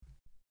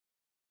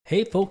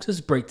Hey folks,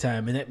 it's break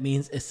time, and that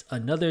means it's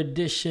another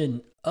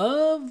edition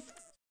of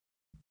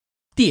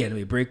the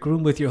Anime Break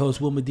Room with your host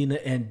Will Medina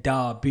and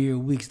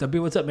Dabir Weeks.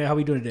 Dabir, what's up, man? How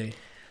we doing today?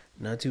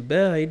 Not too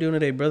bad. How you doing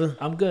today, brother?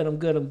 I'm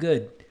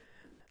good.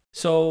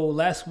 So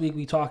last week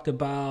we talked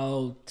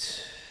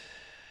about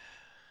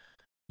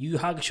Yu Yu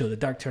Hakusho, the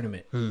Dark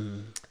Tournament,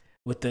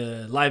 with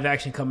the live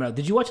action coming out.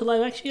 Did you watch the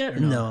live action yet? Or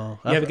no,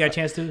 you haven't got a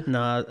chance to.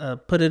 No, I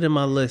put it in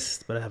my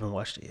list, but I haven't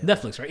watched it yet.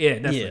 Netflix, right? Yeah,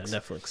 Netflix. Yeah,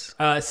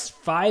 Netflix. It's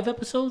 5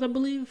 episodes, I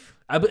believe.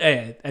 I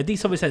think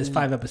somebody said it's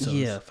 5 episodes.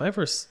 Yeah, 5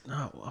 or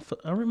no,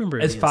 I remember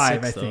it it's being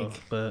 5. 6, I think.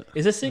 though, but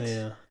is it 6?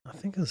 Yeah, I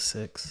think it's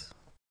 6.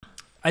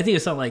 I think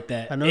it's something like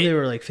that. I know they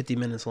were like 50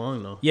 minutes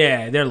long though.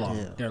 Yeah, they're long.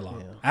 Yeah, they're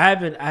long. yeah. I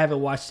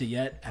haven't watched it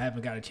yet. I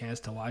haven't got a chance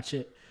to watch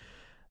it,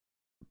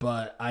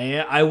 but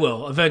I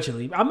will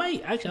eventually. I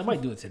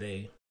might do it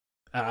today.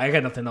 I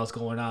got nothing else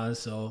going on,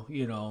 so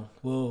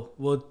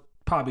we'll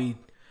probably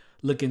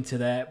look into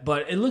that.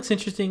 But it looks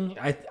interesting.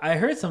 I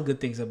heard some good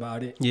things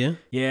about it.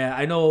 Yeah.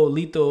 I know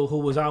Lito, who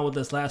was on with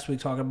us last week,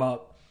 talking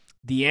about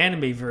the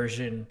anime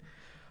version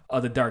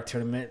of the Dark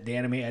Tournament, the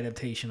anime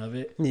adaptation of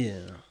it.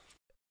 Yeah.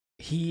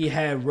 He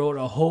had wrote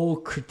a whole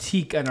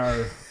critique on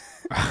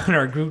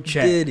our group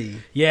chat. Did he?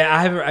 Yeah,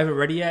 I haven't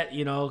read it yet,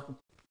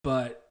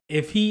 but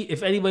if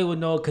anybody would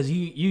know, because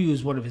you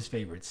use one of his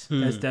favorites.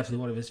 That's definitely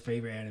one of his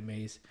favorite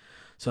animes.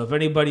 So if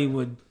anybody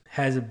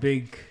has a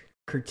big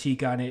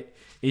critique on it,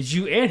 it's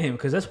you and him,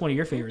 because that's one of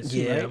your favorites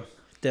too, right?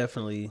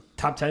 Definitely.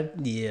 Top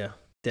 10? Yeah,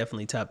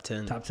 definitely top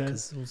 10. Top 10?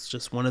 Because it was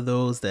just one of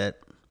those that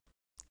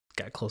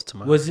got close to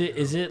my heart.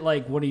 Is it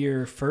like one of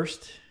your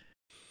first?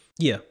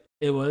 Yeah.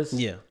 It was?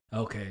 Yeah.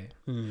 Okay.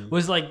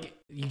 Was like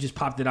you just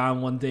popped it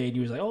on one day and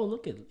you was like, oh,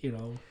 look at,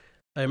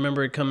 I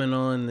remember it coming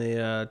on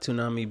the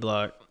Toonami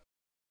block,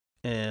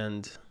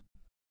 and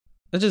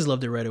I just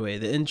loved it right away.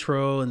 The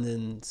intro, and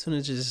then as soon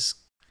as it just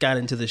got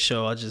into the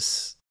show,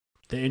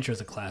 the intro's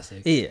a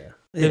classic. Yeah.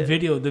 The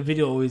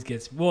video always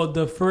gets,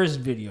 the first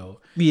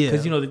video. Yeah.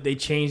 Because, they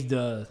changed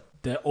the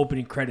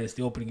opening credits,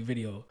 the opening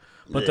video.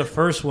 But the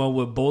first one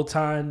with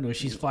Bolton, when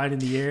she's flying in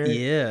the air,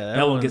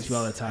 that one gets me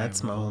all the time.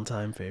 That's my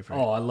all-time favorite.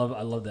 Oh, I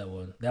love that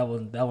one. That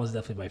one's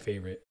definitely my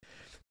favorite.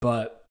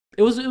 But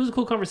it was a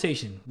cool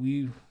conversation.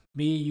 Me,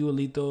 you, and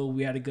Lito,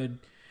 we had a good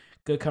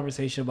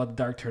conversation about the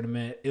Dark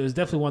Tournament. It was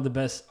definitely one of the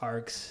best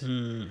arcs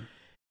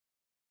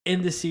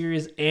in the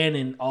series and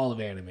in all of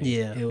anime.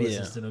 Yeah, it was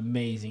just an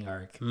amazing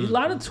arc. A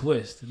lot of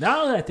twists.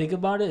 Now that I think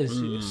about it,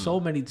 it's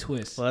so many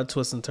twists. A lot of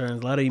twists and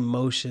turns. A lot of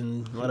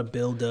emotion. A lot of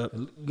build up.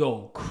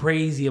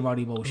 Crazy amount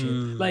of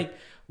emotion. Like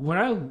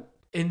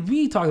and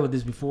we talked about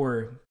this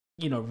before.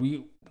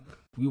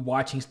 We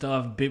watching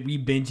stuff,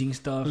 re-binging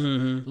stuff.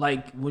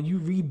 Like when you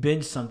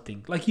re-binge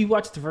something, like you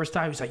watch it the first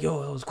time, it's like,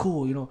 yo, that was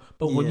cool,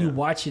 But when you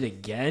watch it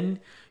again,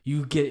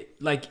 you get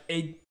like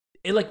it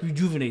like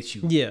rejuvenates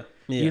you. Yeah.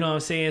 You know what I'm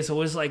saying?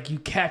 So it's like you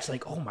catch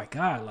like, oh my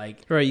God,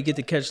 like right. You get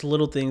to catch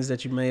little things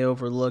that you may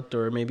overlooked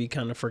or maybe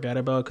kind of forgot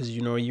about because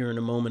you're in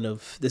a moment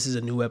of this is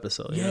a new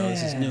episode.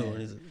 This is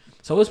new.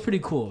 So it was pretty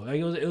cool. Like,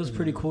 it was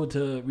pretty cool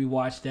to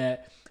rewatch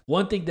that.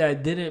 One thing that I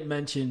didn't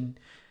mention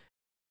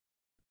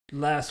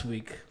last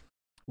week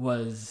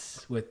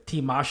was with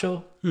Team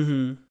Masho.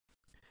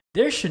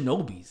 They're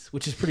shinobis,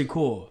 which is pretty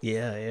cool.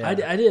 Yeah. I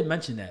didn't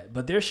mention that,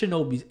 but they're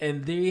shinobis,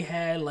 and they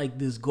had like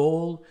this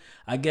goal.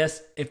 I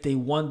guess if they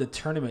won the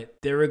tournament,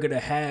 they were gonna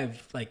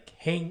have like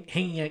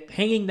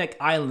Hanging Neck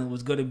Island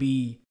was gonna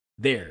be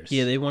theirs.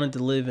 Yeah, they wanted to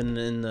live in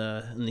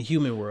the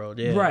human world.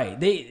 Yeah, right.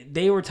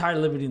 They were tired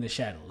of living in the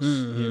shadows.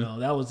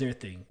 That was their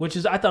thing, I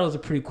thought it was a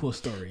pretty cool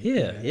story.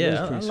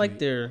 Yeah. I like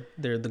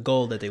the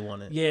goal that they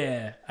wanted.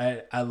 Yeah,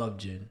 I love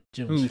Jin.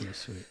 Jin was pretty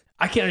sweet.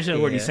 I can't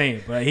understand what he's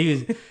saying, but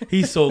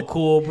he's so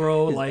cool,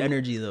 bro. His like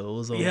energy though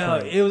was on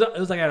point. It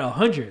was like at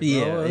 100.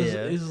 Bro.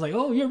 It was like,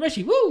 oh, you're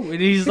Meshi, woo,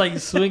 and he's like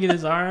swinging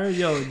his arms.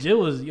 Jin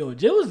was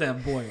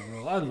that boy,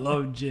 bro. I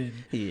love Jin.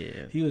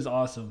 Yeah, he was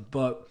awesome.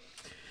 But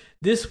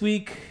this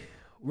week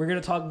we're gonna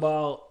talk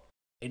about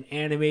an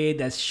anime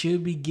that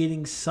should be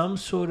getting some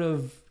sort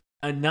of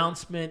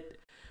announcement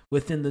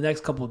within the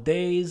next couple of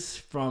days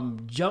from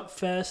Jump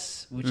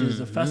Fest, which is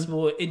a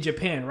festival in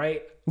Japan,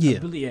 right?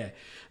 Yeah.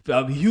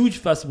 A huge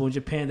festival in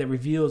Japan that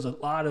reveals a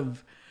lot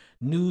of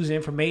news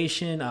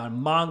information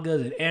on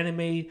mangas and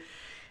anime.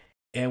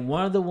 And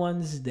one of the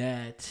ones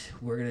that's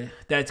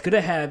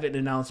gonna have an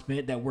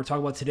announcement that we're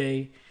talking about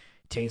today,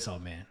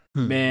 Chainsaw Man.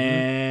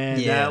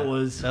 Man, that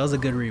was a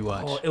good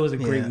rewatch. Oh, it was a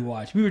great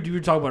rewatch. We were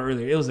talking about it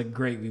earlier. It was a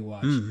great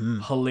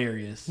rewatch.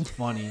 Hilarious,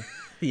 funny,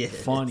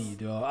 funny,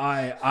 dude.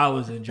 I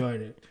was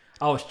enjoying it.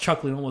 I was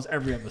chuckling almost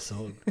every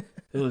episode.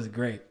 It was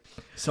great.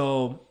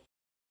 So,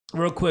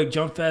 real quick,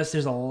 Jump Fest,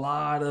 there's a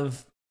lot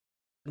of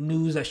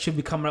news that should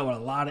be coming out with a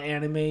lot of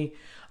anime, a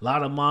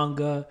lot of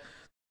manga.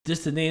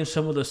 Just to name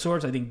some of the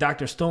sorts, I think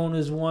Dr. Stone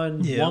is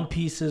one. Yeah. One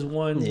Piece is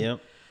one.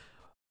 Yep.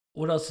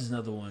 What else is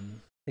another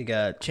one? They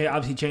got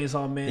obviously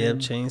Chainsaw Man. Yep,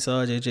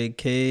 Chainsaw,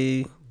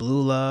 JJK,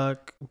 Blue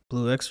Lock,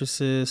 Blue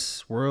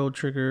Exorcist, World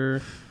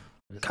Trigger.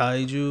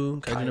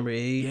 Kaiju number 8.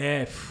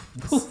 Yeah.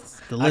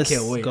 The list I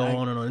can't wait. go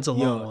on and on. It's a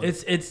long one.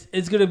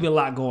 It's gonna be a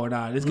lot going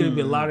on. It's gonna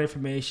be a lot of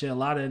information, a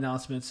lot of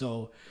announcements.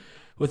 So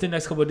within the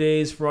next couple of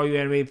days, for all you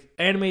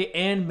anime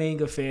and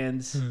manga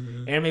fans,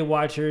 anime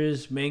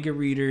watchers, manga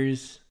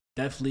readers,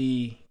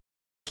 definitely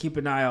keep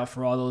an eye out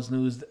for all those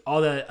news,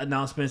 all the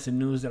announcements and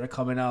news that are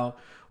coming out.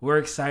 We're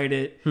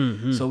excited,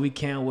 so we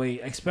can't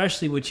wait.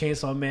 Especially with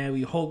Chainsaw Man,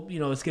 we hope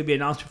it's gonna be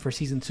an announcement for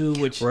season 2,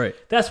 which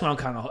that's what I'm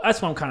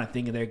kind of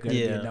thinking they're gonna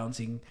be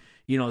announcing,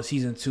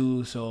 season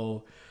 2.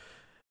 So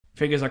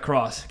fingers are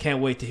crossed.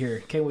 Can't wait to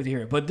hear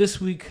it. But this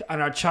week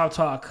on our Chop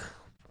Talk,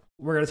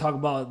 we're gonna talk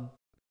about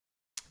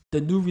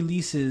the new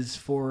releases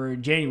for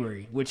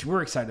January, which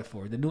we're excited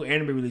for. The new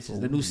anime releases,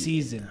 the new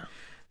season.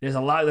 There's a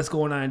lot that's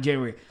going on in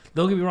January.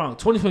 Don't get me wrong,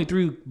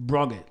 2023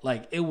 brought it.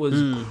 Like, it was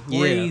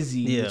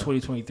crazy in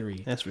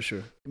 2023. That's for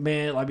sure.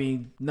 Man, I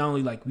mean, not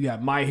only like we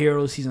have My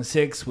Hero season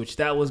 6, which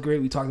that was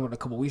great. We talked about it a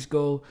couple weeks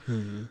ago.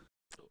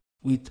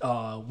 We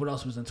what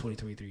else was in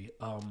 2023?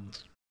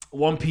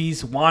 One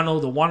Piece,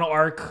 Wano, the Wano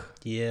arc.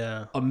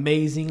 Yeah.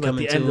 Amazing.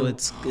 Coming like the to end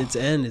its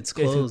end, its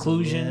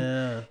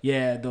conclusion.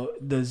 Yeah,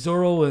 the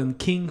Zoro and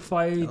King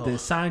fight, the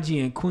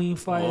Sanji and Queen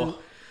fight.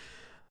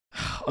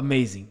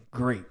 Amazing.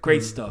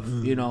 Great stuff.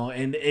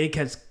 And it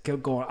kept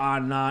going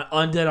on and on.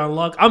 Undead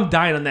Unluck. I'm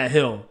dying on that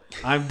hill.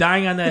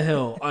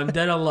 Undead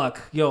Unluck.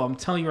 Yo, I'm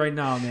telling you right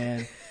now,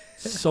 man.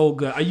 So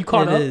good. Are you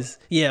caught up? It is.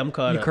 Yeah, I'm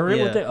caught up. You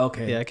current with it?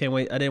 Okay. Yeah, I can't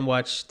wait. I didn't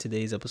watch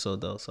today's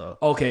episode though, so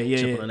okay, yeah.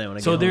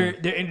 So they're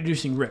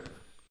introducing Rip.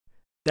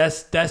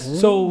 That's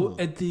so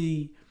in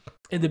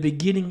the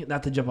beginning.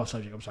 Not to jump off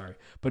subject. I'm sorry,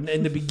 but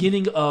in the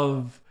beginning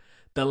of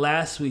the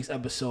last week's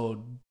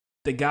episode,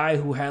 the guy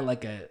who had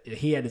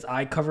he had his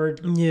eye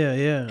covered. Yeah.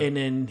 And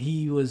then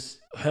he was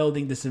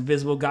holding this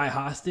invisible guy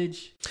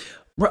hostage.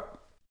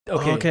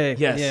 Okay.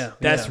 Yes. Yeah.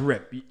 That's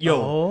Rip.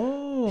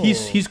 Yo.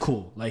 He's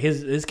cool. Like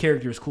his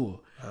character is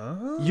cool.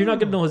 You're not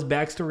gonna know his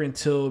backstory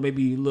until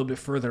maybe a little bit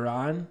further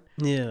on.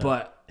 Yeah.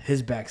 But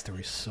his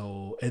backstory is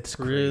it's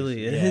crazy.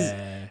 Really.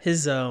 Yeah.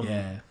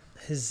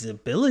 His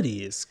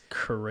ability is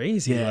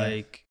crazy.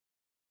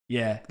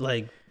 Yeah.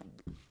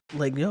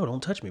 Like, yo,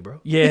 don't touch me,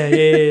 bro. Yeah.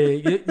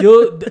 I don't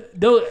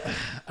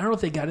know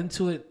if they got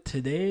into it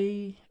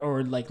today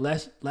or like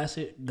last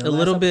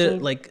little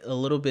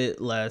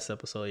bit last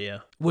episode. Yeah.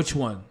 Which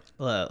one?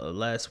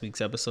 Last week's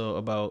episode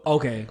about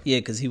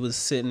because he was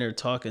sitting there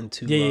talking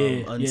to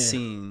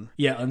Unseen.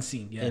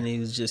 Unseen. Yeah, and he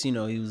was just he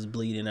was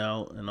bleeding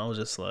out, and I was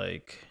just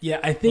like,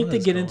 I think they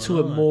get into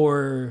it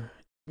more.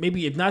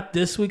 Maybe if not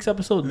this week's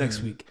episode,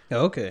 next week.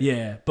 Okay.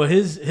 Yeah, but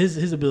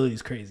his ability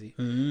is crazy.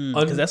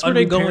 Because that's where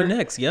they're going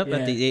next. Yep.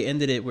 Yeah. They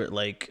ended it with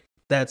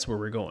that's where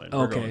we're going.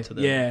 We're going to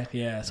them.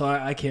 Yeah. So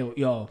I can't,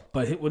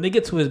 but when they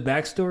get to his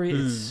backstory,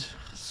 it's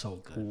so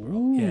good, bro.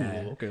 Ooh,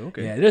 yeah.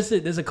 Okay. Yeah.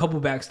 There's a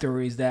couple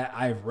backstories that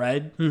I've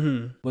read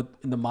with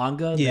in the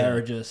manga that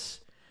are just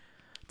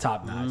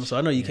top notch. So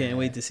I know you can't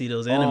wait to see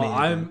those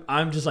anime.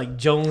 I'm just like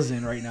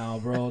jonesing right now,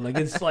 bro. Like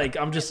it's like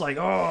I'm just like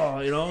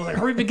hurry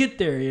up and get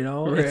there.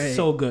 Right. It's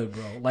so good,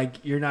 bro.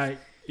 Like you're gonna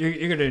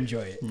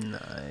enjoy it.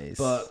 Nice.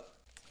 But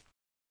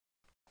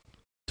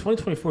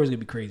 2024 is gonna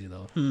be crazy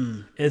though.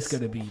 It's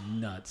gonna be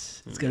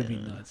nuts. It's gonna be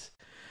nuts.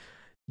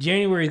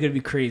 January is gonna be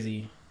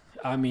crazy.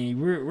 I mean,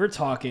 we're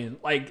talking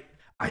like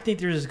I think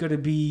there's gonna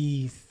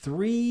be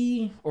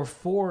 3 or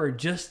 4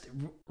 just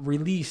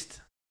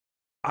released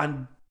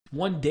on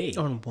one day.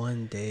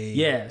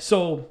 Yeah.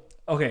 So,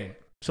 okay.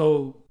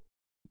 So,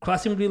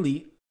 Classroom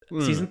Elite,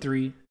 Season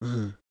 3,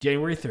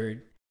 January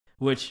 3rd,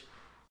 which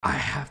I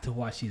have to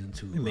watch Season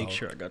 2. Make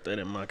sure I got that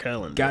in my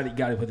calendar. Got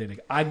to put that in.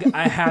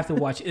 I have to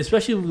watch it,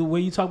 especially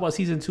when you talk about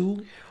Season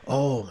 2.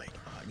 Oh, my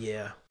God.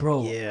 Yeah.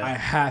 Bro, I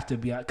have to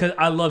be on. Because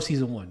I love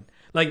Season 1.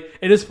 Like,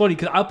 and it's funny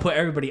because I put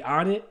everybody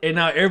on it, and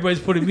now everybody's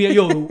putting me on.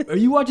 Yo, are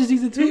you watching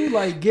Season 2?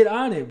 Like, get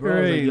on it,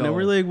 bro. Right. Now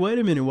we're like, wait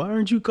a minute, why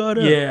aren't you caught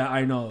up? Yeah,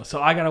 I know.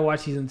 So I gotta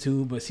watch Season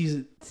 2, but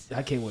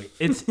I can't wait.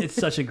 It's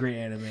such a great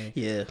anime.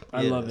 Yeah,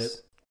 I love it.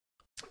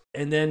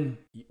 And then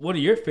one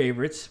of your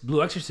favorites,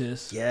 Blue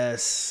Exorcist.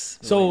 Yes.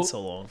 So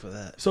long for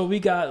that. So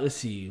we got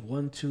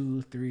 1,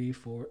 2, 3,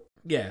 4.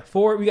 Yeah,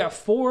 4. We got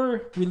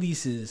 4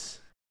 releases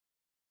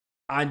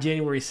on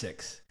January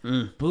 6th.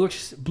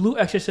 Blue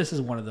Exorcist is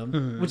one of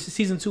them. Which is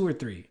Season 2 or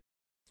 3?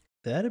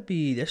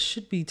 That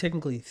should be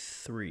technically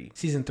 3.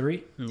 Season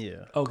 3?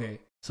 Yeah. Okay.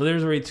 So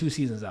there's already 2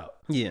 seasons out.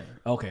 Yeah.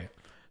 Okay.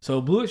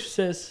 So Blue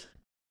Exorcist,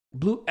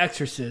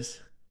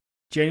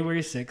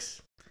 January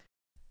 6th.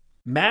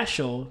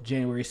 Mashal,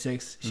 January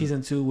 6th,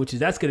 Season 2, which is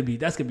that's gonna be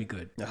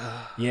good.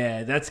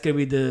 Yeah, that's gonna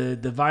be the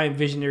Divine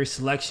Visionary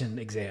Selection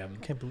exam.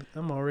 I can't believe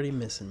I'm already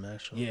missing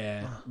Mashal.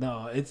 Yeah,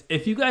 no, it's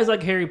if you guys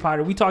like Harry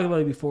Potter, we talked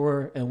about it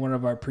before in one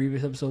of our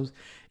previous episodes.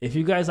 If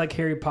you guys like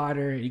Harry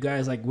Potter, you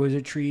guys like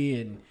wizardry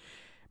and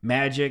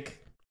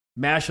magic,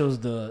 Mashal's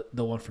the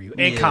one for you.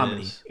 And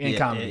comedy.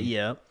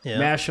 Yeah.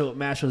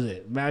 Mashal's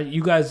it.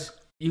 You guys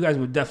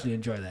would definitely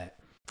enjoy that.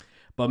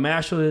 But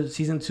Mashal is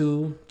Season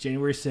 2,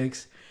 January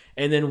 6th.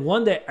 And then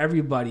one that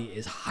everybody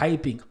is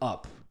hyping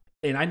up,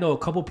 and I know a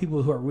couple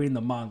people who are reading the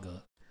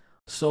manga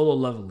Solo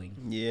Leveling.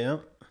 Yeah.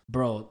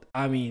 Bro,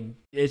 I mean,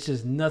 it's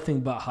just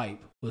nothing but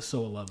hype with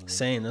Solo Leveling.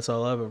 Same. That's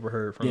all I've ever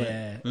heard from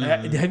it.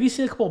 Have you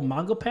seen a couple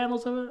manga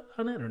panels of it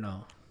on it or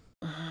no?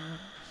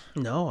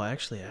 No,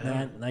 actually, I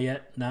haven't. Not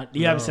yet.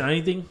 You haven't seen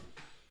anything?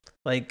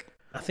 Like,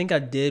 I think I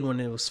did when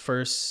it was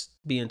first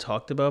being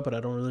talked about, but I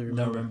don't really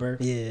remember. Don't remember?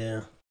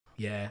 Yeah.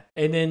 Yeah.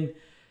 And then,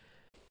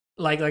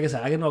 like I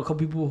said, I know a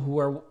couple people who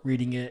are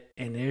reading it,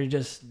 and they're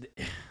just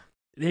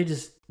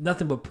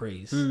nothing but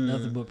praise.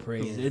 Nothing but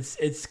praise.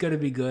 Yeah. It's gonna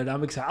be good.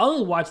 I'm excited. I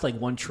only watched like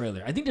one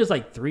trailer. I think there's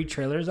like 3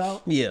 trailers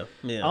out. Yeah.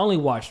 I only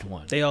watched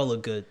one. They all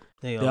look good.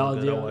 They all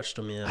look good. I watched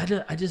them.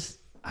 Yeah.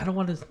 I don't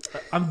want to.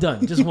 I'm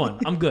done. Just one.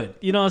 I'm good.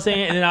 You know what I'm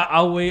saying? And then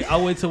I'll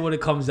wait till when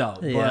it comes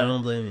out. Yeah, I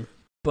don't blame you.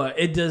 But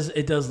it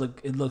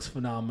looks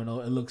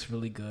phenomenal. It looks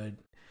really good.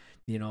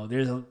 You know,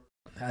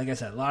 like I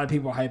said, a lot of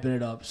people are hyping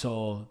it up.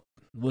 So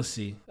we'll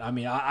see. I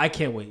mean, I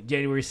can't wait.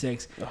 January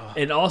 6th. Oh.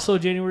 And also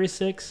January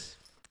 6th,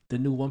 the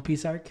new One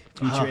Piece arc,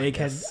 Future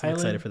Egghead Island. I'm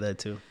excited for that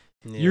too.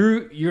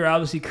 Yeah. You're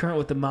obviously current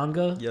with the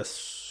manga.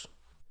 Yes.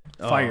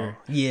 Fire.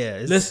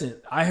 Yeah.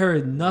 Listen, I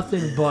heard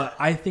nothing but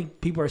I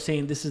think people are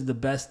saying this is the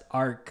best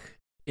arc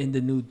in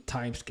the new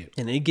time skip.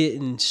 And they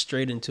getting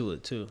straight into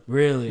it too.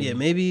 Really? Yeah,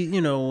 maybe,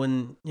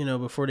 when,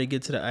 before they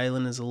get to the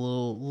island is a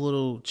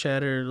little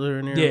chatter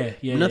there.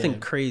 Yeah. Nothing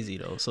crazy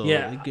though. So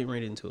they're getting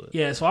right into it.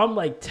 Yeah, so I'm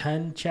like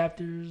 10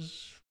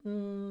 chapters.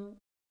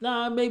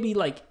 Maybe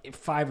like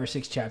 5 or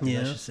 6 chapters,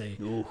 I should say,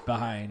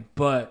 behind.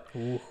 But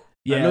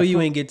yeah, I know you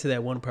ain't get to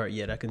that one part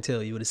yet. I can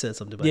tell you would have said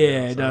something about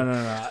that.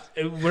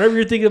 No. Whatever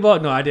you're thinking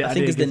about, no, I didn't. I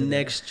think it's the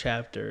next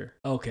chapter.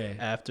 Okay.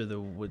 After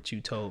what you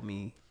told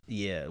me.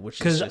 Yeah,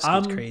 which is because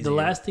I'm crazy. The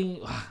last thing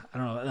I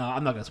don't know. No,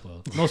 I'm not gonna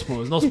spoil. No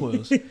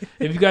spoils.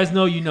 If you guys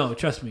know, you know.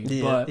 Trust me.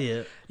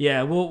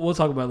 Yeah, we'll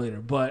talk about it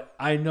later. But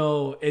I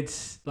know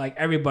it's like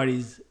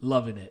everybody's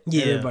loving it.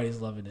 Yeah, everybody's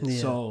loving it.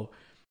 Yeah. So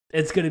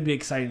it's gonna be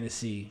exciting to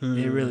see.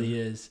 It really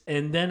is.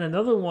 And then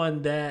another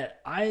one that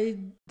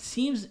I'm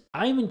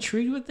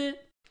intrigued with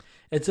it.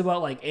 It's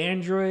about like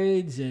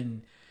androids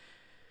and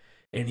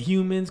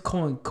humans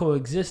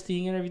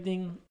coexisting and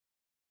everything.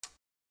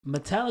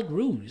 Metallic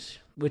Rouge,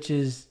 which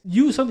is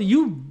something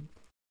you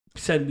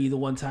sent me the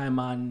one time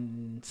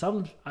on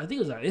I think it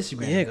was on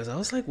Instagram. Yeah, because I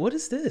was like, what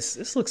is this?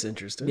 This looks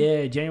interesting.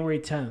 Yeah, January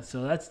 10th.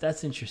 So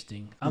that's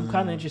interesting. I'm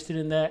kind of interested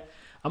in that.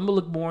 I'm gonna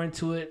look more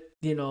into it.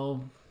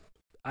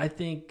 I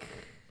think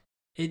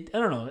I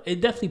don't know. It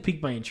definitely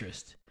piqued my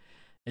interest.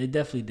 It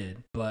definitely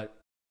did. But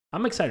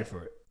I'm excited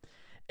for it.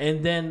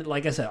 And then,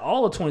 like I said,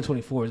 all of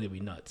 2024 is gonna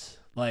be nuts.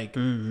 Like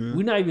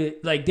we're not even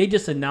like they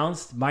just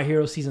announced My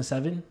Hero Season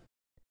 7.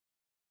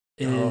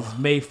 Is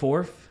May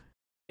 4th.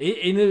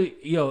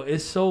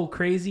 It's so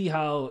crazy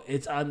how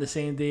it's on the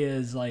same day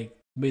as like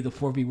May the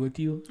 4th be with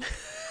you.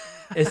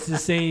 It's the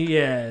same,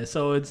 yeah.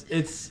 So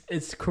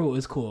it's cool.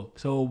 It's cool.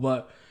 So,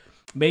 but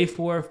May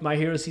 4th, My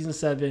Hero Season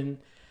 7,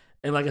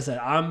 and like I said,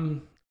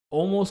 I'm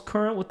almost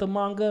current with the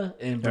manga.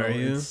 And bro, are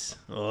you?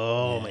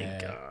 My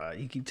god!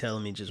 You keep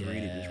telling me just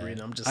read it.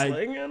 I'm just I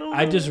don't know.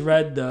 I just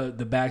read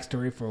the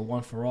backstory for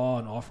One for All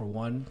and All for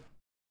One.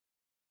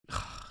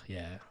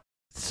 Yeah,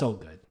 so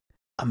good.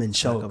 I'm in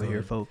shock over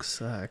here,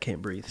 folks. I can't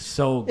breathe.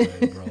 So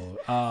good, bro.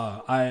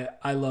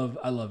 I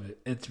love it.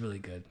 It's really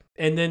good.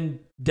 And then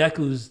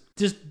Deku's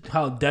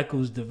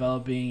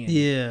developing.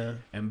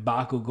 And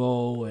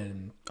Bakugo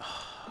and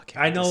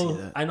I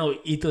know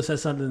Ito said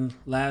something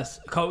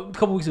last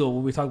couple weeks ago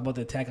when we talked about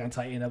the Attack on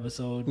Titan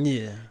episode.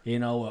 Yeah.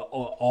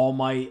 All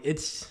Might.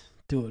 It's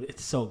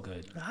so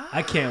good.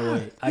 I can't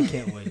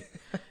wait.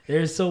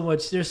 There's so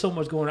much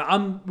going on.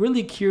 I'm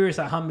really curious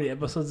on how many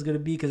episodes it's going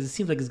to be because it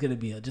seems like it's going to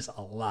be just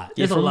a lot.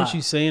 There's from what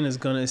you're saying, it's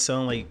going to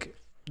sound like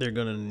they're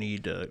going to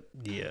need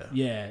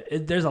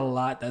there's a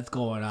lot that's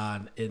going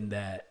on in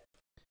that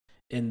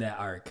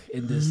arc,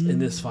 in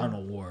this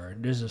final war.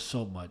 There's just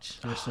so much.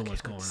 There's so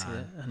much going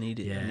on. I need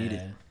it. I need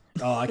it.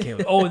 Oh, I can't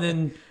wait. Oh, and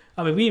then,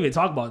 I mean, we even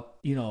talk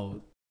about,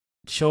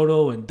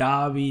 Shoto and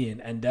Dabi and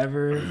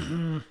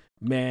Endeavor.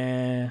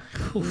 Man.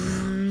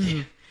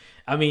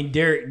 I mean,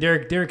 Derek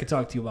can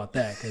talk to you about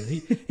that because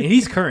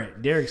he's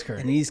current. Derek's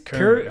current. And he's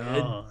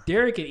current.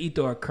 Derek and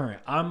Ito are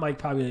current. I'm like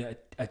probably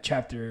a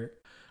chapter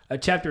or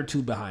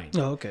 2 behind.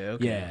 Oh, okay.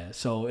 Yeah,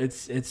 so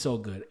it's so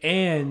good.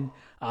 And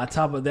on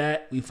top of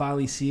that, we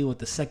finally see what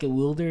the second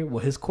wielder,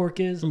 what his quirk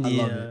is. I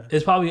love it.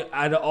 It's probably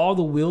out of all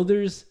the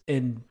wielders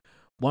in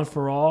One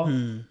for All.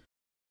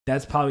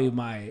 That's probably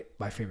my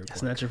favorite.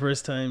 That's not your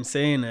first time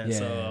saying that,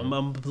 so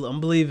I'm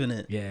believing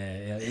it.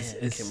 Yeah.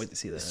 I can't wait to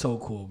see that. So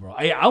cool, bro.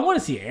 I want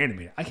to see it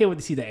animated. I can't wait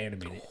to see that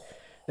animated.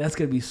 It's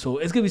gonna be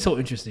so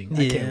interesting.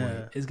 I can't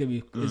wait.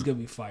 It's gonna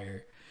be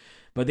fire.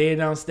 But they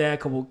announced that a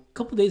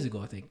couple days ago,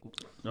 I think.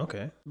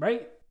 Okay.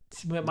 Right?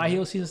 My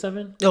Hero Season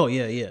 7? Oh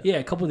yeah. Yeah,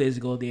 a couple days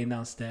ago they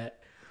announced that.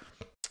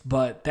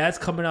 But that's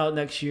coming out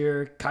next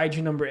year.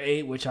 Kaiju number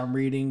 8, which I'm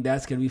reading,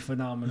 that's gonna be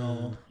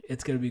phenomenal.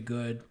 It's gonna be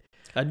good.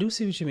 I do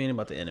see what you mean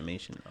about the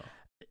animation, though.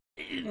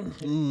 I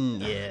don't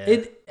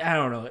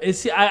know.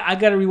 I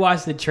gotta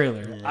rewatch the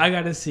trailer. I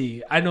gotta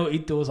see. I know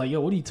Ito was like,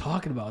 "Yo, what are you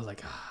talking about?" I was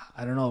like,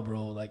 I don't know,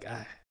 bro. Like,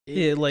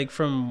 Yeah, like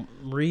from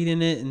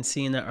reading it and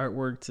seeing that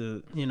artwork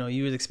to,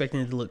 you was expecting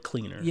it to look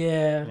cleaner.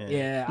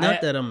 Yeah.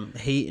 Not that I'm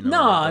hating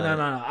No. on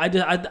it.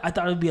 No. I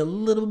thought it'd be a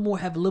little more,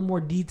 have a little more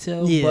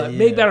detail. Yeah, but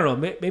maybe I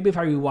don't know. Maybe if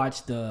I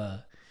rewatch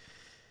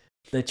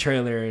the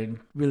trailer and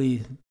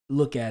really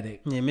look at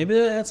it. Yeah, maybe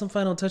they'll add some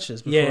final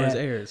touches before it's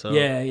aired. So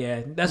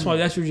yeah. That's what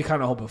you're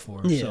kind of hoping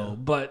for. Yeah. So,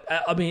 but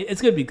I mean, it's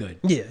gonna be good.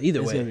 Yeah,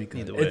 either way.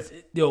 Either way.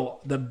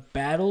 The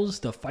battles,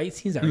 the fight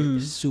scenes are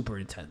super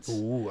intense.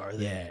 Ooh, are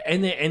they? Yeah,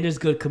 and there's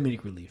good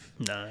comedic relief.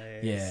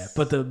 Nice. Yeah,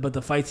 but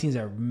the fight scenes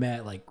are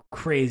mad, like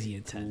crazy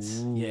intense.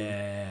 Ooh.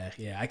 Yeah.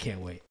 I can't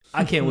wait.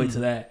 I can't wait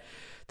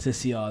to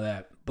see all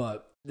that.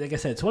 But like I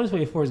said,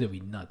 2024 is gonna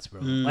be nuts,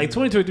 bro. Like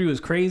 2023 was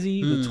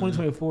crazy, but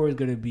 2024 is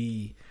gonna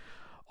be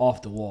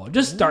off the wall.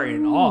 Just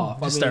starting off.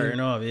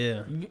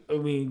 Yeah. I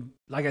mean,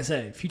 like I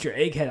said, future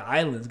Egghead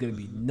Island is gonna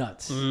be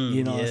nuts.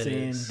 You know what I'm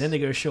saying? Then they're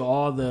gonna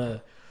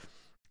show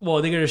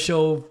they're gonna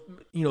show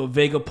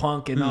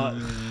Vegapunk and all.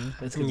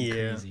 It's gonna be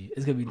crazy.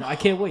 It's gonna be. I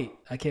can't wait.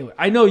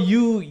 I know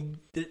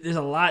there's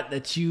a lot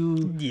that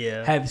you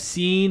have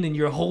seen and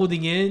you're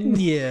holding in.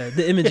 Yeah,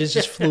 the images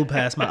just flew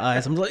past my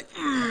eyes. I'm like,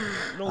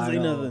 don't say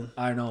nothing.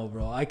 I know,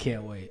 bro. I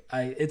can't wait.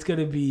 It's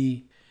gonna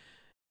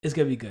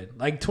be good.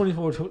 Like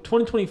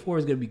 2024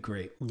 is gonna be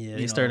great. Yeah,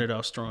 they started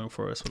off strong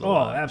for us.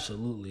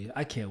 Absolutely.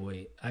 I can't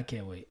wait.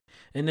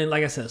 And then,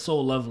 like I said,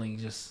 Soul Leveling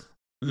just.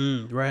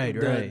 Right.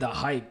 The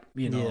hype,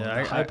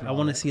 Yeah, I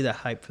want to see the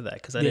hype for that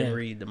because I didn't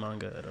read the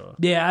manga at all.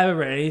 Yeah, I haven't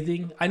read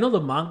anything. I know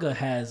the manga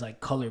has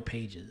like color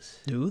pages.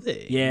 Do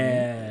they?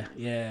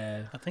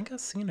 Yeah. I think I've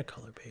seen a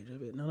color page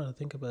of it. Now that I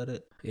think about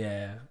it.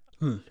 Yeah.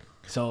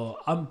 So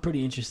I'm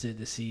pretty interested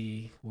to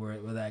see where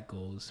that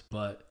goes,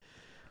 but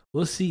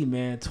we'll see,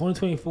 man.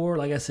 2024,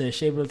 like I said,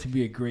 shaping up to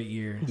be a great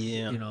year.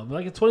 Yeah. But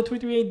like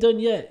 2023 ain't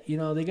done yet.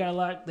 They got a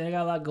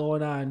lot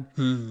going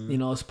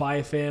on.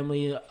 Spy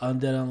Family,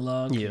 Undead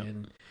Unluck,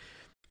 and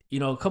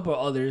a couple of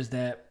others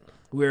that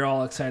we're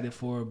all excited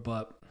for,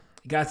 but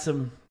got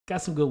some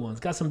good ones.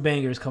 Got some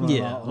bangers coming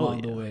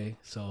along the way.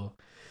 So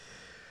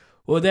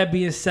with that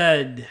being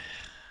said,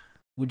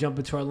 we'll jump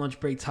into our lunch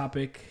break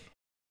topic.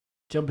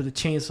 Jump into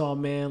Chainsaw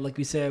Man. Like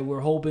we said,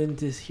 we're hoping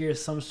to hear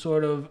some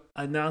sort of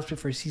announcement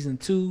for season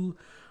 2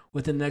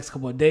 within the next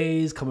couple of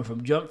days, coming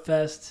from Jump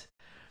Fest.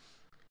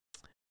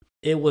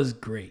 It was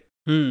great.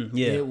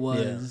 It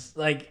was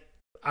like,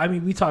 I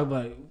mean, we talked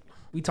about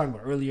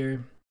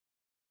earlier.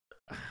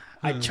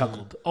 I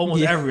chuckled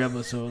almost every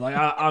episode. Like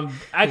I'm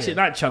actually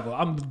not chuckle.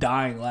 I'm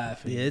dying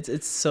laughing. Yeah,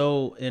 it's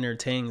so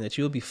entertaining that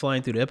you'll be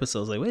flying through the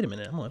episodes. Like, wait a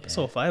minute, I'm on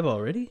episode 5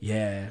 already.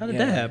 Yeah, how did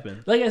that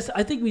happen? Like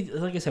I think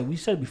like I said, we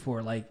said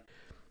before. Like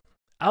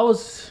I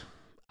was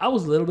a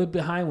little bit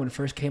behind when it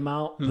first came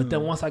out, but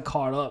then once I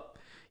caught up,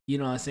 you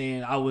know what I'm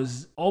saying, I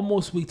was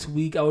almost week to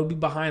week. I would be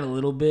behind a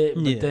little bit,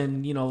 but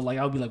then like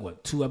I would be like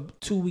what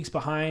 2 weeks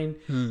behind.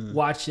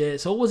 Watch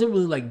it, so it wasn't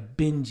really like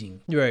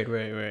binging.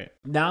 Right.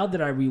 Now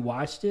that I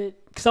rewatched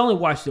it, because I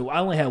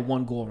only had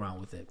one go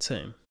around with it.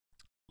 Same.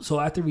 So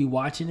after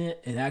rewatching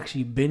it and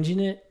actually binging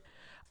it,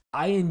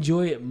 I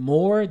enjoy it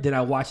more than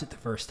I watched it the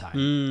first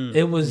time.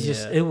 It was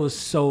it was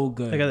so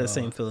good. I got that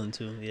same feeling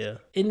too. Yeah,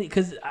 and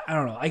because I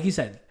don't know, like you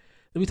said,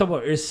 let me talk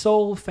about it's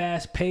so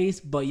fast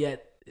paced, but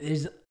yet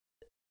there's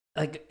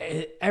like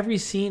every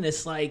scene,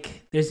 it's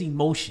like there's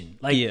emotion.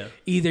 Like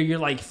either you're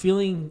like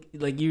feeling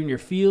like you're in your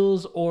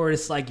feels, or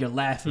it's like you're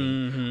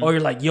laughing, or you're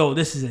like, yo,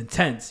 this is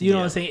intense. You know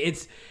what I'm saying?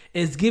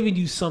 It's giving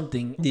you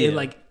something.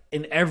 Like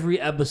in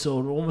every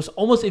episode,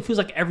 almost it feels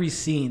like every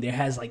scene there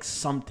has like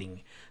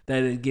something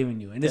that it's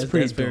giving you, and it's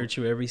pretty. That's very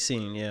true. Every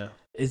scene,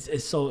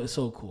 it's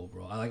so cool,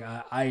 bro.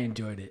 I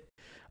enjoyed it.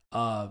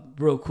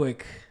 Real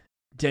quick,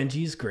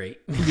 Denji's great.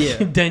 Yeah,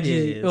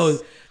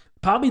 Denji.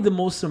 Probably the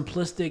most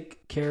simplistic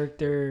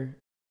character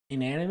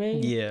in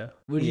anime. Yeah,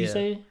 would you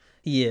say?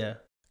 Yeah,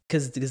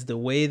 because the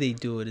way they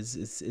do it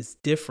is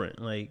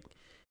different. Like,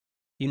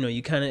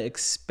 you kind of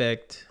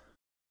expect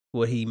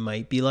what he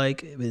might be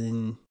like, but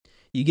then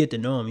you get to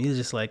know him. He's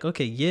just like,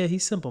 okay, yeah,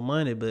 he's simple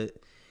minded, but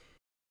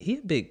he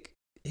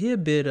a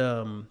bit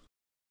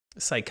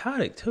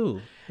psychotic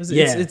too.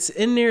 It's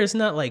in there. It's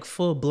not like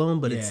full blown,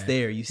 but it's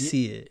there. You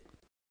see it.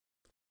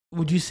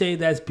 Would you say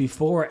that's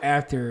before or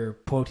after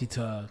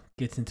Potita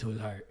gets into his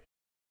heart?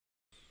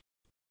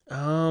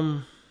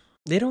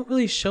 They don't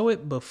really show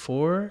it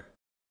before,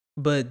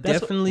 but that's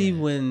definitely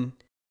when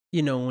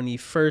it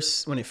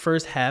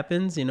first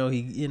happens,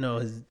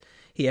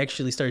 he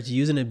actually starts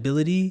using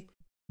ability.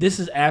 This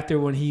is after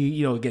when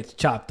he, gets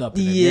chopped up.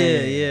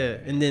 Yeah.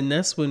 And then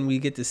that's when we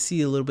get to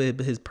see a little bit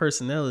of his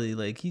personality.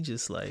 Like he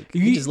just let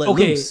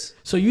loose.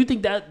 So you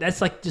think that's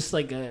like just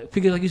like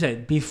because like you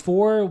said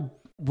before,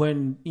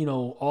 when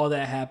all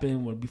that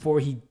happened,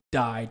 before he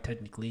died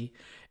technically,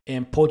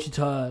 and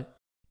Pochita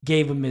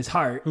gave him his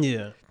heart.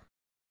 Yeah.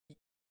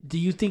 Do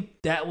you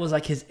think that was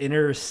like his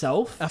inner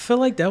self? I feel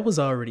like that was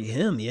already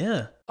him.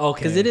 Yeah. Okay.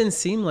 Because it didn't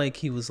seem like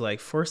he was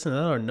like forcing it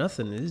out or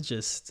nothing. It's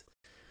just,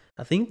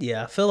 I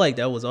feel like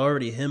that was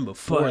already him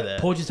before that.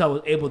 Pochita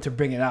was able to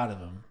bring it out of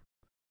him.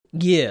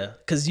 Yeah,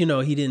 because he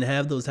didn't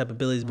have those type of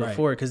abilities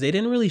before. Because they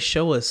didn't really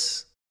show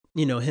us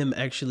him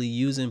actually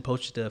using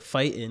Pochita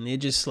fighting. It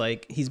just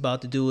like he's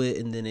about to do it,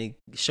 and then they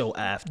show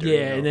after.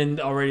 Yeah, and then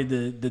already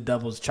the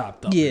devil's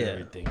chopped up. And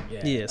everything.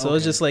 Yeah. So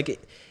it's just like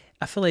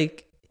I feel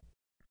like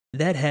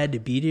that had to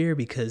be there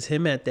because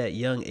him at that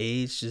young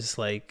age, just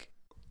like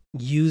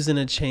using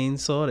a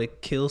chainsaw to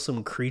kill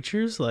some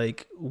creatures.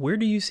 Like, where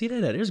do you see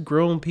that at? There's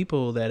grown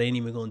people that ain't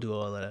even gonna do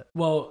all that.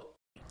 Well,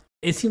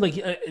 it seemed like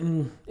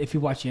if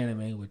you watch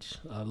anime, which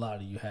a lot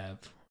of you have.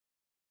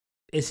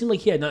 It seemed like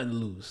he had nothing to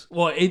lose.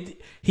 Well,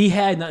 he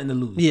had nothing to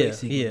lose. Yeah,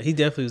 basically. he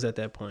definitely was at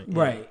that point.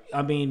 Yeah. Right.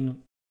 I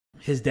mean,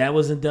 his dad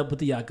was in debt with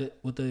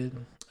the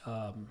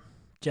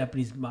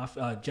Japanese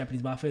mafia. I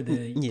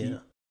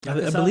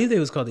believe they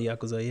was called the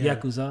Yakuza. Yeah,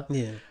 Yakuza.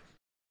 Yeah.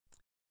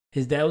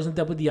 His dad was in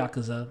debt with the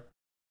Yakuza.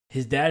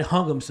 His dad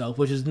hung himself,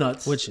 which is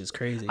nuts. Which is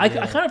crazy. I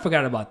kind of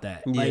forgot about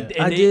that. Yeah. Like,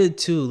 I did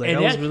too. Like,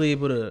 I was really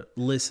able to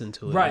listen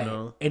to it. Right.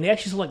 And they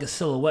actually saw like a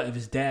silhouette of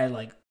his dad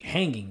like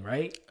hanging,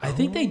 right? I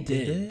think they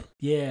did.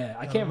 Yeah.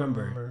 I can't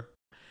remember.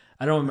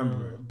 I don't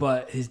remember.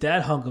 But his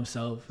dad hung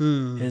himself.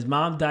 His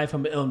mom died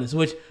from an illness,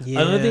 which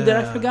another thing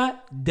that I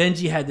forgot,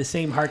 Denji had the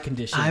same heart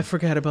condition. I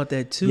forgot about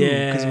that too.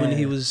 Yeah. Because when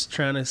he was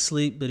trying to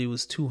sleep, but he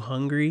was too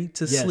hungry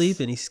to sleep,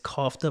 and he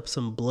coughed up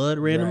some blood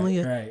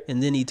randomly. Right.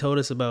 And then he told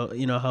us about,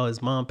 how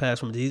his mom passed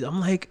from disease. I'm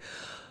like,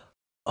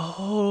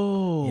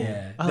 oh.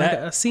 Yeah.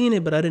 I seen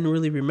it, but I didn't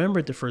really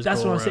remember it the first time.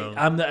 That's what I'm saying.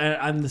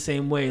 I'm the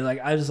same way. Like,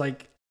 I was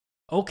like,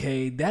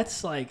 okay,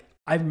 that's like,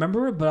 I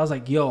remember it, but I was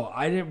like, yo,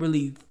 I didn't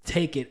really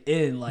take it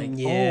in. Like,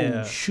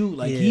 oh, shoot.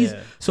 Like, he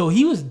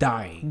was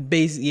dying.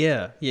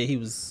 He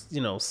was,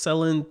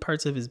 selling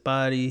parts of his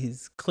body.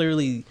 He's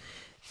clearly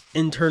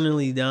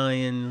internally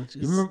dying.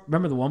 You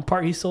remember the one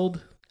part he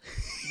sold?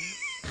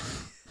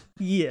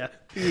 Yeah.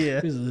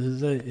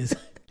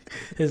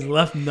 His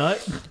left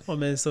nut. Oh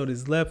man, sold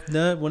his left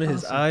nut, one of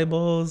his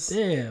eyeballs.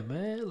 Yeah,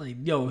 man. Like,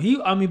 yo,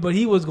 but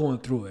he was going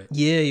through it.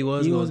 Yeah, he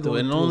was going through it.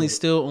 And only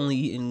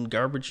eating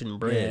garbage and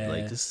bread. Yeah.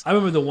 Like, just, I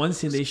remember the one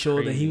scene they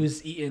showed that he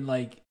was eating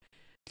like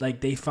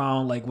they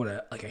found like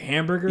a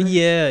hamburger.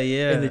 Yeah.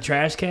 In the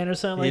trash can or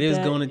something like that. It was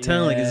going to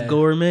town like it's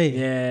gourmet.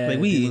 Yeah. Like,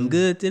 we eating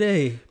good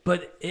today.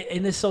 But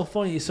and it's so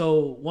funny.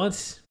 So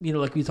once,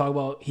 like we talk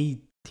about,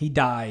 he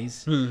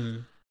dies.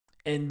 Mm-hmm.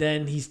 And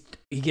then he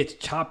gets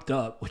chopped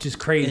up, which is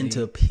crazy.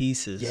 Into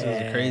pieces. Yeah.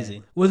 It was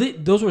crazy.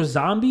 Those were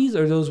zombies,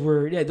 or those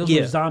were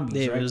were zombies,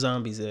 they right? were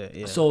zombies,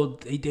 yeah. So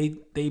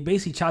they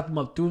basically chopped him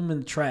up, threw him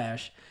in the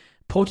trash.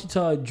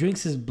 Pochita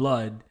drinks his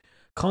blood,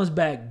 comes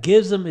back,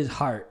 gives him his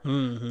heart.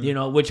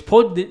 Mm-hmm. Which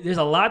there's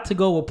a lot to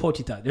go with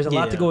Pochita. There's a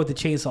lot to go with the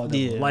chainsaw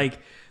devil. Yeah. Like,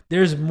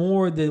 there's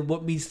more than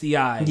what meets the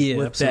eye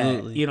with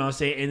absolutely. that. You know what I'm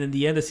saying? And in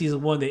the end of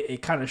season 1,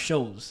 it kind of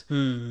shows.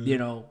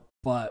 Mm-hmm.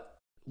 But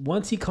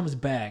once he comes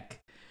back,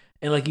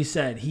 and like you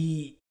said,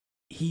 he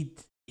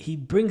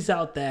brings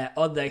out that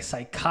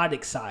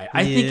psychotic side.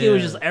 I think it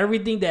was just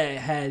everything that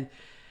had,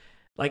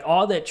 like,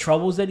 all that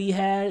troubles that he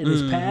had in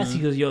his past. He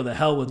goes, yo, the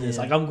hell with this.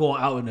 Like, I'm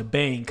going out in a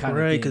bang kind of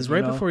thing. Right, because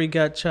before he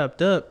got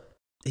chopped up,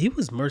 he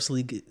was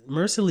mercilessly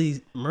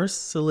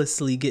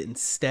getting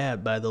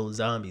stabbed by those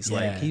zombies.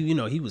 Yeah. Like,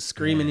 he was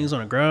screaming. He was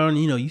on the ground.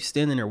 You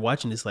standing there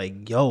watching this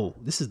like, yo,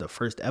 this is the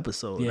first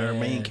episode. Yeah. Our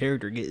main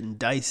character getting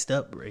diced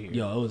up right here.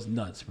 Yo, it was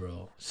nuts,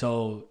 bro.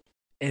 So...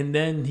 And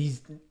then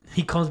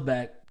he comes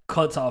back,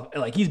 cuts off,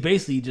 like, he's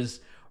basically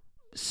just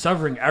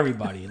severing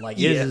everybody. Like,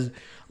 he's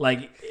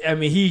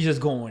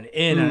just going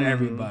in on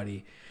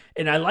everybody.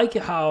 And I like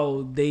it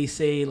how they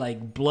say,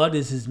 like, blood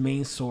is his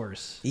main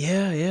source.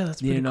 Yeah,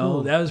 that's pretty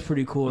cool. That was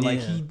pretty cool.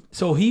 Like,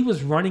 he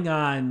was running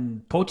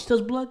on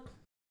Pochita's blood?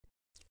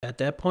 At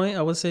that point,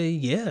 I would say,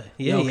 yeah,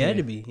 he had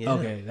to be. Yeah.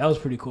 Okay, that was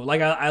pretty cool. Like,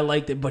 I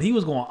liked it, but he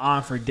was going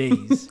on for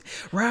days.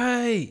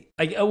 Right.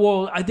 Like,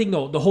 well, I think,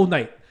 no, the whole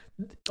night.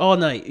 All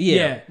night,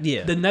 yeah.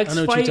 The next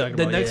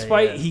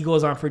fight, he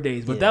goes on for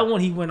days. But that one,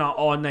 he went out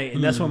all night,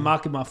 and that's when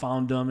Makima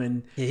found him.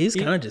 And he's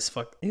kind of just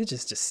He was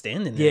just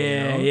standing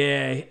there.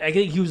 Yeah. I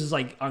think he was just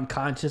like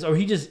unconscious, or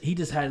he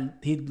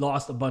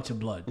lost a bunch of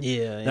blood.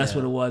 Yeah, that's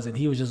what it was, and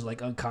he was just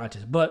like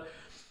unconscious. But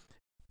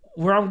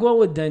where I'm going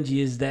with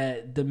Denji is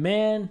that the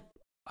man,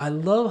 I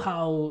love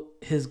how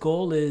his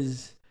goal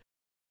is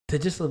to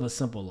just live a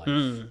simple life.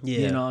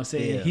 You know what I'm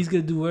saying? Yeah. He's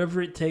gonna do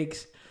whatever it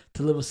takes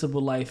to live a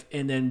simple life,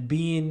 and then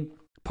being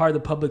part of the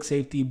public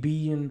safety,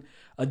 being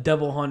a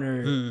devil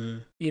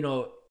hunter,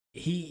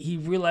 he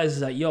realizes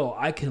that, yo,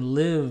 I can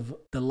live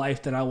the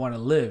life that I want to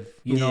live,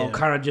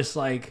 kind of just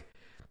like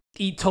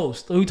eat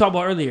toast. Like we talked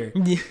about earlier.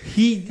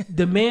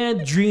 The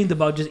man dreamed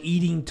about just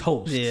eating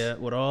toast. Yeah,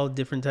 with all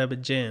different type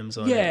of jams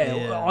on it.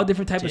 Yeah, all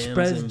different type of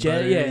spreads. And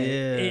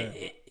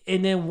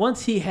then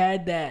once he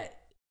had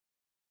that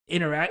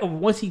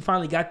once he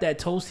finally got that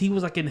toast, he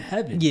was like in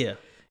heaven. Yeah.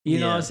 You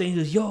know what I'm saying? He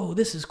goes, yo,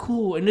 this is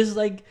cool. And this is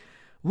like,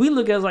 we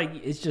look at it like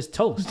it's just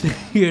toast.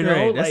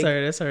 Right.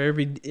 That's our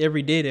every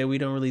day that we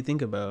don't really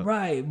think about.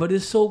 Right. But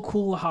it's so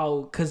cool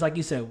how, because like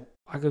I said,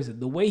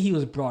 the way he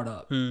was brought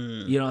up,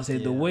 you know what I'm saying?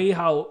 Yeah. The way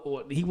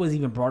how he wasn't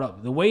even brought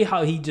up, the way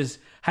how he just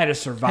had to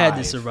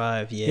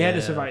survive. Yeah. He had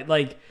to survive.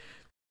 Like,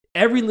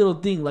 every little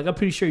thing. Like I'm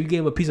pretty sure you gave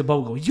him a piece of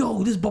bubblegum.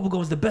 Yo, this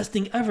bubblegum is the best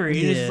thing ever. And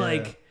it's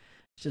like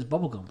it's just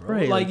bubblegum, bro.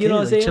 Right, like you know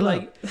what I'm saying?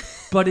 Like,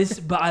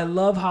 but I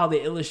love how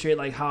they illustrate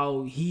like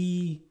how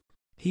he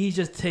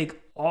just take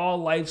all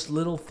life's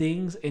little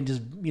things and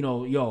just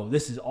yo,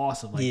 this is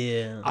awesome. Like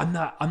I'm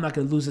not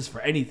gonna lose this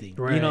for anything.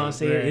 Right, you know what I'm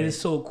saying? right. It is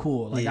so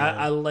cool. Like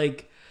I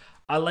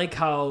like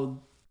how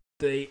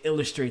they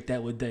illustrate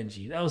that with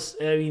Denji. That was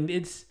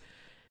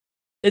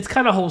it's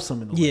kind of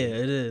wholesome in a way. Yeah,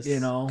 it is.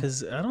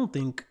 Because I don't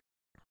think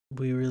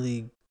we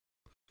really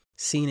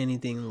seen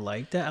anything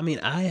like that. I mean,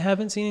 I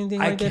haven't seen anything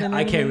like that.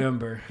 I can't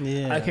remember.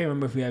 Yeah, I can't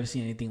remember if we ever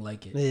seen anything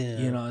like it. Yeah,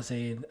 you know what I'm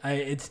saying?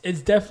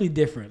 It's definitely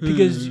different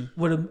because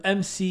with an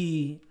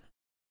MC,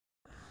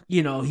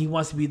 he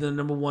wants to be the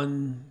number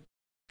one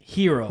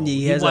hero. Yeah,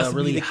 he has a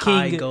really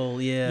high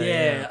goal.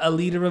 Yeah, a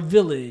leader of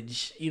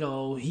village.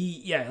 Like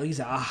you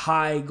said, a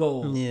high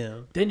goal.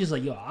 Yeah. Then just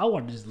like, yo, I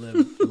want to just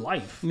live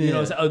life.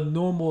 It's a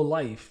normal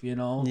life.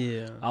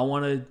 Yeah. I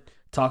want to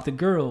talk to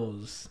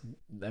girls.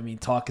 I mean,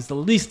 talk is the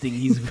least thing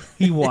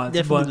he wants.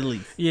 Definitely the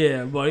least.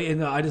 Yeah, but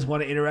I just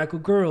want to interact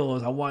with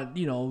girls. I want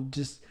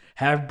just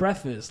have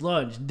breakfast,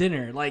 lunch,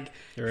 dinner. Like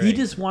he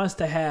just wants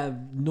to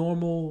have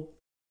normal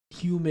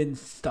human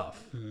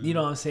stuff. You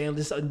know what I'm saying?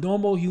 Just a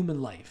normal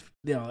human life.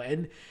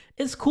 And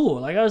it's cool.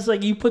 Like I was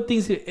like, you put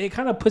things. It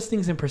kind of puts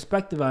things in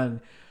perspective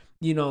on,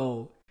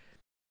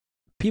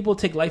 people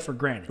take life for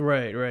granted.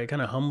 Right.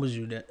 Kind of humbles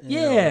you. That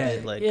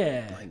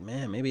like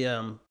man, maybe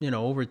I'm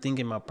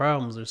overthinking my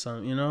problems or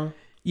something.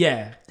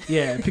 Yeah,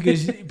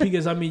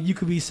 because I mean, you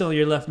could be selling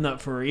your left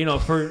nut for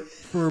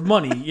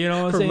money. You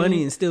know what I'm for saying?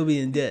 money and still be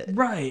in debt.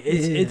 Right.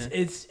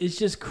 It's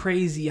just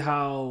crazy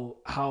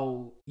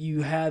how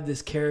you have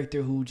this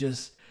character who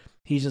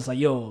he's just like,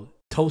 yo,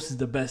 toast is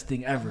the best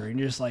thing ever, and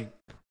you're just like,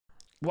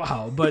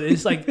 wow. But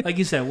it's like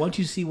you said, once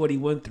you see what he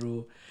went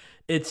through,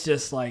 it's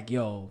just like,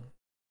 yo,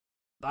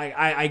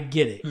 I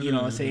get it. You know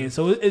what I'm saying?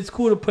 So it's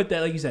cool to put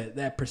that, like you said,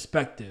 that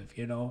perspective.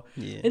 Yeah.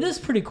 And it's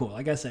pretty cool.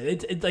 Like I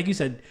said, it's like you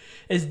said,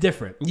 it's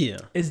different. Yeah,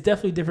 it's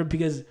definitely different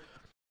because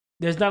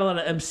there's not a lot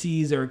of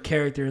MCs or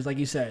characters, like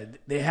you said,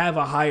 they have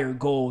a higher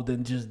goal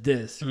than just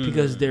this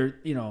because they're,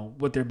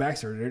 with their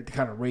backstory, they're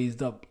kind of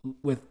raised up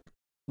with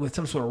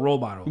some sort of role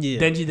model. Yeah.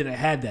 Denji didn't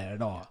have that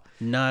at all.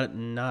 Not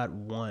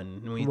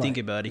one. When you think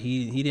about it,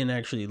 he didn't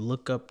actually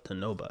look up to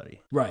nobody.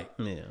 Right.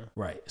 Yeah.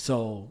 Right.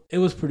 So it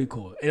was pretty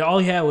cool. And all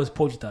he had was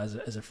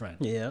Pochita as a friend.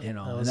 Yeah.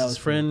 That was his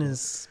friend,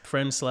 his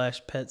friend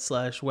 / pet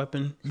 /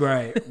 weapon.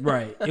 Right.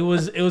 It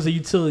was a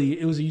utility.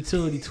 It was a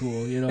utility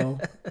tool.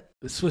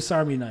 The Swiss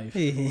Army knife.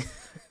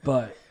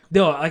 But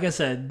no, like I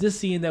said, this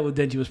scene that with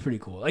Denji was pretty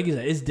cool. Like you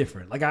said, it's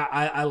different. Like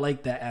I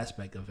like that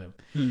aspect of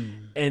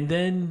him. And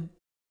then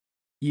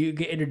you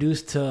get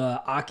introduced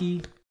to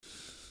Aki.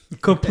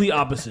 Complete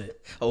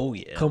opposite. Oh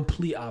yeah.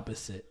 Complete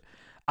opposite.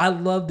 I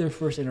love their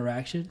first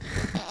interaction.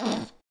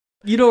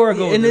 You know where I'm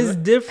going. And it's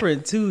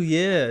different too,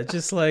 yeah.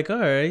 Just like, all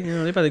right,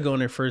 they about to go on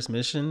their first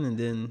mission, and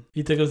then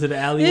he took them to the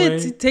alleyway.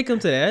 Yeah, take them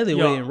to the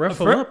alleyway and rough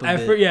them up a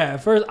bit.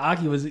 At first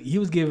Aki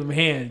was giving him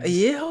hands.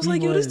 Yeah, I was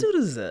like, yo, this dude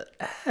is an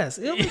ass.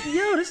 Yo,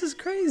 this is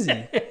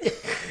crazy.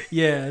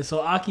 Yeah, so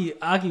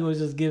Aki was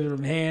just giving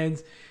him hands,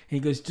 and he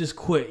goes, just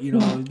quit. You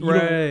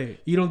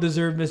don't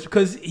deserve Miss,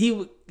 because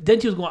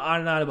Denji was going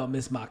on and on about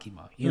Miss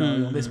Makima.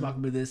 Miss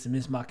Makima this and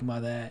Miss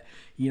Makima that.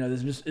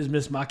 There's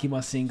Miss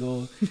Makima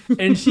single.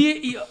 And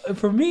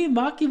for me,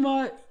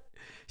 Makima,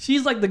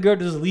 she's like the girl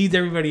that just leads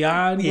everybody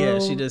on. Bro. Yeah,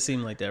 she does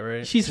seem like that,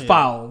 right? She's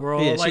foul,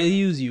 bro. Yeah, she'll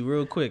use you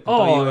real quick.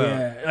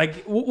 Yeah.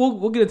 Like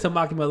we'll get into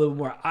Makima a little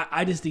more.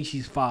 I just think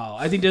she's foul.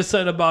 I think there's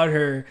something about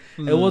her,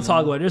 and we'll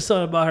talk about it. There's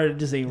something about her that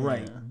just ain't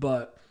right.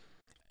 But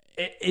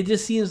it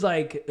just seems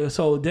like,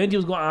 so Denji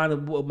was going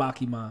on with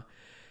Makima,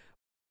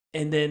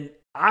 and then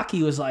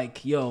Aki was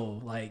like,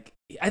 yo, like,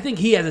 I think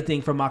he has a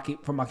thing for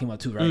Makima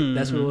too, right?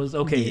 That's what it was.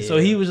 Okay, yeah. So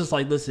he was just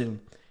like,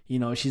 listen,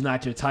 she's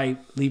not your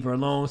type. Leave her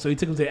alone. So he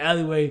took him to the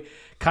alleyway,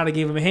 kind of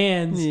gave him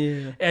hands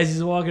as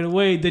he's walking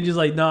away. Then just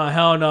like, nah,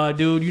 hell nah,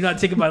 dude. You're not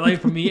taking my life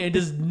from me. And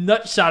just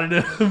nut shot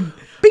at him.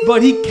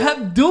 But he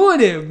kept doing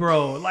it,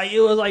 bro. Like,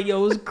 it was like,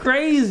 yo, it was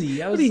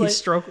crazy. I was like,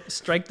 he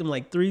strike them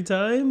like 3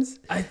 times?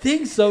 I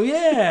think so,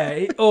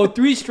 yeah.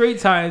 3 straight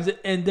times.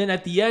 And then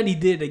at the end, he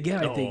did it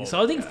again, I think.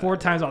 So I think 4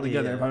 times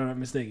altogether, if I'm not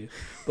mistaken.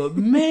 But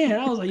man,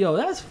 I was like, yo,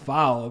 that's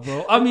foul,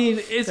 bro. I mean,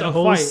 it's the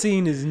whole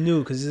scene is new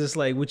because it's just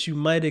like what you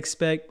might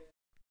expect.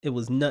 It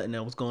was nothing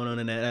that was going on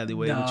in that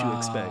alleyway. What you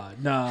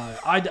expect? Nah,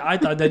 I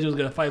thought that you was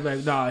gonna fight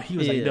back. Nah, he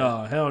was like,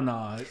 nah, hell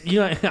nah.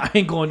 I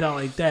ain't going down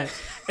like that.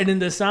 And then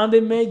the sound they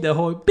made, the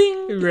whole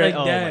bing, right?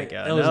 Like that. My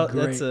god, that was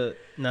great.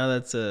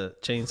 That's a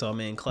Chainsaw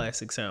Man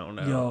classic sound.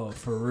 Now. Yo,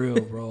 for real,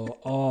 bro.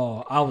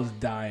 Oh, I was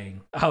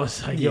dying. I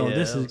was like, yo,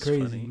 this is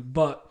crazy. Funny.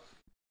 But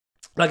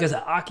like I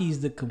said, Aki's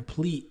the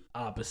complete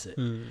opposite,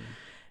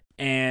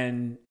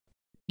 and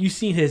you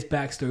seen his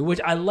backstory,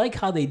 which I like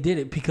how they did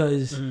it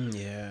because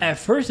at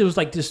first it was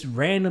like just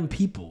random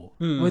people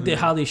with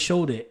how they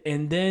showed it,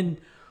 and then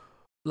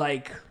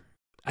like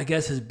I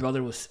guess his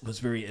brother was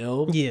very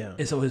ill. Yeah.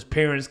 And so his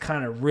parents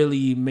kind of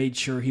really made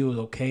sure he was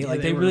okay. Yeah,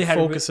 like they really were had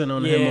focusing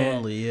on him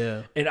only.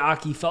 Yeah. And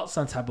Aki felt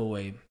some type of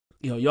way.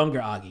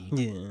 Younger Aki.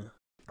 Yeah.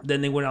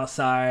 Then they went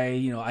outside.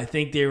 I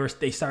think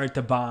they started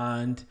to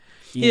bond.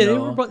 They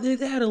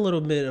had a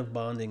little bit of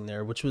bonding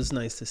there, which was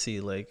nice to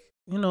see. Like,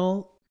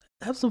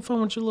 have some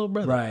fun with your little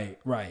brother.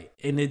 Right.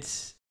 And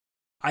it's,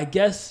 I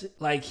guess,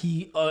 like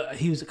he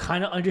was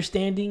kind of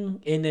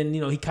understanding, and then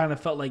he kind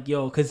of felt like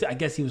because I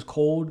guess he was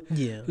cold.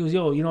 Yeah, he was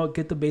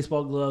get the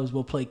baseball gloves,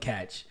 we'll play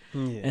catch.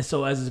 Yeah. And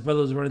so as his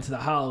brother was running to the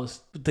house,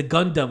 the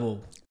gun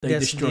devil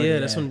destroyed. Yeah,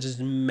 that's when just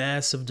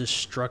massive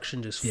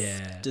destruction just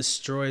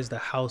destroys the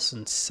house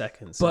in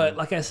seconds. But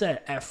like I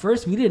said, at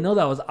first we didn't know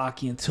that was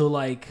Aki until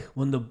like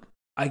when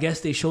I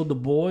guess they showed the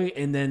boy,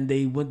 and then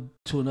they went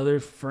to another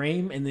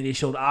frame, and then they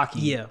showed Aki.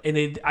 Yeah,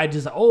 and I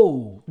just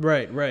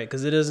right,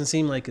 because it doesn't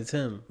seem like it's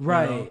him,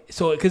 right?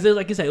 So because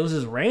like you said, it was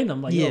just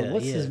random. Like,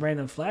 what's this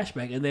random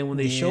flashback? And then when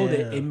they showed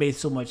it, it made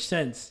so much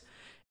sense.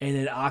 And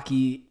then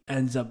Aki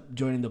ends up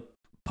joining the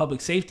public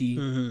safety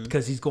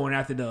because he's going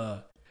after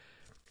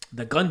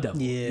the gun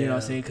devil. Yeah, you know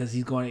what I'm saying? Because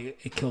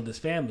it killed his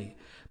family.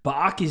 But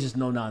Aki's just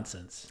no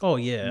nonsense. Oh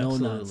yeah, no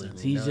absolutely.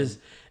 nonsense. He's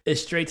it's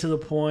straight to the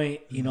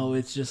point.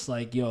 It's just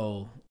like,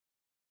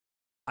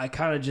 I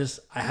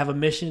have a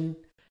mission.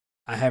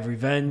 I have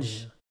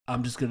revenge.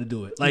 I'm just gonna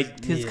do it.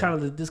 Like this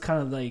kind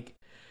of like,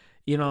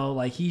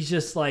 like he's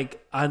just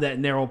like on that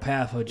narrow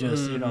path of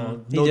just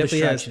no he definitely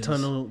distractions.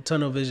 Has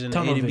tunnel vision,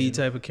 A to B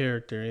type of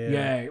character.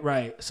 Yeah,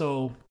 right.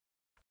 So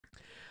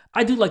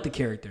I do like the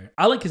character.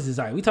 I like his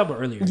design. We talked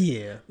about earlier.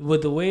 Yeah,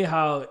 with the way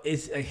how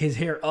it's his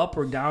hair up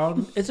or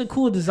down. It's a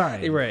cool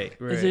design. Right.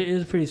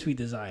 It's a pretty sweet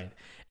design.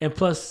 And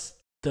plus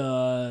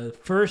the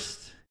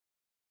first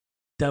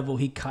devil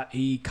he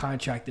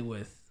contracted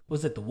with,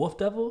 was it the Wolf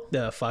Devil?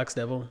 The Fox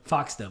Devil.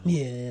 Fox Devil.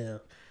 Yeah,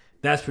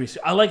 that's pretty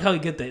sweet. I like how he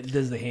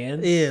does the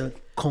hands. Yeah,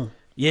 cool.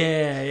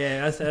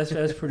 Yeah.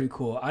 That's pretty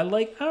cool. I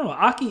don't know.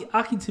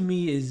 Aki to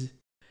me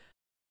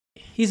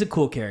he's a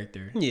cool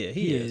character. Yeah,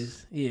 he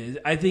is. He is.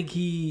 I think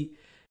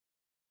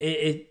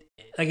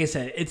like I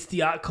said, it's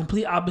the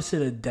complete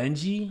opposite of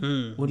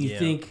Denji. When you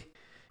think,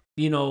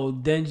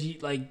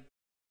 Denji, like,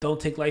 don't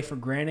take life for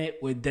granted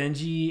with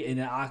Denji, and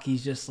then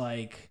Aki's just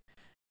like,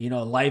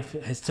 life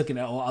has taken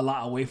a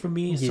lot away from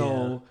me. Yeah.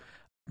 So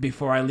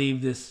before I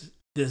leave this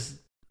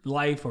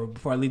life, or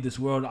before I leave this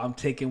world, I'm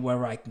taking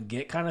wherever I can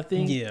get, kind of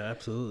thing. Yeah,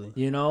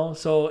 absolutely.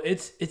 So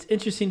it's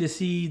interesting to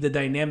see the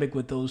dynamic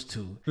with those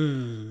two,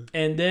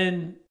 and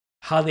then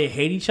how they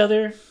hate each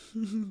other.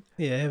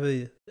 Yeah, I have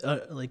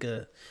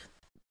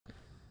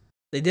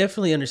they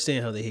definitely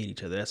understand how they hate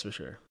each other. That's for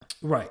sure.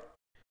 Right,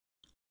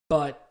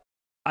 but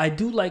I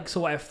do like,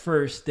 so at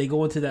first they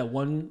go into that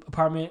one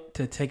apartment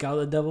to take out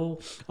the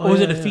devil. Or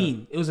was it a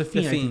fiend? It was a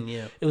fiend. The fiend,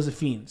 yeah. It was a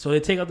fiend. So they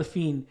take out the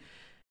fiend.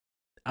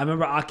 I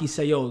remember Aki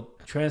said,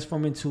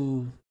 transform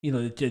into,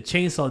 the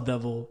chainsaw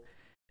devil.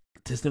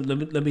 Just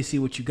let me see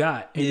what you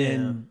got.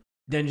 And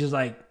then just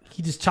like,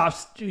 he just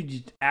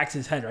axes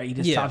his head, right? He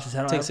just chops his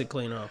head off. Takes it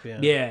clean off, yeah.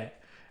 Yeah.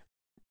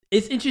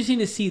 It's interesting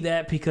to see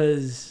that,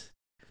 because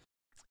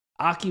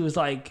Aki was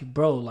like,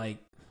 bro, like,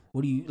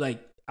 what do you,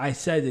 like, I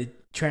said to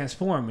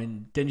transform,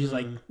 and then just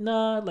like,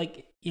 nah,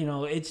 like,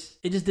 it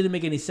just didn't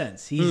make any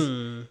sense.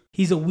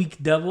 He's a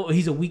weak devil,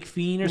 he's a weak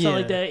fiend or something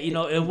like that.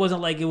 It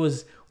wasn't like it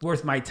was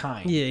worth my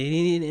time. Yeah,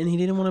 he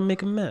didn't want to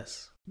make a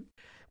mess.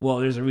 Well,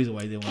 there's a reason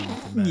why he didn't want to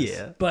make a mess.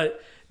 Yeah.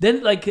 But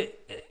then, like,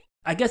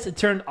 I guess it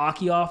turned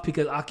Aki off,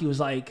 because Aki was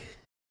like,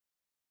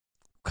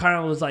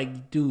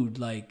 dude,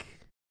 like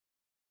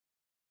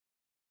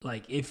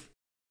if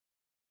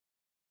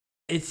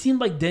it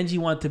seemed like Denji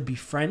wanted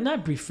to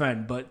not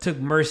befriend, but took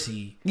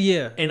mercy.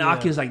 Yeah. And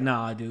Aki was like,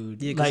 nah,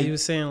 dude. Yeah, because he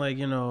was saying like,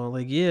 it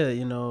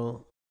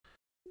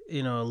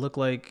looked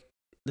like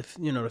the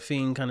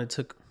fiend kind of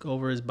took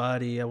over his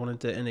body. I wanted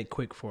to end it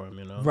quick for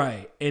him,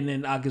 Right. And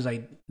then Aki's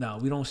like, no,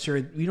 we don't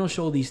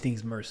show these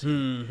things mercy.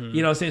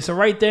 You know what I'm saying? So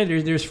right then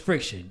there's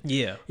friction.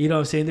 Yeah. You know what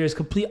I'm saying? There's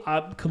complete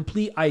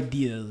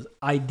ideals,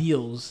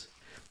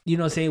 you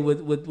know what I'm saying,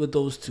 with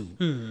those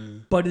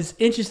two. But it's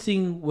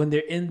interesting when they're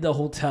in the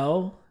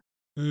hotel.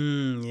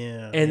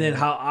 Yeah. And then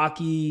how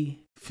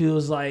Aki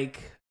feels like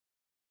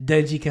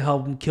Denji can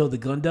help him kill the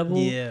gun devil.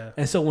 Yeah.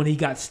 And so when he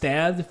got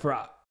stabbed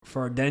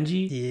for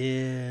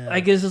Denji, I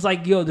guess it's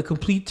like, the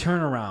complete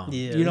turnaround.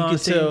 Yeah. You know what I'm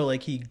saying? Tell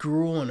like he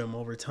grew on him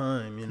over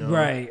time,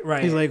 Right.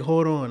 He's like,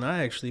 hold on,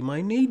 I actually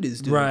might need this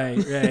dude. Right.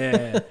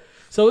 Yeah.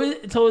 So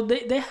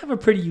they have a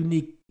pretty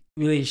unique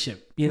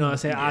relationship. You know what I'm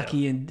saying?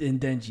 Aki and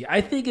Denji.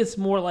 I think it's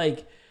more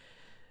like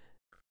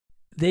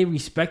they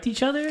respect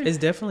each other. It's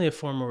definitely a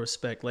form of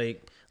respect.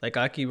 Like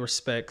Aki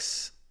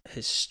respects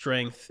his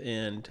strength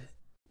and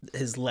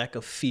his lack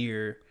of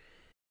fear,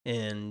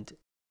 and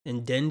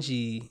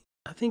Denji,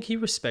 I think he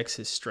respects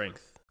his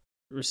strength,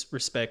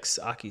 respects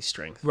Aki's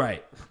strength.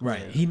 Right. Yeah.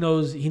 He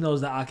knows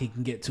that Aki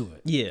can get to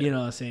it. Yeah, you know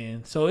what I'm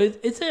saying. So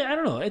it's I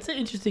don't know. It's an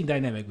interesting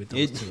dynamic with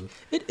those two.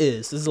 It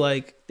is. It's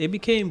like they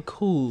became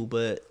cool,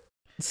 but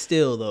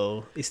Still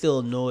though, they still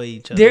annoy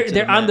each other.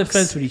 They're on the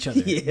fence with each other.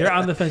 Yeah. They're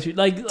on the fence.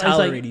 Like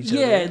Tolerate it's each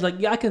like, other. yeah, it's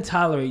like I can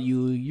tolerate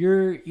you.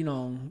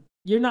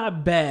 You're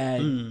not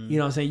bad. You know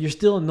what I'm saying? You're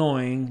still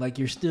annoying. Like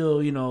you're still,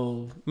 I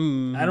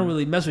don't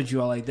really mess with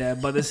you all like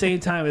that. But at the same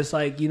time, it's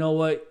like, you know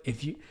what?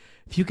 If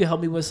you can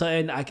help me with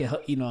something, I can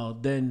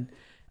help, then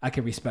I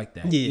can respect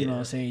that. Yeah. You know what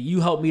I'm saying? You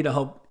help me to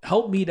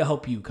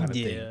help you kind of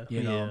thing.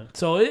 You know? Yeah.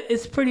 So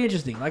it's pretty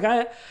interesting. Like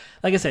I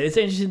said, it's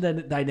an interesting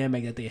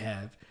dynamic that they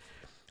have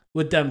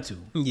with them two.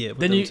 Yeah, with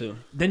then them two.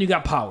 Then you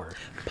got Power.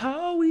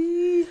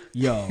 Powie.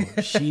 Yo,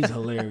 she's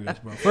hilarious,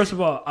 bro. First of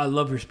all, I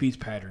love her speech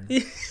pattern.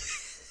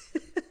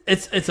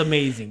 It's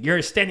amazing.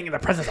 You're standing in the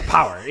presence of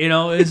power.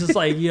 It's just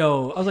like,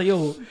 yo. I was like,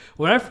 yo.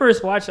 When I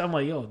first watched it, I'm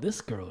like, yo,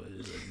 this girl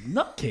is a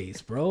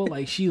nutcase, bro.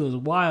 Like she was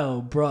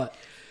wild, bro.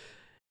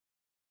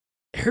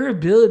 Her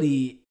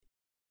ability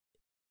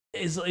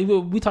is like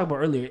we talked about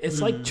earlier.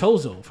 It's like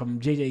Chozo from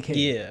JJK.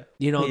 Yeah,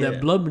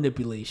 that blood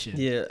manipulation.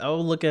 Yeah, I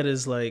would look at it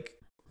as like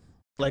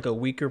a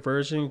weaker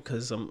version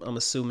because I'm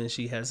assuming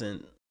she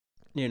hasn't,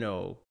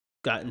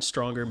 gotten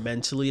stronger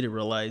mentally to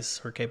realize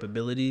her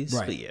capabilities.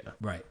 Right. But yeah,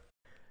 right.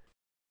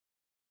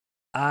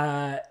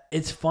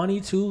 It's funny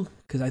too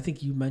because I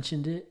think you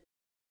mentioned it,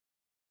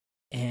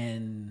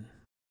 and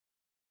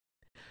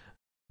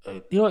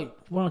why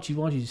don't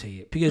you say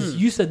it? Because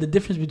you said the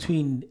difference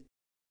between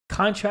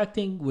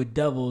contracting with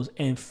devils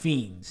and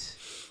fiends.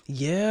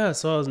 Yeah,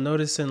 so I was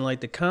noticing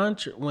like the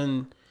contract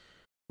when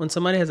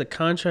somebody has a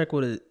contract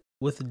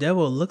with the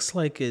devil, it looks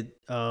like it.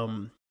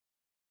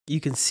 You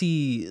can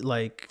see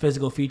like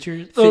physical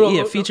features.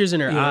 Features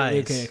in her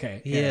eyes.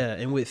 Okay. Yeah,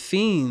 and with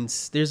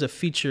fiends, there's a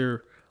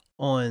feature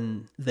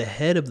on the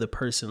head of the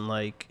person,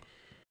 like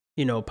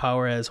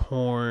Power has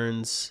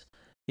horns.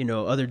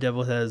 Other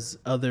devil has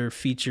other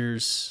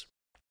features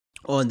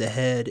on the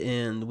head,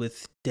 and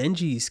with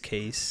Denji's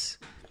case,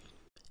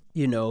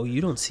 you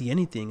don't see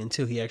anything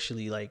until he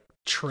actually like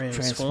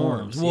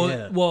transforms.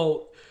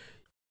 Well,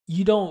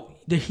 you don't.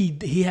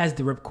 He has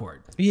the ripcord.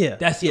 Yeah,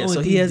 that's the only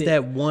so thing he has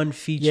that one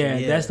feature.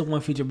 Yeah, that's the one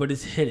feature, but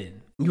it's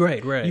hidden.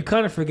 Right. You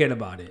kind of forget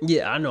about it.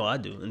 Yeah, I know I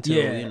do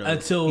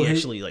until he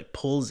actually like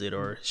pulls it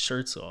or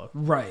shirts off.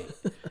 Right.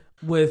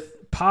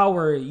 With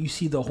Power, you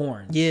see the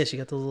horns. Yeah, she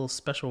got those little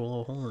special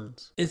little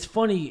horns. It's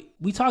funny.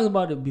 We talked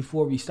about it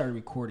before we started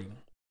recording.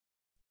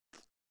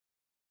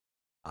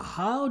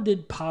 How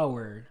did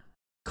Power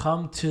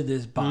come to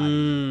this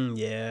body?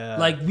 Yeah.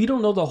 Like, we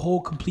don't know the whole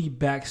complete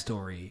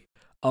backstory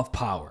of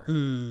Power. You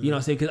know what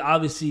I'm saying? Because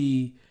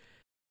obviously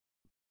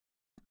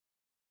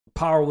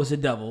Power was a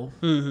devil,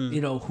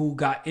 who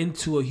got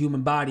into a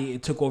human body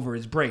and took over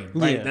his brain.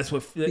 Right? Yeah. That's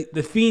what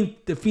the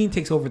fiend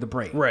takes over the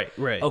brain. Right.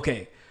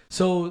 Okay.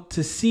 So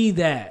to see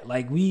that,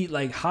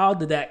 how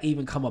did that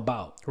even come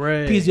about?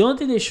 Right. Because the only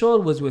thing they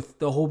showed was with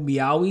the whole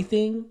Meowie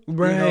thing.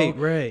 Right.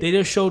 They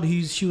just showed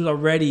she was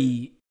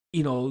already,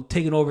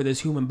 taking over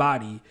this human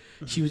body.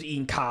 She was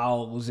eating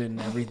cows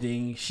and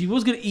everything. She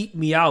was gonna eat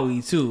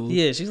Meowie too.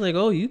 Yeah, she's like,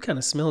 oh, you kind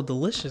of smell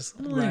delicious.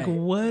 I'm like,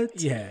 what?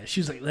 Yeah, she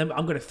was like,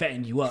 I'm gonna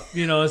fatten you up.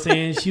 You know what I'm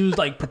saying? She was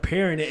like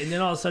preparing it, and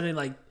then all of a sudden,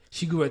 like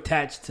she grew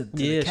attached to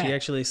the cat. She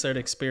actually started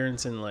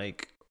experiencing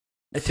like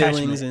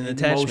feelings and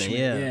attachment.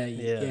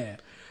 Yeah.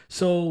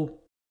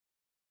 So,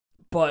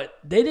 but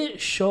they didn't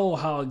show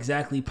how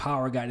exactly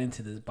Power got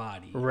into this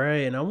body.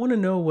 Right, and I want to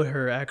know what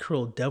her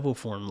actual devil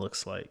form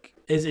looks like.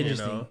 It's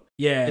interesting.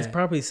 Yeah. It's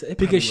probably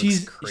because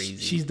she's crazy.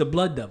 She's the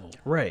blood devil.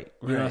 Right.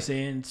 You know what I'm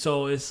saying?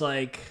 So it's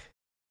like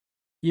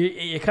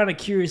you're kind of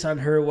curious on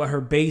what her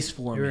base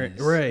form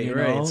is.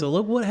 Right. So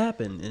look what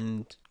happened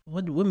and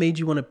what made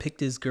you want to pick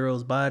this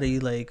girl's body?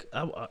 Like,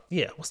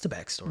 what's the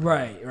backstory?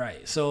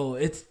 Right. So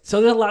there's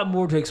a lot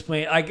more to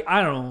explain. Like,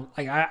 I don't know.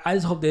 Like, I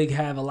just hope they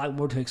have a lot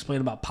more to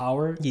explain about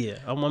Power. Yeah,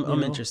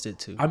 I'm interested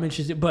too. I'm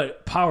interested,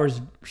 but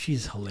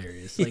she's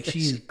hilarious. Like,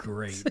 she's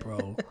great,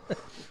 bro.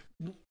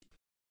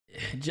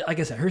 Like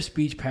I said, her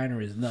speech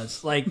pattern is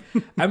nuts. Like,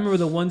 I remember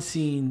the one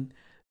scene,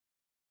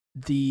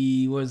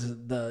 the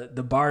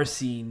bar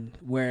scene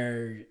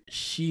where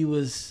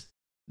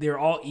they're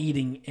all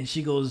eating and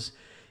she goes,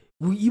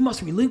 you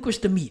must relinquish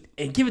the meat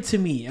and give it to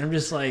me. And I'm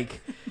just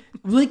like,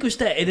 relinquish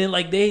that. And then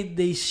like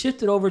they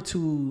shifted over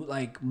to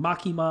like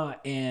Makima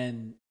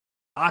and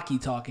Aki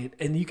talking,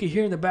 and you can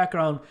hear in the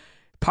background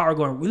Power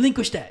going,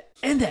 relinquish that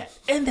and that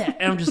and that.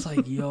 And I'm just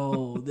like,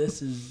 yo,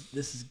 this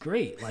is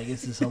great. Like,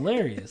 this is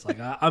hilarious. Like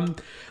I'm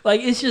like,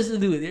 it's just,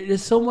 dude,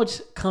 there's so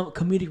much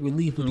comedic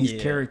relief with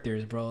these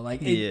characters, bro. Like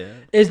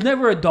it's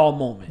never a dull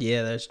moment.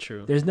 Yeah, that's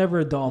true. There's never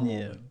a dull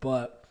moment.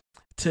 But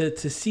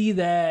to see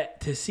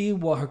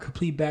what her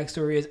complete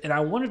backstory is, and I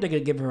wonder if they're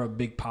gonna give her a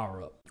big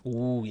power up.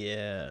 Oh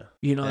yeah,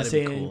 you know what I'm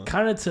saying? Cool.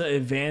 Kind of to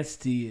advance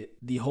the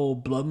whole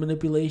blood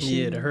manipulation.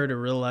 Yeah, to her to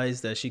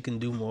realize that she can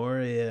do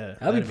more. Yeah,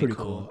 that'd be pretty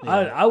cool.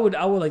 Yeah. I would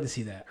like to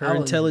see that. Her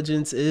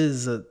intelligence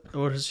is,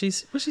 what'd she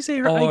say?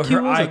 Her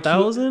IQ was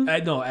 1,000?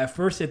 No, at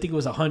first I think it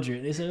was 100.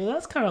 And they said, well,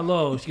 that's kind of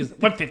low. She goes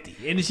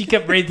 150, and then she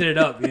kept raising it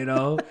up. You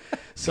know,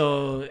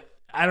 so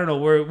I don't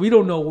know we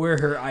don't know where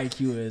her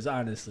IQ is,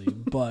 honestly,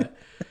 but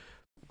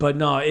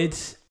no,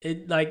 it's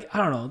it like I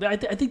don't know. I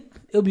think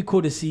it'll be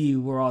cool to see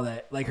where all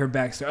that like her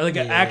backstory, like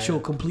an actual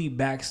complete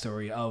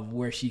backstory of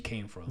where she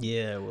came from.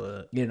 Yeah,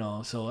 what you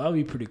know, so that'll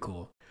be pretty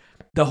cool.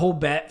 The whole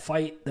bat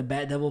fight, the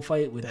bat devil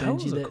fight with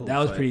Denji, that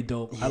was pretty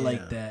dope. Yeah. I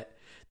like that.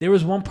 There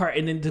was one part,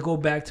 and then to go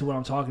back to what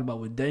I'm talking about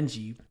with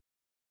Denji,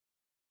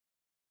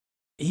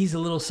 he's a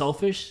little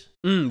selfish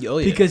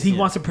because he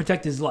wants to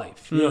protect his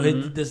life. You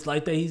know, this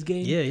life that he's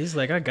gained. Yeah, he's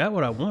like, I got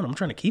what I want. I'm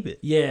trying to keep it.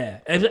 Yeah,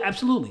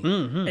 absolutely.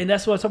 And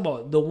that's what I'm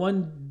talking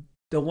about.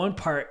 The one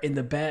part in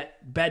the bat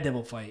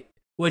devil fight,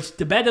 which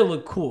the bat devil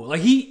looked cool.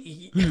 Like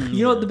you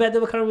know what the bat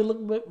devil kind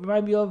of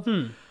remind me of?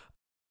 You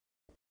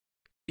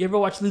ever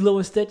watch Lilo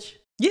and Stitch?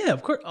 Yeah,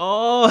 of course.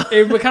 Oh,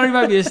 it kind of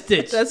reminded me of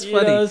Stitch. That's funny.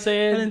 You know what I'm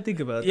saying? I didn't think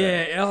about that.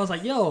 Yeah, and I was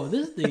like, yo,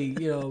 this thing,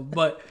 you know,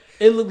 but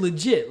it looked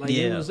legit. Like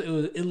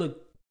it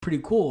looked pretty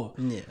cool.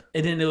 Yeah.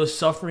 And then it was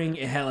suffering.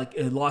 It had like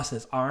it lost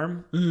its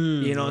arm.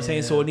 You know what I'm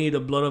saying? So it needed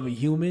the blood of a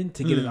human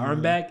to get his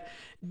arm back.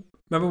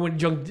 Remember when he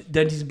drank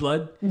Denji's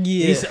blood?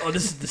 Yeah. He said, "Oh,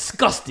 this is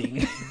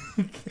disgusting."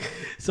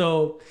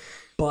 So,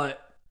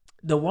 but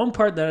the one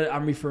part that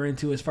I'm referring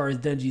to as far as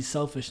Denji's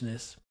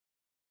selfishness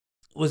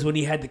was when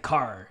he had the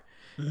car.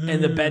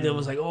 And the bad devil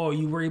was like, "Oh,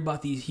 you worry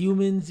about these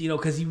humans?" You know,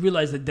 because he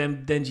realized that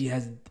Denji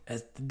has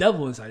the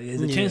devil inside. He has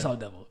a chainsaw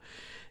devil,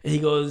 and he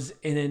goes,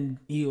 and then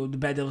the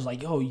bad devil's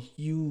like, "Oh,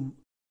 you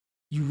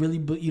really,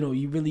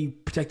 you really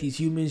protect these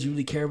humans. You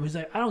really care." But he's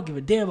like, "I don't give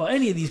a damn about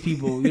any of these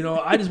people. You know,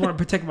 I just want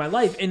to protect my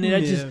life." And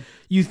then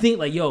you think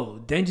like, "Yo,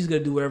 Denji's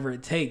gonna do whatever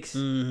it takes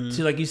to,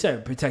 like you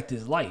said, protect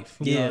his life."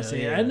 You know what I'm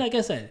saying? And like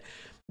I said.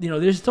 You know,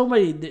 there's so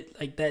many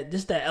like that.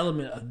 Just that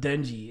element of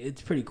Denji,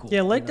 it's pretty cool.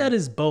 Yeah, like that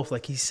is both.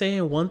 Like he's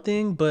saying one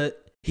thing,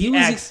 but he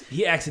acts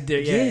it there.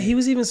 Yeah, he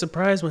was even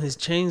surprised when his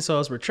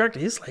chainsaws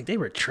retracted. It's like they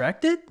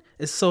retracted.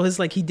 So it's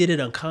like he did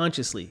it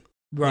unconsciously,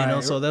 right? You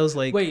know, so that was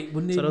like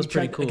when they that was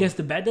pretty cool against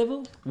the bad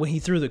devil. When he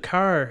threw the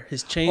car,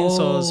 his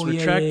chainsaws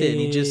retracted, and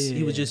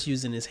he was just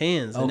using his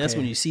hands, and that's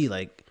when you see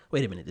like.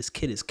 Wait a minute, this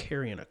kid is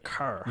carrying a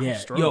car. How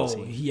strong is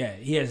he?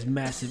 He has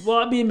massive. Well,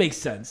 I mean, it makes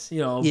sense,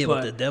 you know. Yeah,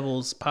 but the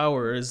devil's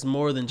power is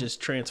more than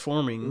just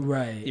transforming.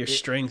 Right, your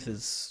strength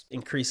is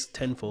increased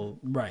tenfold.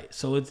 Right,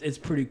 so it's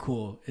pretty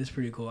cool. It's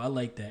pretty cool. I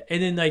like that.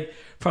 And then like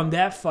from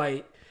that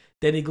fight,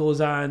 then he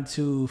goes on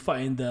to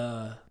fighting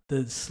the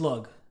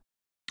slug.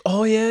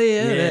 Oh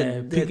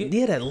yeah.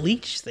 That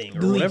leech thing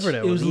or whatever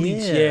that was. It was a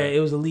leech. Yeah, it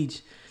was a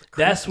leech.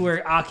 That's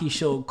where Aki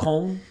showed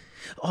Kong.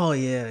 Oh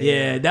yeah.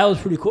 Yeah, that was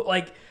pretty cool.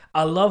 Like.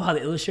 I love how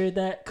they illustrated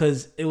that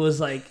because it was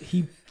like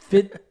he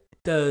fit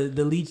the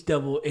leech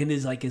devil in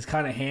his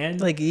kind of hand,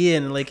 like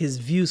and like his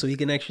view, so he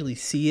can actually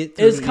see it.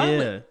 It was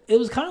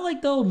kind of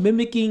like though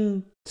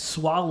mimicking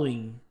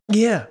swallowing.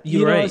 Yeah,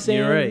 you're right.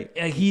 You're right.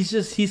 Like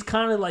he's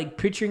kind of like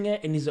picturing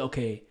it, and he's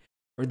okay.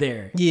 Or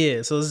there.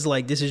 Yeah, so it's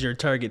like this is your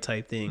target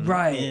type thing.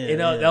 Right.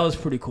 That was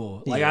pretty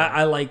cool. Like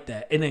I like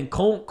that. And then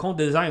Cone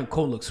the design of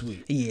Cone looks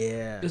sweet.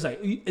 Yeah. It's like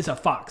it's a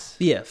fox.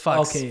 Yeah,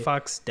 fox. Okay.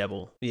 Fox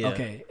devil. Yeah.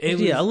 Okay.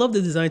 I love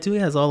the design too. It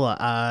has all the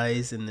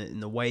eyes and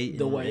the white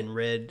and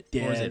red.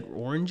 Yeah. Or is it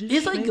orange?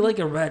 It's like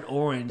a red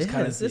orange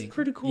kind of thing. It's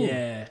pretty cool.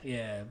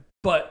 Yeah.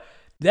 But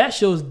that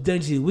shows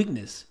Denji's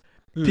weakness.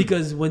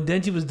 Because when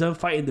Denji was done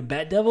fighting the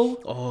Bat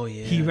Devil,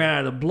 he ran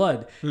out of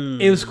blood.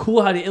 It was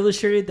cool how they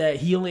illustrated that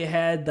he only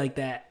had like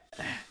that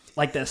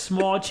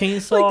small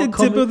chainsaw, like the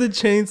tip of the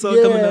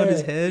chainsaw coming out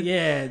his head.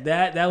 Yeah,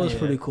 that was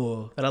pretty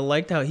cool. But I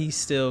liked how he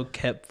still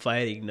kept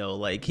fighting though.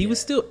 Like he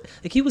was still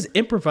he was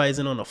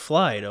improvising on the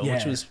fly though,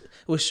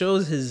 which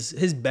shows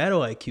his battle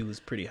IQ was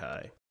pretty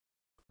high.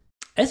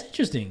 That's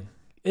interesting.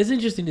 It's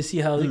interesting to see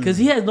how because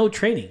he has no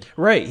training.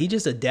 Right, he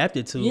just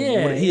adapted to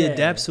he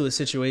adapts to his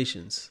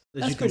situations.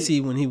 As you can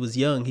see, when he was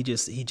young, he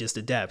just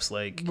adapts.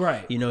 Like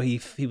you know, he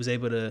was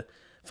able to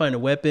find a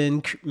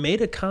weapon,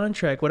 made a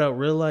contract without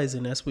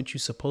realizing that's what you're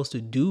supposed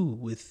to do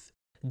with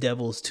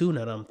devils too.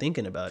 Now that I'm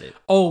thinking about it.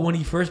 Oh, when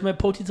he first met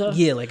Potita?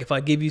 Yeah, like if I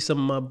give you some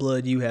of my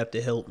blood, you have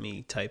to help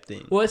me type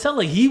thing. Well, it sounds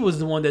like he was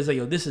the one that's like,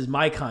 yo, this is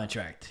my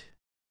contract.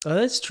 Oh,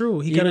 that's true.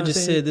 He kind of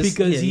just said this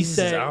because he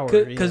said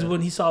because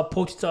when he saw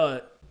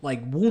Potita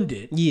like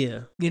wounded,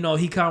 you know,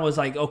 he kind of was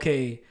like,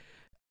 okay,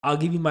 I'll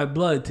give you my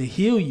blood to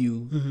heal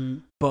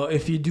you, but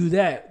if you do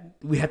that,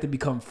 we have to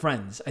become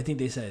friends. I think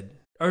they said,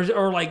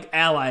 or like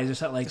allies or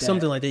something like that.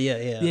 Something like that.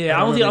 Yeah.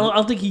 I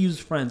don't think he used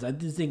friends. I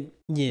just think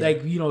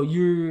like you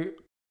know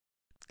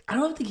I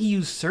don't think he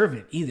used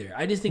servant either.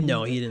 I just think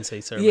he didn't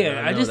say servant.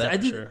 Yeah,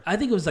 I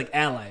think it was like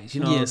allies.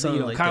 You know,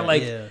 kind of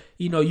like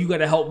you know, you got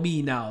to help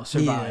me now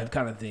survive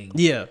kind of thing.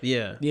 Yeah.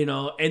 You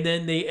know, and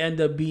then they end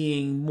up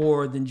being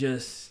more than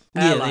just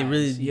allies, they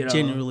really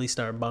genuinely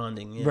start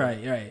bonding. Yeah.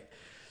 Right.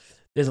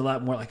 There's a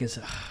lot more. Like it's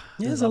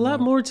there's a lot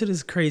more to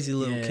this crazy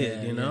little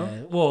kid. You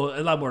know, well,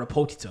 a lot more to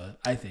Potita.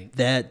 I think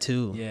that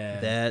too. Yeah,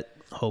 that.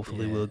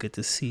 Hopefully we'll get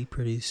to see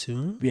pretty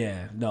soon.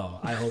 Yeah, no,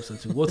 I hope so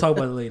too. We'll talk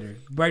about it later.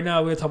 Right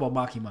now, we're talking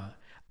about Makima.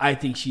 I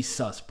think she's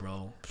sus,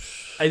 bro.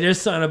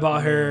 There's something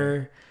about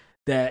her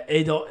that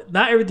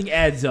not everything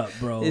adds up,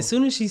 bro. As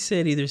soon as she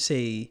said either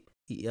say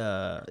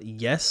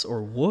yes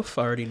or woof,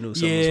 I already knew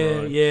something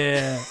was wrong.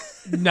 Yeah.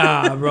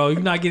 Nah, bro,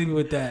 you're not getting me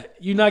with that.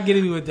 You're not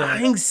getting me with that.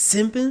 I ain't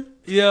simping.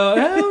 Yo,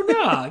 hell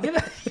nah.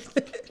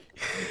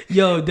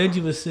 Yo,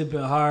 Denji was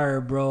simping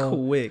hard, bro.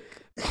 Quick.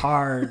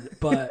 Hard.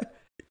 But,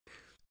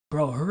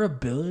 bro, her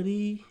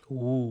ability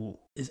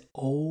is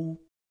OP.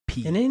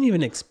 And they didn't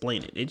even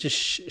explain it. They just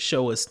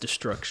show us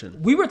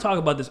destruction. We were talking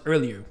about this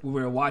earlier when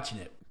we were watching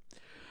it.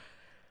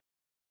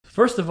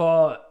 First of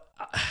all,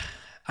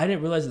 I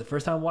didn't realize it the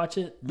first time I watched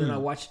it. Then I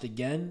watched it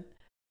again.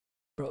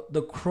 Bro,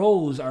 the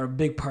crows are a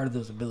big part of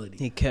those abilities.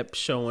 He kept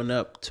showing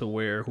up to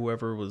where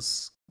whoever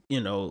was,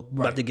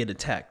 about to get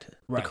attacked.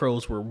 Right. The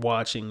crows were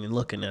watching and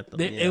looking at them.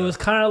 It was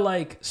kind of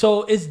like,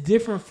 so it's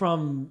different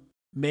from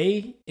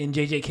May in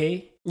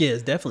JJK. Yeah,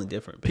 it's definitely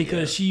different.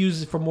 Because she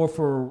uses it more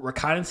for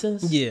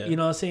reconnaissance. Yeah. You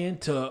know what I'm saying?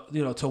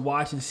 To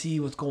watch and see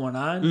what's going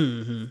on.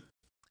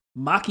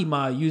 Mm-hmm.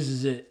 Makima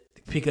uses it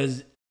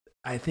because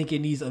I think it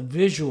needs a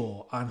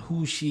visual on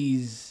who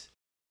she's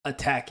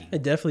attacking.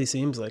 It definitely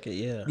seems like it,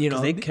 yeah.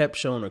 Because they kept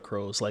showing the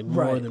crows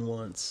more than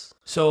once.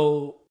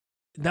 So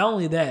not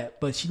only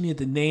that, but she needed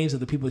the names of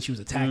the people that she was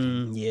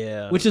attacking.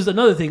 Yeah. Which is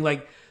another thing.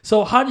 Like,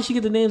 so how did she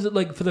get the names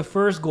for the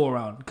first go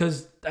around?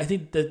 Because I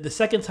think the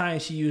second time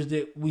she used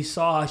it, we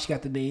saw how she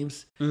got the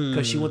names.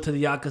 Because she went to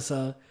the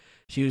Yakuza.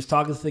 She was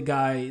talking to the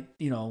guy,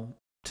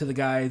 to the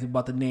guys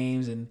about the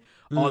names and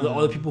all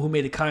the people who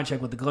made a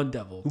contract with the Gun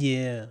Devil.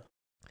 Yeah.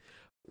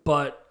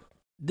 But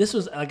this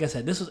was, like I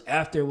said, this was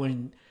after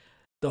when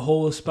the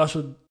whole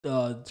special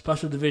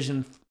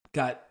division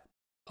got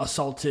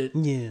assaulted.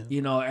 Yeah.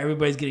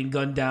 Everybody's getting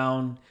gunned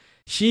down.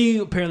 She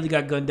apparently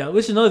got gunned down,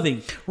 which is another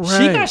thing. Right.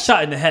 She got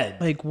shot in the head.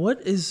 Like,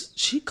 what is...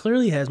 She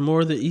clearly has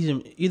more than...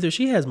 Either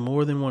she has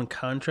more than one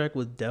contract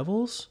with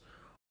devils,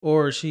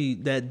 or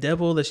that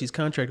devil that she's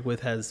contracted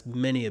with has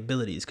many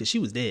abilities, because she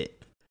was dead.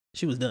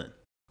 She was done.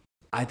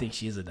 I think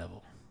she is a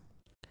devil.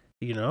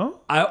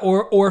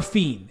 Or a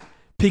fiend.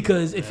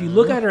 Because if you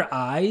look at her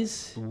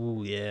eyes...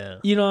 Ooh, yeah.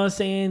 You know what I'm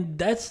saying?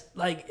 That's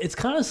like... It's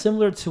kind of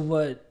similar to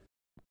what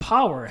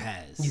Power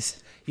has.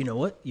 You know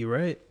what? You're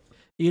right.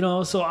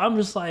 So I'm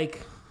just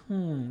like...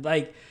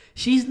 Like,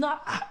 she's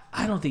not...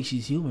 I don't think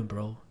she's human,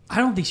 bro. I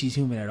don't think she's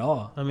human at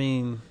all. I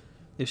mean,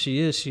 if she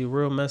is, she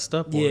real messed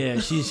up. Yeah,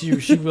 she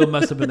real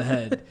messed up in the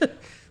head.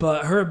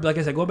 But her, like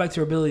I said, going back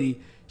to her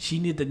ability, she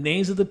needed the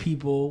names of the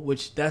people,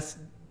 which that's...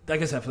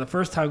 Like I said, for the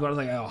first time, I was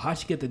like, oh, how'd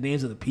she get the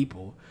names of the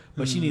people?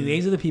 But she needed the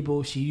names of the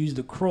people. She used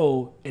the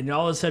crow, and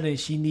all of a sudden,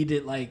 she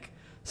needed like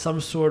some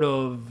sort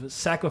of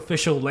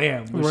sacrificial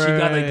lamb. Where she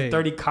got like the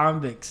 30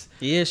 convicts.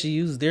 Yeah, she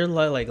used their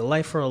like a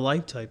life for a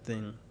life type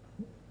thing.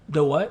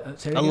 The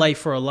what? A life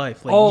for a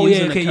life. Like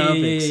using the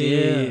convicts.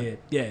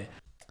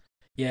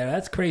 Yeah.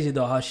 That's crazy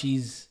though. How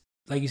she's,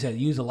 like you said,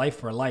 use a life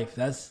for a life.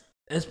 That's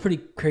pretty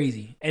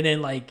crazy. And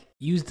then like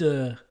use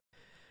the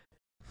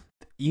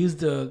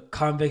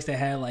convicts that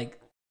had like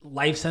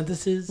life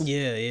sentences.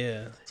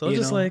 Yeah. So I'm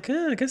just like,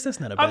 I guess that's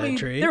not a bad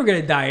trade. They were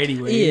gonna die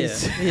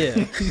anyways.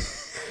 Yeah.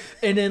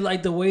 And then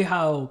like the way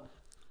how,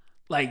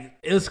 like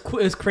it's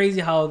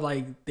crazy how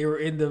like they were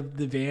in the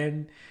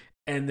van.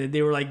 And then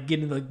they were like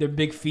getting like their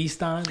big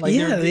feast on. Like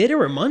they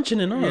were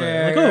munching and all.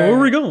 Yeah, like, where are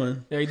we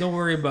going? Yeah, don't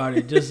worry about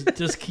it.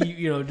 Just keep,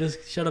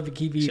 just shut up and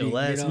keep eating. Your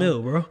last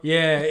meal, bro.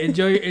 Yeah,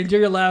 enjoy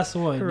your last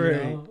one.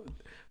 Right.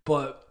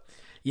 But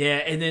yeah,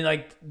 and then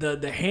like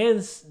the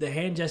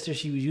hand gesture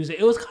she was using,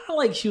 it was kind of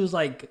like she was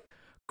like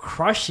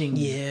crushing.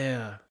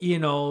 Yeah.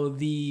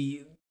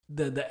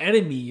 The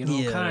enemy,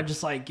 kind of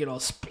just like,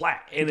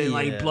 splat and then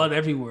like blood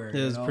everywhere.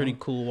 It was pretty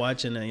cool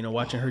watching that,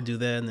 watching her do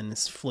that, and then it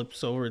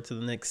flips over to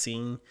the next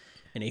scene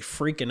and they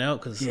freaking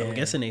out because I'm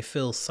guessing they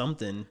feel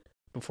something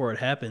before it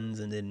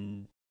happens, and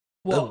then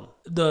boom.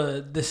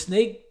 the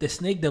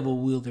snake devil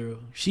wielder,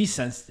 she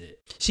sensed it.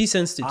 She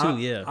sensed it too,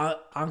 yeah.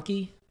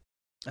 Anki,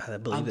 I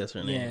believe that's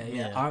her name.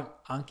 Yeah.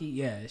 Anki,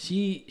 yeah.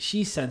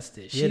 She sensed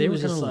it. They were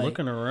just like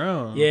looking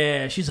around.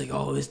 Yeah, she's like,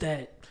 oh, it's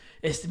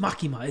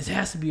Makima. It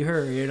has to be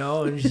her,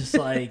 And it's just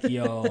like,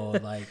 yo,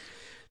 like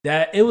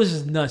that. It was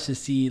just nuts to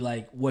see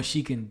like what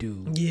she can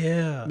do.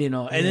 Yeah,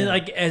 And then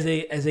like as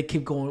they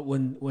keep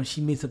going, when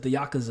she meets up the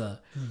Yakuza,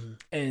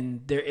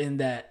 and they're in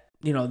that,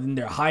 in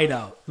their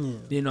hideout,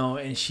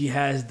 and she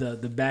has the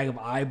bag of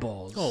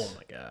eyeballs. Oh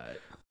my god,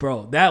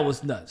 bro, that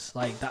was nuts.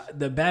 Like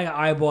the bag of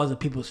eyeballs of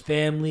people's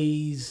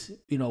families,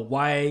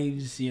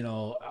 wives,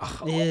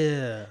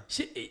 Yeah.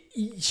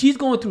 She's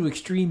going through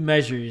extreme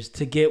measures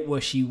to get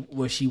what she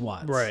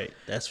wants. Right.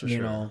 That's for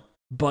sure.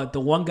 But the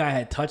one guy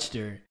had touched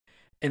her,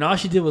 and all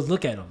she did was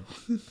look at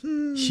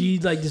him. She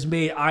like just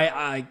made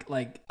eye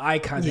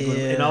contact with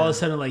him, and all of a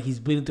sudden like he's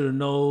bleeding through the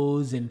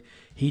nose and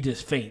he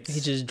just faints.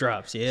 He just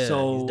drops. Yeah.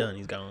 So he's done.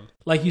 He's gone.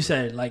 Like you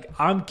said, like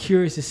I'm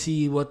curious to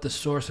see what the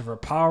source of her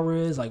power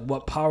is. Like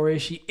what power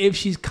is she? If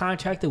she's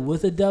contracted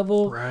with a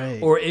devil, right?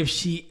 Or if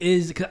she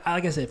is, cause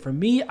like I said, for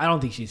me, I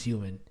don't think she's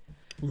human.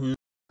 Mm-hmm.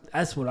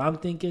 That's what I'm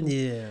thinking.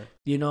 Yeah.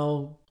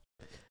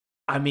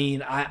 I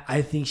mean,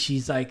 I think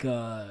she's like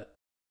a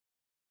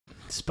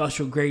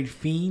special grade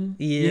fiend.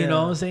 Yeah. You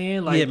know what I'm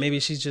saying? Like, maybe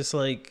she's just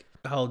like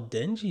how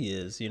Denji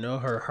is.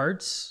 Her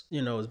heart's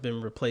has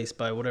been replaced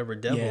by whatever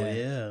devil.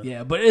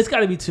 Yeah. But it's got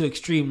to be to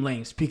extreme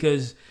lengths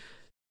because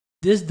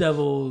this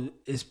devil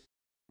is,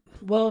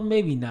 well,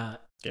 maybe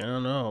not. I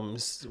don't know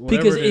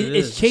because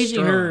it's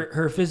changing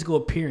her physical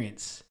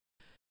appearance.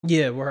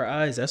 Yeah, with her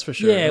eyes, that's for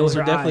sure. Yeah, those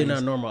are definitely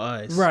not normal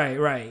eyes.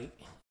 Right.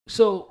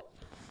 So,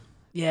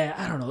 yeah,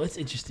 I don't know. It's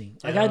interesting.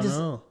 Like I don't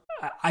know.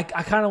 I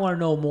kind of want to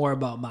know more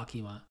about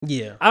Makima.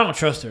 Yeah, I don't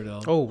trust her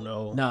though. Oh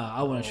no, nah,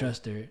 I wouldn't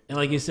trust her. And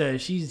like you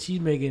said, she's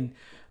making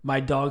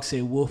my dog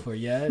say "woofer."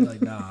 Yeah,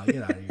 like nah,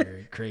 get out of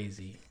here,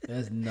 crazy.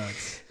 That's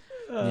nuts.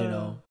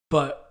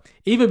 But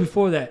even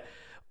before that,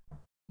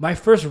 my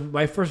first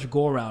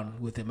go around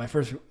with it, my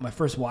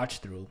first watch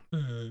through,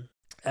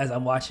 as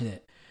I'm watching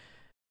it,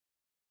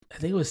 I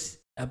think it was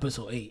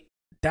episode 8.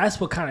 That's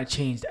what kind of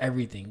changed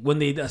everything when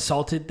they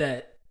assaulted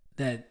that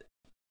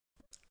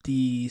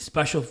the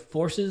special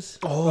forces,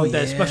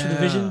 that special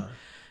division.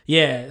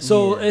 Yeah,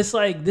 so it's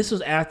like this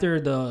was after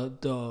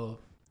the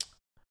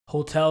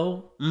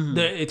hotel,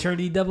 the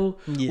Eternity Devil,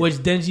 which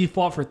Denji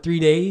fought for 3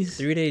 days.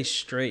 3 days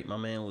straight, my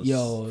man was.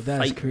 That's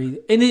fighting. crazy,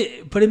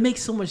 and but it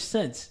makes so much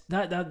sense.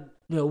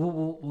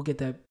 We'll get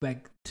that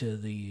back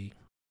to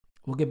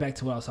we'll get back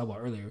to what I was talking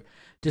about earlier.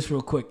 Just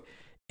real quick,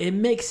 it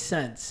makes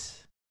sense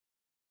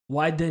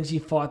why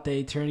Denji fought the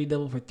Eternity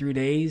Devil for 3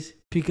 days,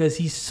 because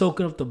he's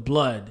soaking up the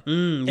blood.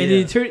 And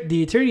the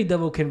Eternity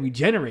Devil can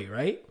regenerate,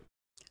 right?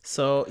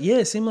 So,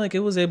 it seemed like it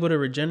was able to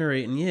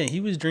regenerate. And, he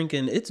was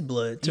drinking its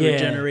blood to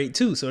regenerate,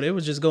 too. So, they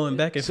were just going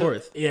back and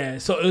forth. Yeah,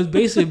 so it was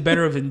basically a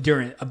battle of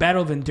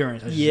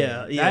endurance.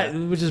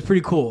 Which is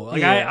pretty cool.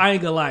 Like, I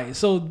ain't gonna lie.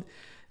 So,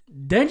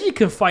 Denji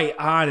can fight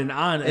on and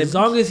on as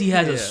long as he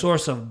has a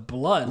source of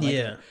blood.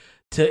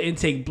 To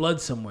intake blood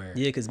somewhere.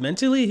 Yeah, because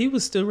mentally he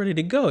was still ready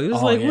to go. He was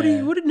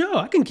no,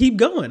 I can keep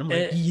going. I'm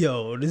like,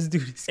 this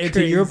dude is crazy. And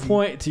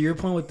to your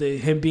point with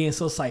him being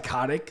so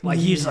psychotic, like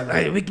he's like,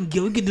 hey, we can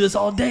do this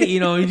all day,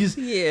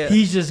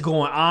 he's just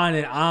going on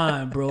and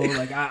on, bro.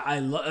 Like I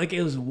like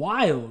it was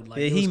wild. Like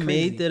he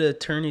made that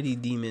Eternity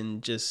Demon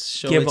just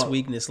show its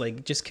weakness,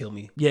 like just kill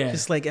me. Yeah,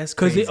 just like that's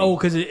crazy.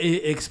 Because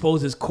it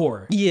exposed his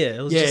core. Yeah,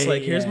 it was just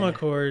like here's my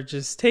core,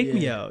 just take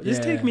me out,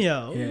 take me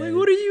out. Yeah. Like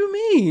what do you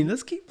mean?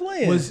 Let's keep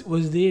playing.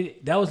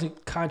 That was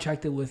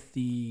contracted with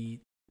he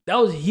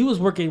was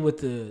working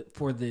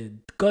for the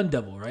Gun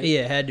Devil, right?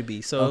 Yeah, it had to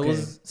be. So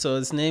so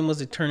his name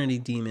was Eternity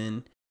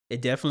Demon.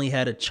 It definitely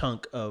had a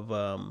chunk of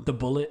the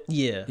bullet.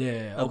 Yeah.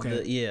 Of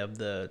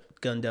the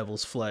Gun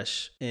Devil's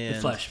flesh and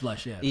the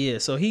flesh. Yeah. Yeah.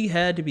 So he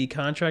had to be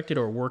contracted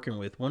or working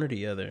with one or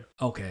the other.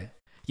 Okay.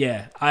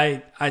 Yeah,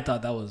 I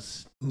thought that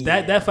was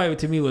that fight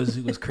to me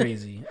was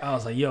crazy. I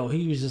was like, yo,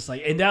 he was just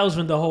like, and that was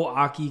when the whole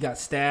Aki got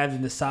stabbed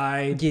in the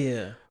side.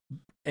 Yeah.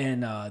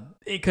 And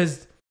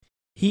because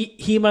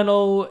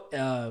Himano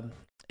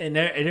and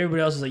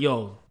everybody else is like,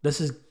 yo, let's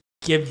just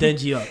give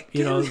Denji up,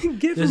 give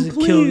him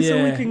please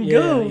so we can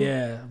go.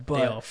 Yeah, but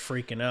they all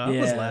freaking out. I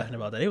was laughing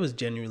about that. It was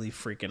genuinely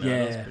freaking out.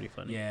 That was pretty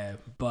funny. Yeah,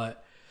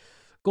 but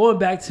going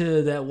back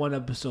to that one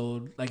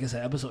episode, like I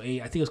said, episode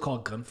 8, I think it was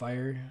called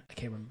Gunfire. I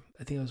can't remember.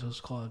 I think that's what it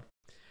was called.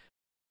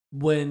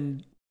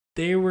 When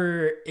they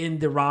were in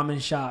the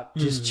ramen shop,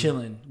 just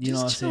chilling,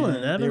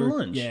 having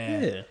lunch.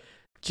 Yeah.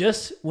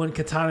 Just when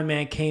Katana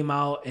Man came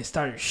out and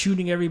started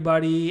shooting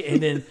everybody, and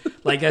then,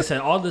 like I said,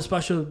 all the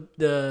special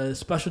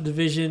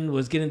division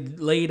was getting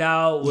laid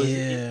out.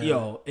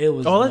 It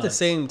was all nuts. At the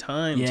same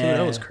time too.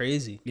 That was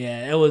crazy.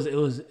 Yeah, it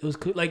was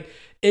cool. Like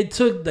it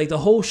took the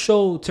whole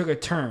show took a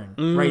turn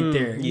right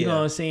there. You know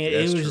what I'm saying?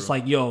 It was just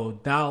like,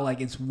 now like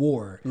it's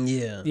war.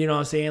 Yeah, you know what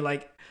I'm saying?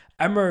 Like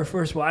I remember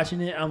first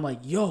watching it, I'm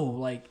like,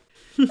 like.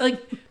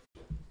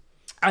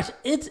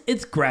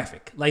 It's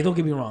graphic. Like, don't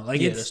get me wrong.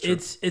 Like,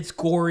 it's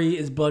gory,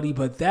 it's bloody,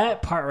 but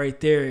that part right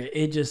there,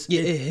 it just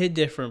it hit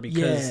different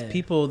because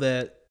people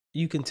that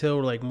you can tell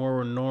were like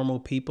more normal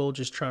people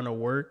just trying to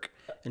work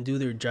and do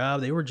their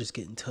job, they were just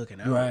getting taken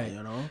out. Right.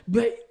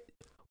 But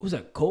what was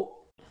that?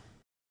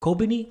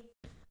 Kobani,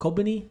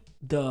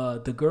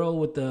 the girl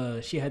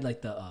with she had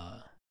like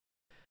the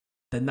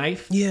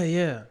knife.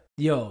 Yeah.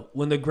 Yo,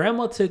 when the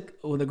grandma took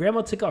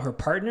out her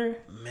partner,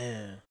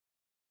 man.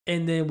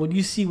 And then when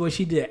you see what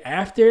she did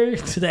after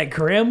to that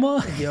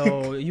grandma,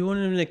 you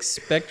wouldn't even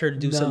expect her to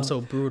do something so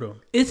brutal.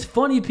 It's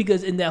funny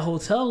because in that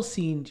hotel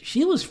scene,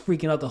 she was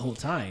freaking out the whole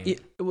time.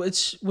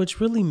 Which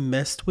really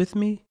messed with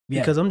me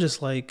because I'm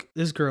just like,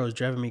 this girl is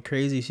driving me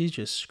crazy. She's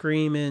just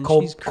screaming.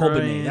 She's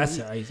crying. That's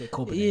how you say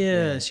Kobane.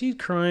 Yeah, she's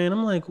crying.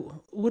 I'm like,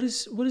 what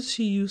is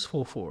she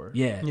useful for?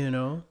 Yeah,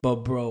 But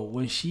bro,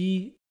 when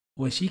she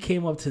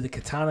came up to the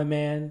Katana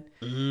Man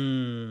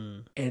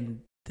and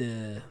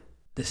the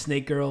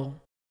snake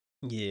girl.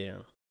 Yeah.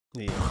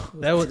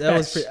 That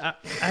was pretty,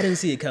 I didn't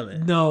see it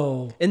coming.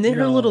 No. And then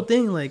her little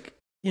thing, like,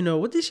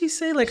 what did she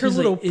say? Like, her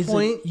little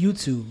point.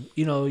 YouTube.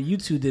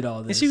 YouTube did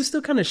all this. And she was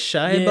still kind of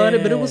shy about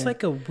it, but it was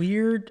like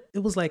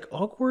it was like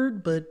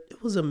awkward, but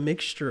it was a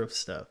mixture of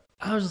stuff.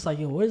 I was just like,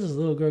 what is this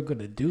little girl going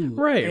to do?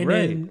 Right, and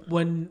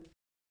then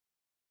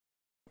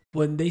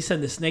when they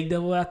send the snake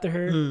devil after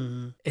her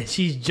and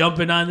she's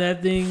jumping on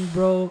that thing,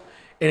 bro.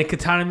 And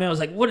Katana Man was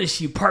like, "What is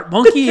she, part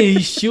monkey?" And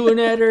he's shooting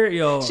at her.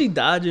 Yo, she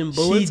dodging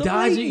bullets. She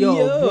dodging. Yo,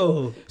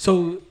 bro.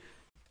 So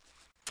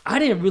I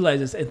didn't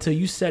realize this until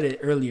you said it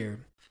earlier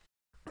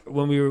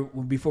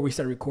before we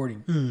started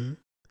recording. Mm-hmm.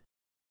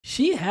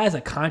 She has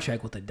a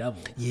contract with the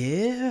devil.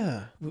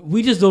 Yeah,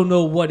 we just don't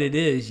know what it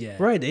is yet.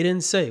 Right? They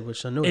didn't say,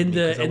 which I know. In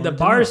the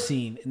bar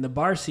scene,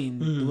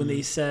 when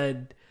they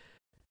said.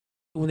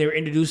 When they were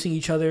introducing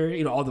each other,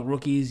 all the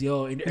rookies,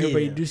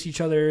 everybody introduce each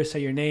other,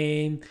 say your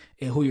name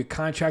and who you're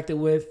contracted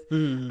with.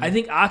 I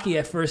think Aki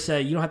at first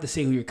said, you don't have to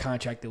say who you're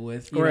contracted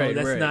with.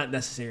 That's not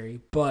necessary.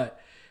 But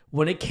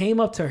when it came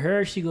up to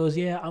her, she goes,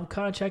 yeah, I'm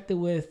contracted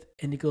with.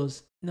 And he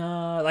goes,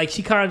 nah. Like,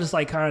 she kind of just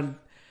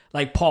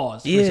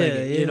paused for a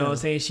second. You know what I'm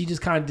saying? She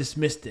just kind of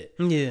dismissed it.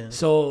 Yeah.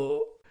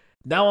 So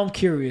now I'm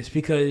curious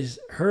because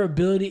her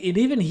ability, and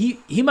even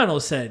he might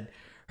have said,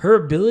 her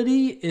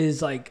ability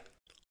is like,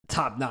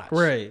 top notch,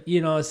 right?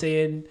 You know what I'm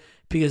saying?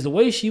 Because the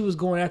way she was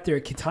going after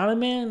Katana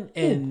Man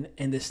and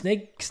the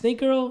snake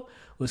girl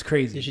was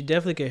crazy. Yeah, she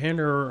definitely could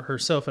handle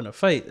herself in a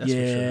fight. That's for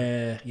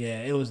sure.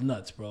 Yeah, it was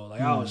nuts, bro.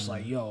 Like I was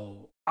like,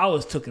 yo, I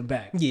was taken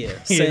back.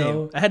 Yeah,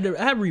 same. I had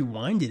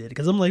rewinded it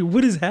because I'm like,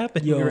 what is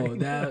happening?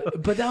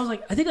 But that was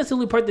like, I think that's the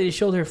only part that they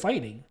showed her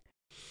fighting.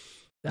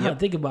 Now I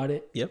think about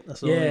it. Yep.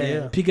 That's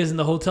because in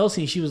the hotel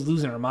scene, she was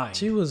losing her mind.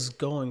 She was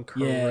going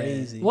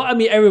crazy. Well, I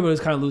mean, everybody was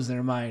kind of losing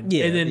their mind.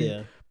 Yeah. And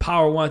then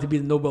Power wanted to be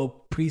the Nobel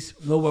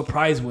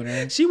Prize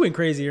winner. She went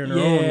crazy in her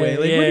own way.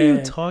 Like, what are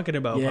you talking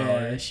about,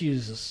 Power? She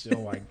was just,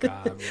 oh my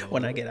God, bro.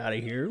 When I get out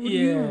of here,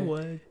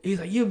 what? He's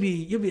like, you'll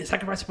be a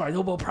sacrifice for a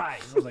Nobel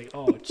Prize. I was like,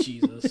 oh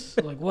Jesus.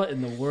 I'm like, what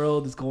in the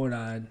world is going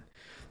on?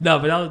 No,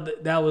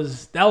 but that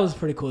was a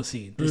pretty cool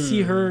scene. To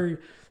see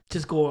her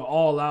just going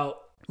all out.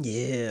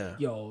 Yeah.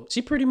 Yo.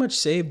 She pretty much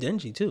saved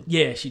Denji too.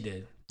 Yeah, she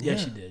did. Yeah,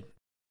 she did.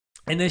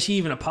 And then she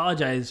even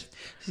apologized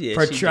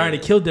for trying to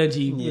kill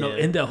Denji,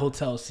 in the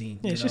hotel scene.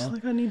 Yeah, she's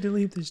like, I need to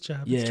leave this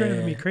job. It's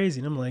driving me crazy.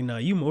 And I'm like, nah,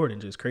 you more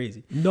than just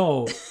crazy.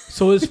 No.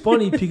 So it's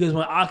funny because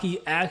when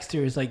Aki asked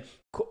her, it's like,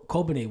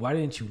 Kobane, why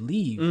didn't you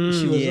leave?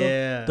 She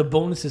was the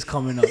bonus is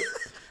coming up.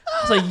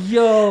 I was like,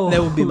 yo.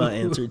 That would be my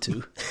answer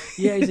too.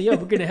 Yeah, he said, yo,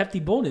 we're getting a hefty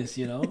bonus,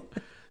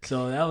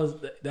 So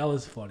that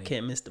was funny.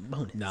 Can't miss the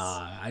bonus.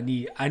 Nah, I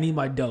need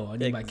my dough. I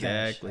need my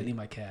cash. I need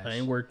my cash. I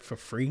ain't worked for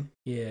free.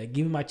 Yeah,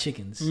 give me my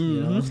chickens.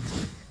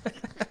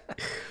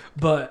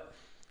 But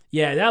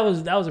yeah, that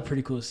was a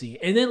pretty cool scene.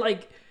 And then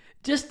like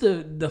just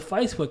the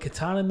fights with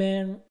Katana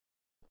Man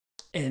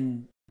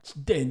and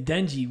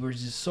Denji were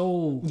just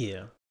so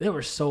they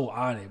were so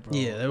on it, bro.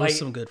 Yeah, there was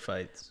some good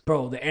fights,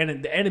 bro. The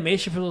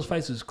animation for those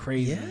fights was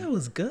crazy. Yeah, it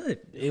was good.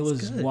 It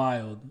was good.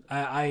 Wild.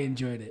 I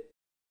enjoyed it.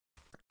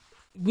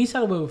 We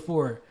saw it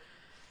before,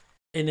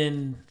 and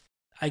then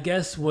I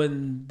guess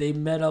when they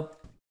met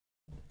up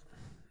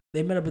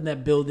in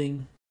that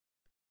building,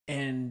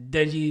 and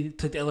Denji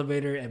took the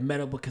elevator and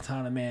met up with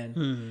Katana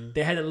Man.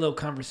 They had a little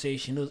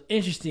conversation. It was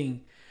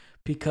interesting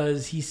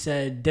because he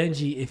said,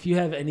 Denji, if you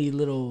have any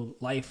little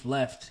life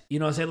left, you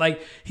know what I'm saying?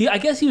 Like I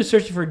guess he was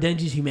searching for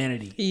Denji's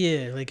humanity.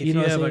 Yeah, like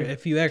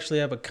if you actually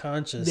have a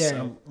conscience,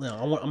 I'm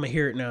gonna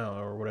hear it now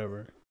or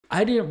whatever.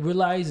 I didn't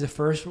realize the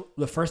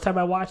first time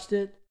I watched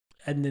it.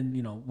 And then,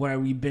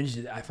 when we binged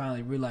it, I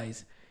finally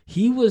realized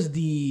he was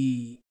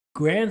the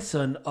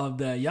grandson of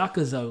the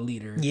Yakuza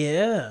leader.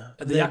 Yeah.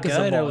 The Yakuza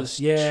guy that was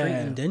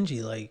treating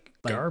Denji like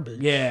garbage.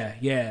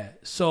 Yeah.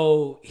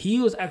 So he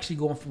was actually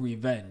going for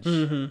revenge,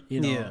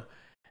 Yeah.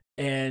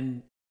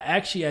 And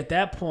actually at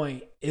that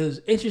point, it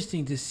was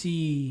interesting to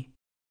see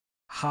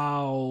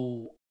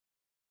how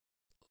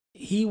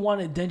he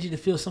wanted Denji to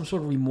feel some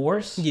sort of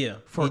remorse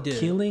for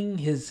killing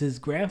his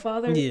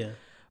grandfather. Yeah.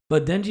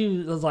 But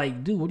Denji was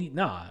like, dude,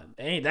 that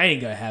ain't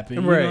gonna happen.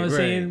 You know what I'm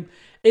saying?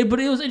 But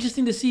it was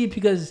interesting to see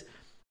because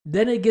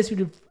then it gets me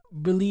to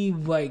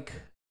believe, like,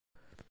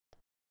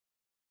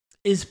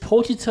 is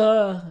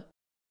Pochita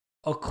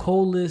a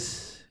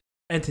soulless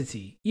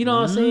entity? You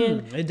know what I'm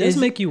saying? It does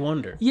make you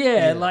wonder.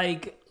 Yeah,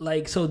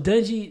 like so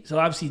Denji, so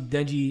obviously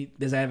Denji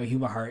doesn't have a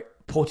human heart.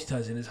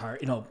 Pochita's in his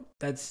heart.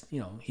 That's,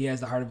 he has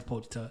the heart of a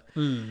Pochita.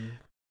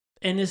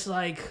 And it's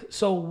like,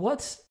 so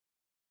what's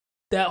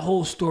that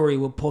whole story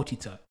with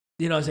Pochita?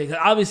 You know what I'm saying? 'Cause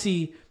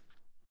obviously,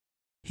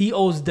 he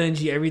owes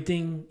Denji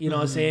everything. You know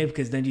what I'm saying?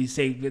 Because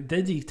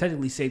Denji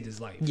technically saved his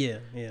life. Yeah.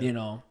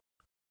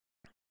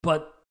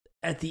 But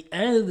at the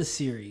end of the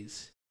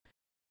series,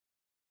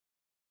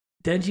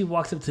 Denji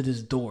walks up to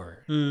this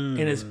door, and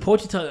it's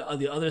Pochita on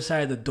the other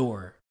side of the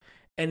door,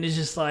 and it's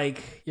just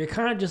like you're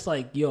kind of just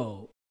like,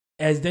 yo.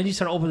 As Denji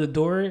started to open the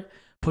door,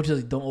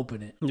 Pochita's like, don't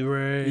open it.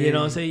 Right. You know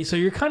what I'm saying? So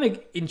you're kind of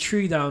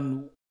intrigued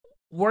on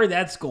where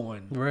that's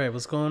going. Right,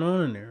 what's going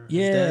on in there?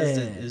 Yeah.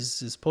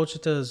 Is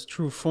Pochita's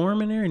true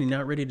form in there and he's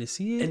not ready to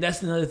see it? And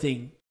that's another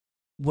thing.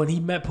 When he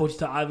met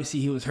Pochita,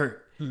 obviously he was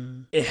hurt.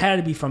 It had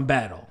to be from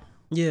battle.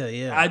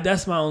 Yeah.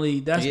 That's my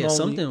only...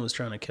 something was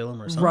trying to kill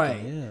him or something. Right.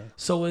 Yeah.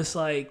 So it's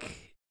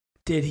like,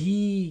 did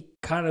he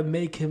kind of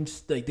make him...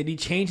 Like, did he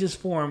change his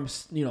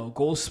forms,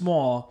 go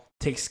small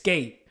to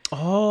escape?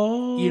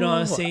 Oh. You know what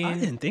I'm saying? I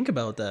didn't think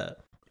about that.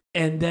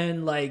 And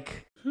then,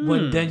 like,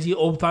 when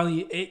Denji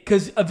finally,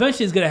 because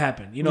eventually it's gonna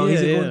happen. You know,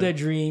 he's gonna go to that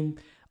dream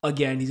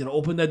again. He's gonna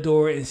open that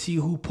door and see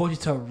who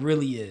Pochita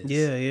really is.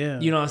 Yeah, yeah.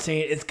 You know what I'm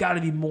saying? It's got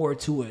to be more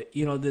to it.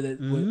 You know,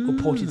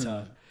 with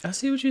Pochita. I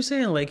see what you're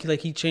saying.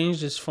 Like he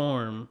changed his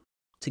form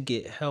to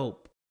get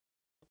help,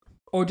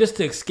 or just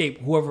to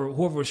escape whoever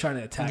was trying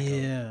to attack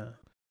him. Yeah.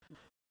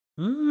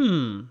 I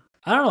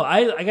don't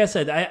know. Like I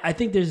said, I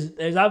think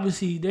there's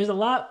obviously a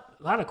lot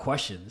of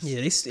questions.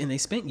 Yeah, they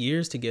spent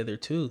years together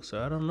too.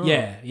 So I don't know.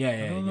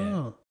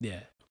 Yeah.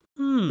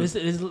 There's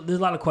a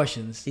lot of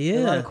questions. Yeah,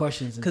 there's a lot of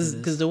questions.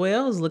 Because the way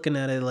I was looking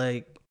at it,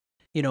 like,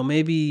 you know,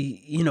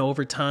 maybe, you know,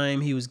 over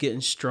time he was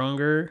getting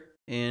stronger,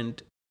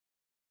 and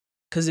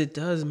because it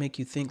does make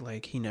you think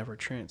like he never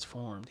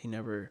transformed.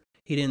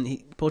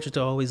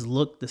 Pochita always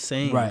looked the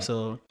same. Right.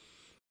 So,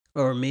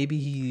 or maybe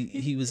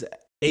he was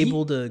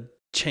able to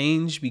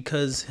change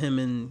because him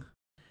and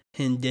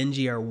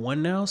Denji are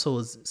one now. So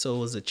it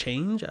was a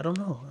change. I don't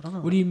know.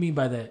 What do you mean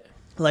by that?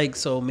 Like,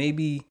 so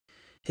maybe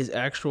his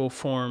actual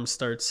form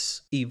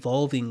starts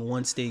evolving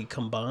once they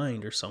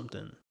combined or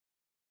something.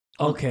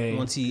 Okay.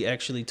 Once he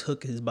actually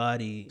took his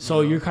body.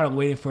 So you're kind of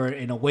waiting for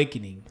an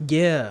awakening.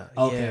 Yeah.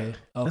 Okay.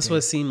 Yeah. That's what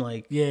it seemed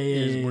like.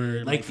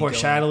 Yeah. Like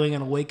foreshadowing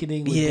an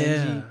awakening with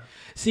Denji.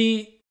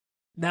 See,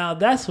 now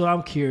that's what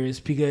I'm curious,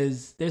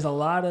 because there's a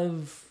lot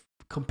of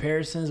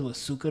comparisons with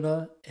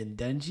Sukuna and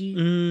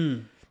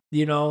Denji.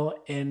 You know,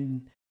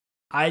 and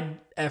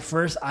at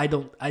first I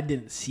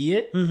didn't see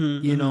it.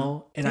 You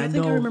know, and I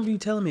think I remember you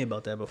telling me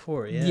about that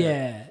before. Yeah.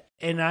 Yeah,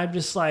 and I'm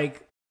just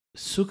like,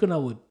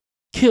 Sukuna would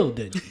kill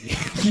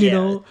Denji. You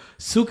know,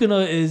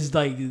 Sukuna is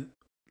like,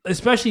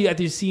 especially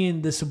after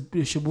seeing the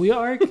Shibuya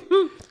arc.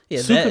 Yeah,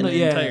 Sukuna, that in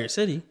the entire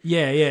city.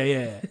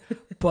 Yeah.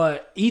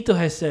 But Ito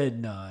has said,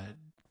 no,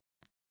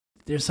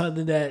 there's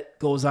something that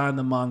goes on in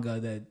the manga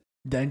that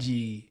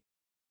Denji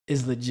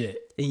is legit.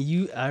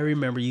 And I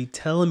remember you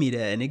telling me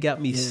that, and it got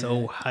me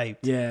so hyped.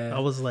 Yeah. I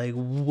was like,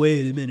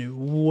 wait a minute,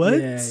 what?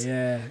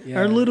 Yeah.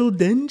 Our little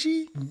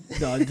Denji?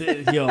 No,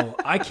 yo,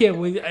 I can't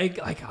wait.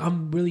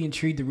 I'm really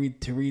intrigued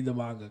to read the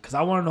manga, because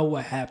I want to know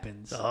what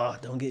happens. Oh,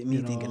 don't get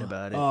me thinking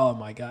about it. Oh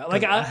my god.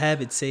 Like, I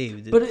have it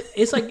saved. But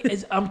it's like,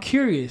 I'm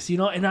curious, you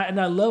know, and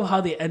I love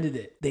how they ended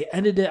it. They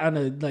ended it on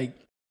a like,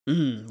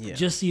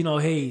 just, you know,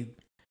 hey,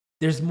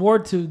 there's more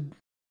than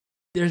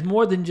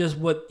just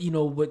what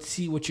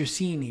you're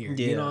seeing here.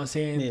 You know what I'm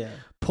saying? Yeah.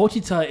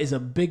 Pochita is a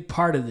big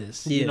part of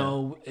this, you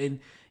know, and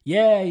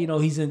you know,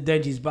 he's in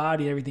Denji's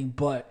body and everything,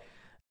 but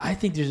I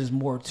think there's just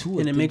more to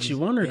it. And it makes you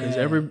wonder, because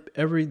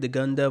every the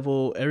gun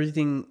devil,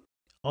 everything,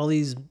 all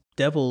these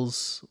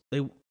devils,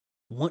 they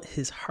want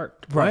his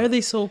heart. Right. Why are they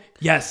so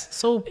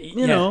fixated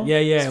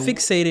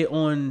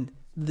on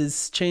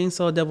this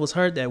chainsaw devil's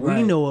heart that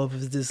we know of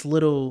as this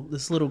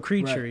little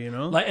creature, you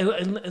know? Like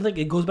and like,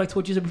 it goes back to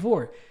what you said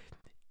before.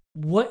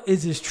 What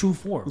is his true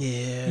form?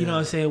 Yeah. You know what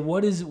I'm saying?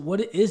 What is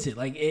it?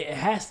 Like, it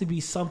has to be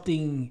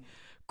something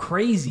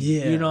crazy.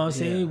 Yeah. You know what I'm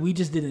saying? We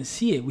just didn't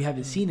see it. We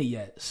haven't seen it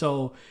yet.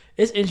 So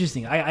it's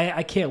interesting.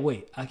 I can't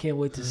wait. I can't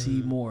wait to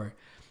see more.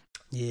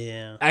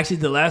 Yeah. Actually,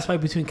 the last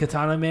fight between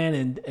Katana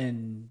Man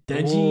and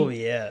Denji. Oh,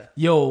 yeah.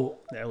 Yo.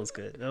 That was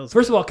good.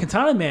 First of all,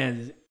 Katana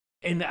Man,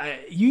 and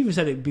you even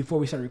said it before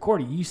we started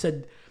recording. You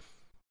said,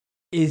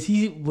 was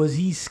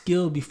he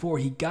skilled before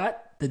he got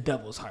the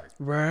devil's heart?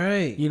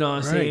 Right. You know what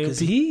I'm saying? Because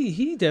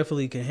he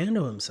definitely can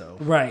handle himself.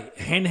 Right.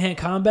 Hand-to-hand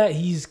combat,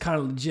 he's kind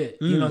of legit.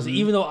 You know what I'm saying?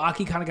 Even though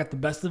Aki kind of got the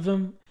best of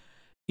him,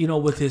 you know,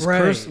 with his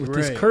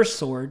his curse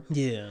sword.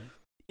 Yeah.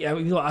 Yeah,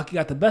 even though Aki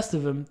got the best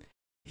of him,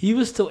 he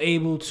was still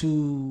able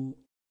to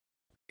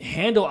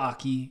handle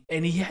Aki,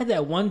 and he had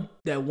that one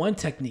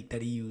technique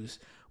that he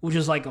used, which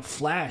was like a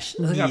flash,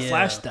 like a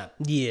flash step.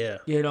 Yeah.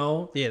 You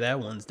know? Yeah, that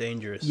one's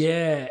dangerous.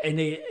 Yeah, and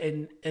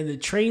the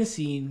train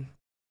scene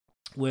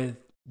with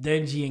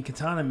Denji and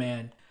Katana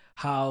Man,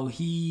 how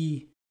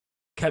he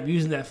kept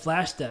using that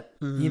flash step,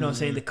 you know what I'm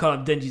saying, to cut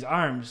off Denji's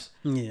arms.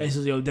 Yeah. And he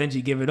says, yo,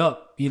 Denji, give it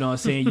up. You know what I'm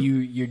saying?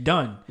 You're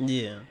done.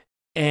 Yeah.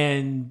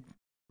 And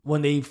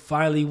when they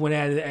finally went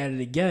at it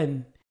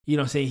again, you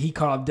know what I'm saying, he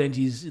cut off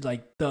Denji's,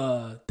 like,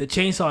 the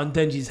chainsaw on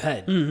Denji's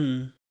head.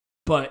 Mm-hmm.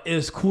 But it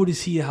was cool to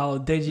see how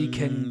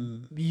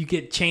Denji you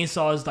get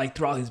chainsaws like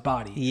throughout his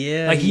body.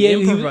 Yeah, like he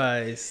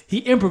improvised. He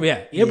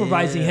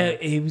improvised.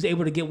 He was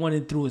able to get one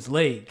in through his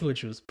leg,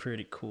 which was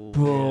pretty cool,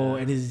 bro.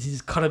 And he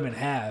just cut him in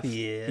half.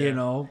 Yeah, you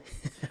know.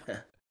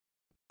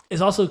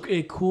 It's also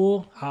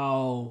cool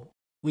how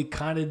we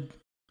kind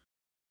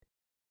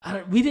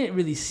of we didn't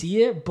really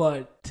see it,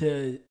 but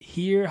to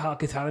hear how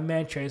Katana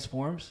Man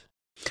transforms,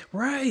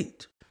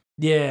 right?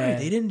 Yeah, right.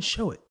 They didn't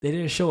show it.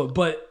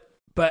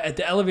 But at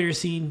the elevator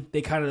scene,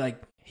 they kind of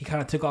he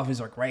kind of took off his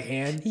like right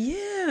hand.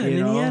 Yeah, and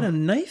then he had a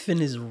knife in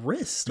his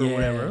wrist or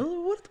whatever.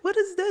 What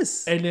is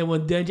this? And then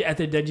when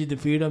after Denji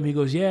defeated him, he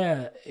goes,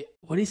 "Yeah,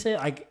 what did he say?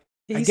 Like,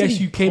 I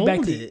guess you came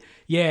back to it.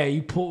 Yeah,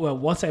 you pull. Well,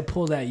 once I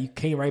pulled that, you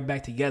came right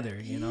back together.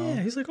 You know."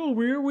 Yeah, he's like, "Oh,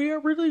 we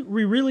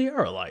really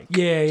are alike."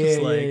 Yeah,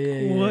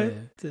 what?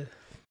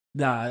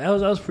 Nah, that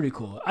was pretty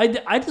cool.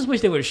 I just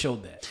wish they would have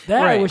showed that.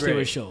 I wish they would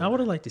have showed. I would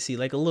have liked to see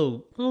like a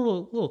little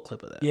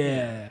clip of that.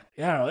 Yeah,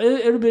 I don't know.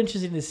 It would have been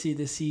interesting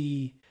to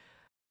see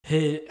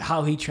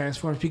how he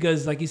transforms,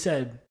 because like you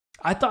said,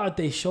 I thought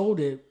they showed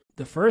it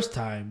the first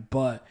time,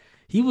 but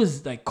he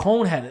was like,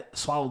 Cone had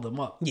swallowed him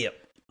up. Yep.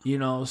 You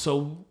know,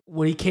 so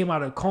when he came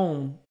out of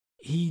Cone,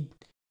 he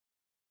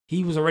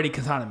was already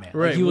Katana Man.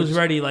 Right. Like, he was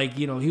ready, like,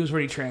 you know, he was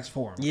ready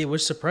transformed. Yeah,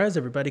 which surprised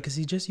everybody because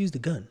he just used a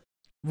gun.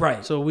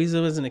 Right. So we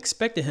wasn't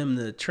expecting him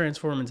to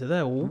transform into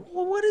that. Well,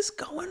 what is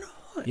going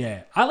on?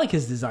 Yeah. I like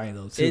his design,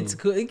 though, too. It's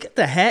cool. He got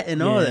the hat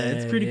and all that.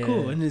 It's pretty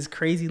cool. And his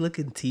crazy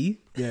looking teeth.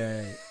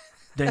 Yeah.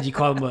 Denji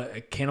called him a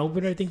can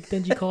opener, I think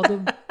Denji called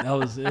him.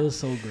 It was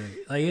so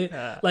great.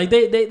 Like,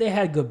 they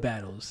had good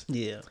battles.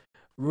 Yeah.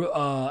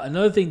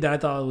 Another thing that I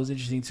thought was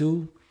interesting,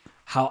 too,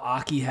 how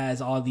Aki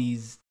has all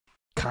these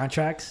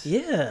contracts.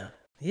 Yeah.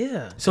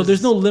 So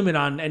there's no limit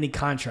on any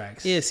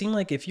contracts. Yeah, it seemed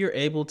like if you're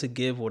able to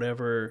give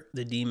whatever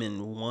the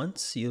demon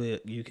wants,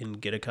 you can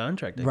get a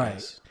contract, I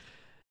guess.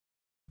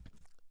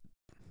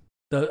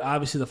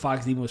 Obviously the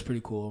Fox Demon was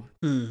pretty cool.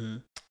 Mm-hmm.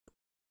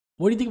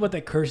 What do you think about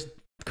that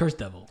cursed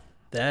devil?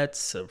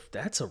 That's a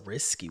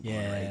risky one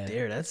right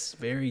there. That's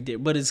very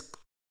but it's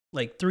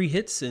like 3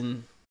 hits,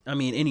 and I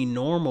mean any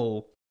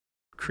normal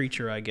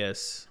creature, I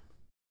guess,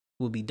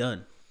 will be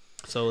done.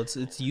 So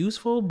it's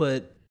useful,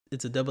 but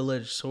it's a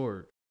double-edged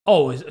sword.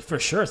 Oh, for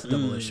sure it's a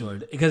double-edged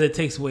sword because it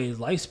takes away his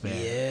lifespan.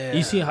 Yeah.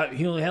 You see how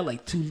he only had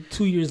like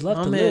two years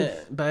left to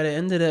live. By the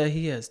end of that,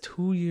 he has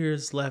 2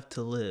 years left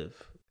to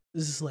live.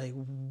 This is like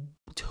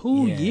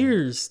 2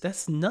 years.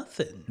 That's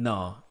nothing.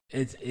 No,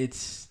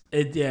 it's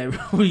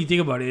when you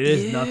think about it, it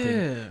is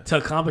nothing to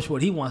accomplish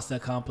what he wants to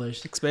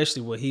accomplish.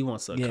 Especially what he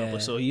wants to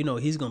accomplish. So, you know,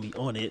 he's going to be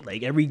on it.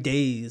 Like, every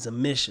day is a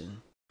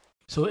mission.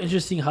 So,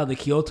 interesting how the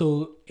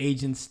Kyoto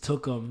agents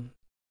took him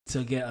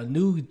to get a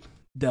new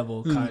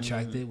devil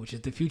contracted, which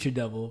is the future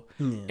devil.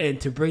 And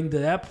to bring to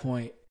that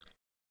point,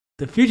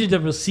 the future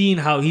devil seeing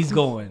how he's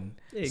going.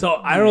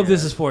 So, I don't know if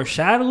this is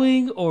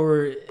foreshadowing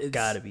or it's...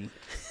 Gotta be.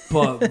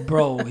 But,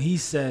 bro, he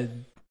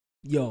said,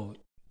 yo,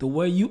 the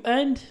way you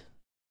end...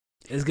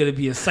 It's gonna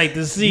be a sight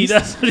to see.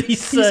 That's what he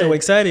said. He's so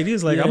excited. He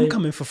was like, "I'm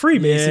coming for free,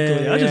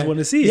 basically. I just want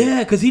to see it."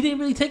 Yeah, because he didn't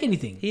really take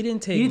anything. He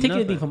didn't take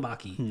anything from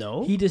Maki.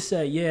 No, he just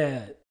said,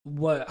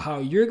 how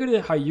you're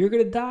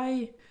gonna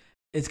die.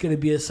 It's gonna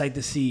be a sight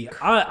to see.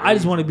 I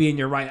just want to be in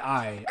your right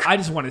eye. I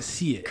just want to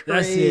see it.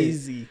 That's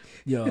crazy. It.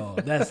 Yo,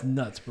 that's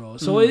nuts, bro.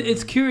 So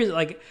it's curious.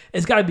 Like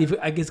it's gotta be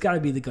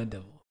the gun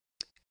devil.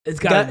 It's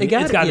gotta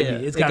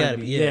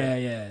be.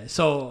 Yeah.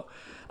 So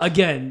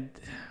again.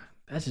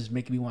 That's just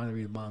making me want to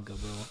read a manga,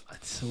 bro. I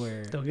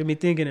swear. Don't get me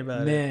thinking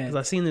about it. Because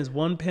I seen this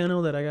one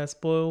panel that I got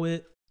spoiled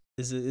with.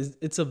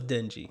 It's of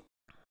Denji.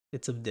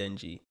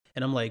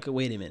 And I'm like,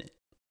 wait a minute.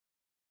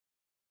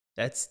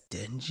 That's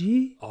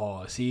Denji?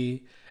 Oh,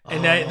 see?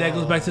 And that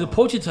goes back to the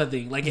Pochita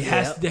thing. Like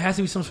there has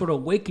to be some sort of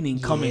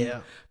awakening coming.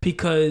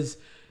 Because,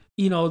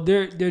 you know,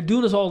 they're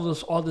doing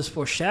all this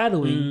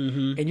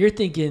foreshadowing. And you're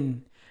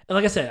thinking... And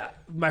like I said,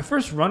 my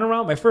first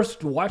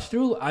watch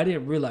through, I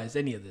didn't realize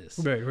any of this.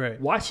 Right.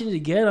 Watching it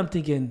again, I'm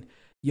thinking,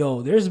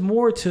 yo, there's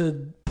more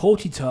to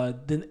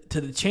Pochita than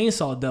to the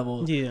Chainsaw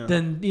Devil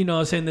than, you know what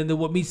I'm saying, than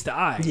what meets the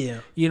eye.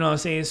 Yeah. You know what I'm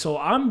saying? So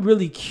I'm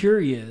really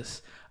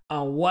curious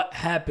on what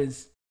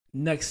happens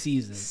next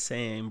season.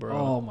 Same, bro.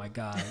 Oh my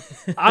God.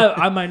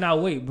 I might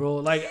not wait, bro.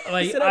 Like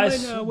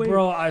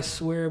bro, I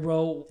swear,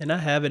 bro. And I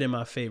have it in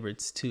my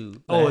favorites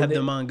too. I have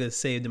the manga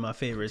saved in my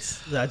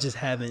favorites. I just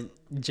haven't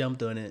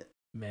jumped on it.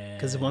 Man,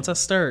 because once I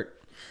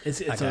start,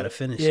 I gotta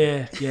finish.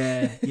 Yeah.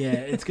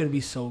 It's gonna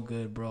be so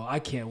good, bro. I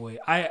can't wait.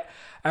 I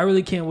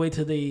really can't wait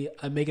till they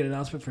make an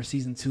announcement for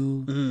season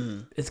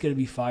 2. It's gonna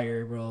be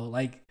fire, bro.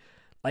 Like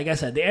I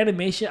said, the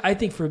animation. I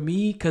think for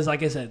me, because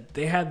like I said,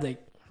 they had like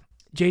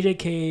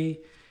JJK,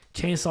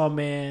 Chainsaw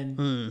Man,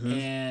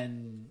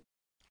 and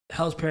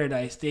Hell's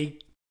Paradise. They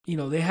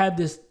had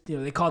this. You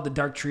know, they call it the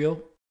Dark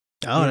Trio.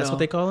 Oh, that's what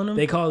they calling them?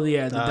 They call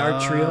it, the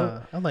Dark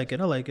Trio. I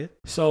like it.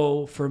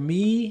 So, for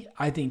me,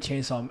 I think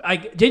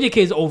JJK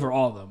is over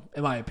all of them,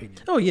 in my opinion.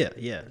 Oh, yeah.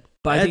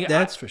 But I think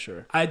that's for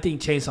sure. I think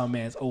Chainsaw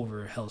Man's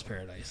over Hell's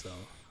Paradise, though.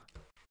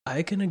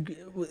 I can agree.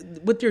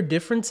 With their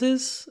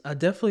differences, I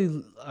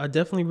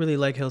definitely really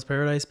like Hell's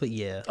Paradise, but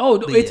yeah.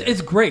 Oh,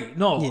 it's great.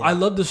 No, I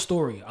love the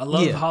story. I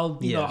love how,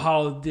 know,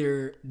 how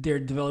they're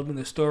developing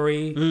the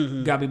story.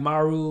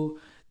 Gabimaru.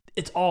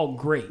 It's all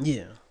great.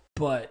 Yeah.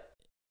 But...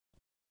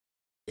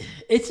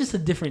 it's just a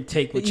different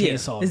take with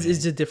Chainsaw. It's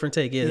just a different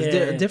take. Yeah,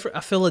 it's different. I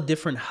feel a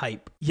different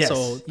hype. Yes,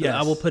 so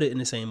I will put it in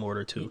the same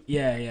order too.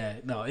 Yeah.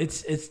 No,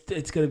 it's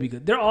gonna be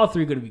good. They're all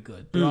three gonna be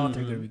good.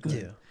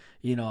 Yeah.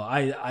 You know,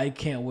 I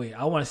can't wait.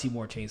 I want to see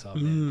more Chainsaw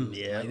Man.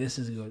 Yeah, like, this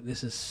is good.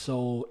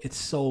 It's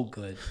so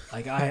good.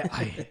 Like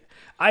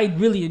I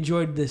really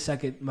enjoyed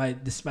my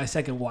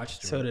second watch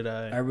through. So did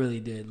I. I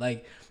really did.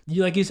 Like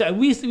you said,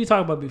 we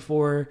talked about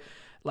before.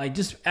 Like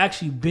just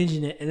actually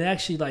binging it and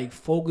actually like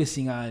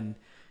focusing on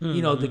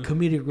you know, the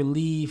comedic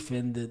relief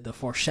and the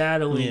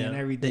foreshadowing and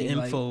everything.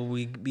 The info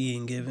we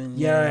being given.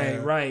 Yeah,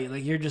 right.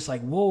 Like, you're just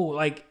like, whoa.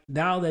 Like,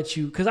 now that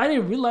because I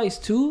didn't realize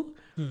too,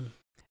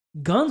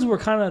 guns were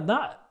kind of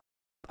not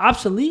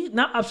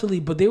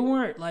obsolete, but they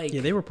weren't like.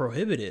 Yeah, they were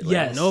prohibited. Like,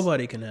 yes.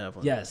 Nobody can have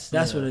one. Yes,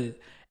 that's what it is.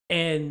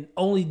 And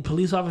only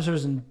police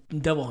officers and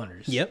devil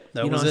hunters. Yep,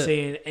 that you know was what I'm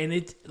saying? And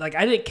it's like,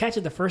 I didn't catch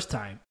it the first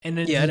time. And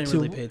then I didn't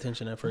really pay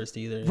attention at first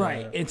either.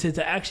 Right. And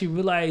to actually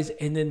realize,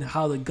 and then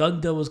how the gun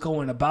deal was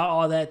going about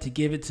all that to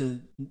give it to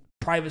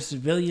private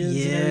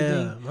civilians and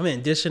everything. My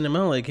man dishing them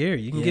out like, here,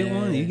 you can get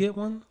one, you get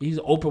one. He's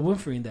Oprah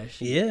Winfrey in that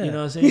shit. Yeah. You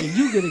know what I'm saying?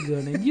 You get a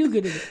gun and you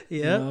get a gun. Yeah.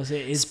 You know what I'm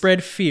saying?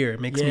 Spread fear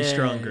makes me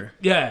stronger.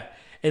 Yeah.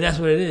 And that's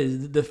what it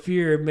is. The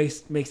fear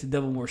makes the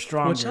devil more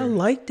stronger. Which I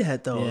like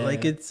that though. Yeah.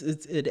 Like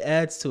it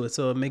adds to it.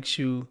 So it makes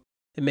you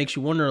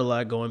wonder a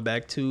lot going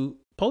back to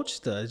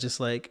Pochta. It's just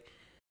like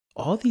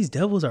all these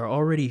devils are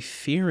already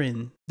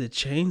fearing the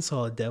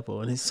chainsaw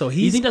devil. And so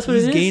he's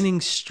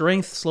gaining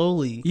strength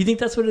slowly. You think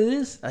that's what it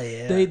is?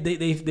 Yeah.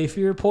 They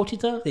fear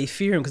Pochita? They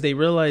fear him because they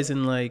realize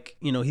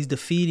he's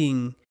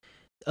defeating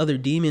other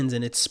demons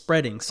and it's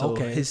spreading. So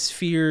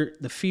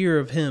the fear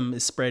of him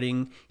is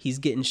spreading. He's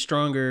getting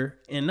stronger,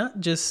 and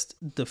not just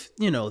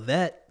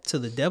that to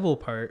the devil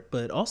part,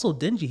 but also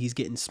Denji. He's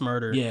getting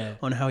smarter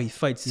on how he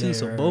fights too.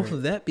 So both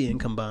of that being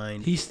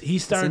combined,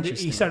 he's starting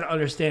to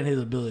understand his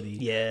ability.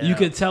 Yeah, you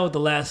could tell with the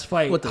last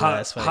fight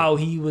how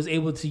he was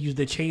able to use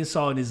the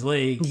chainsaw in his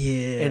leg.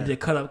 Yeah, and to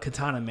cut up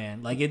Katana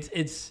Man. Like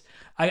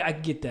I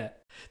get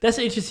that. That's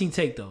an interesting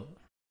take though.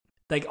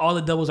 Like, all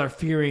the devils are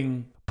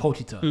fearing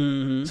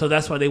Pochita, so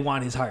that's why they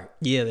want his heart.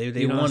 Yeah,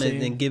 they want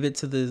it and give it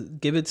to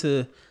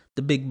the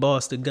big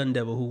boss, the gun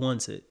devil, who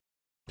wants it.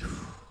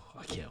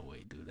 I can't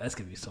wait, dude. That's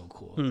gonna be so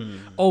cool.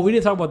 Oh, we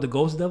didn't talk about the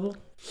ghost devil.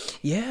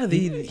 Yeah,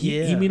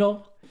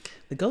 Himino.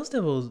 The ghost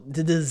devil,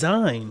 the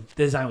design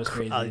was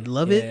crazy. I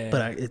love it,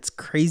 but it's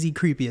crazy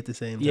creepy at the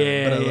same time.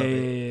 Yeah, but I love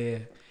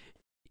it.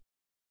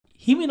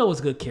 Himino was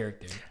a good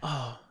character.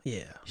 Oh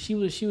yeah, she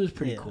was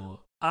pretty cool.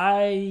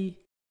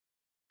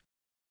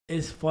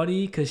 It's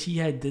funny because she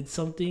did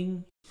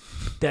something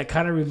that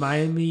kind of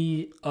reminded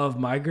me of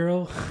my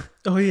girl.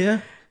 Oh, yeah?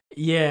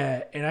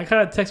 Yeah. And I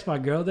kind of text my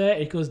girl that.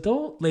 And he goes,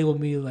 don't label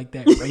me like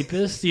that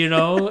rapist, you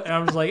know? And I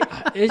was like,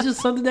 it's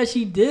just something that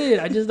she did.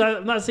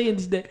 I'm not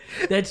saying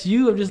that's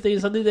you. I'm just saying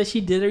something that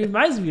she did that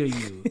reminds me of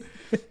you,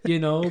 you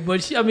know?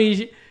 But she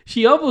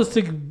almost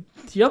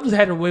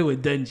had her way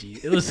with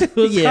Denji. It was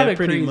kind of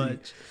pretty crazy.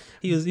 Much.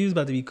 He was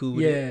about to be cool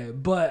with it. Yeah,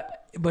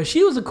 but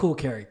she was a cool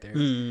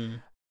character.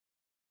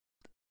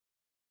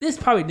 This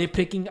is probably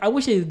nitpicking. I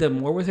wish they did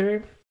more with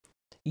her.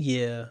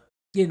 Yeah.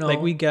 You know, like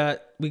we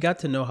got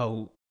to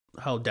know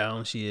how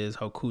down she is,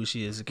 how cool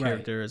she is as a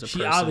character, as a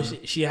person.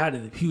 Obviously she had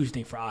a huge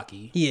thing for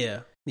Aki. Yeah.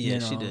 Yeah,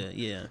 she did.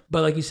 Yeah.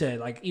 But like you said,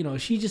 like, you know,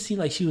 she just seemed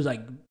like she was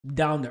like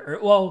down to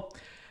earth. Well,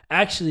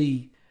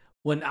 actually,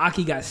 when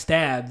Aki got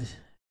stabbed,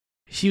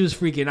 she was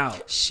freaking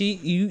out.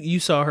 You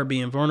saw her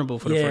being vulnerable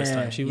for the first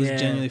time. She was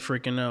genuinely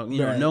freaking out. You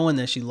know, knowing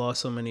that she lost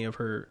so many of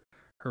her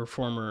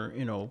former,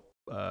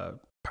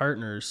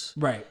 partners,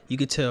 right? You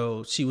could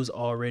tell she was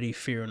already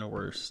fearing the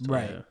worst,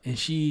 right? Yeah. And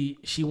she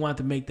wanted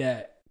to make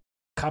that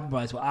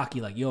compromise with Aki,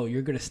 like, yo,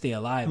 you're gonna stay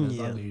alive as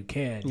long as you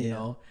can, you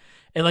know.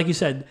 And like you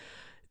said,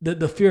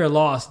 the fear of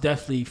loss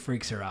definitely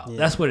freaks her out.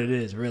 That's what it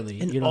is,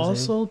 really. And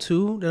also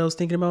too, that I was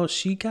thinking about,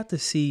 she got to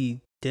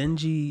see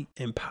Denji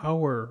and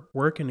Power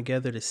working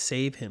together to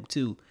save him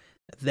too.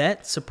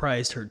 That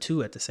surprised her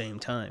too. At the same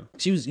time,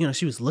 she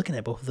was looking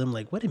at both of them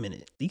like, wait a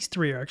minute, these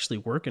three are actually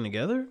working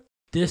together.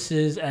 This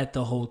is at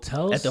the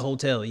hotel? At the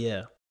hotel,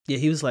 yeah. Yeah,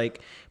 he was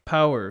like,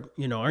 Power,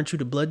 aren't you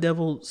the blood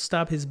devil?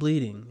 Stop his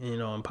bleeding.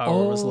 And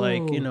Power was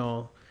like,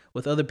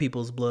 with other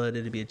people's blood,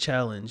 it'd be a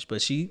challenge.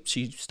 But she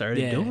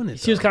started doing it.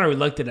 She was kind of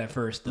reluctant at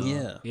first, though.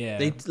 Yeah. Yeah.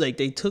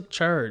 They took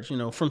charge,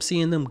 from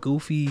seeing them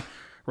goofy,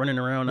 running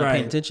around, not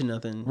paying attention to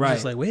nothing. Right.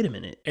 Just like, wait a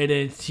minute. And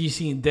then she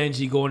seen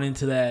Denji going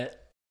into that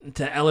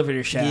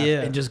elevator shaft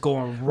and just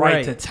going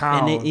right to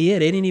town. And they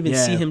didn't even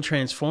see him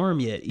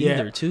transform yet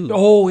either, too.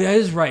 Oh, yeah,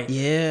 that's right.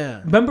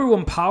 Yeah. Remember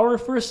when Power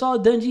first saw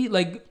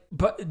Denji?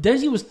 But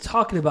Denji was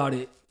talking about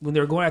it when they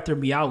were going after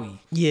Miawi.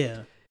 Yeah.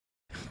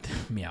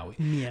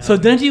 Miawi. So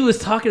Denji was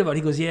talking about it.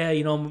 He goes, yeah,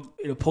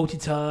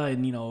 Pochita,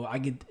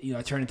 and,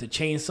 I turn into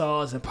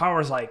chainsaws. And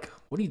Power's like,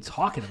 what are you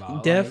talking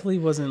about? Definitely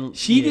wasn't.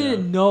 She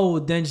didn't know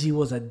Denji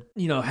was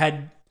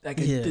had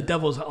the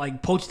devil's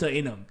like Pochita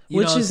in him.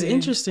 Which is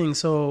interesting.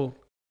 So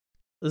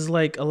it's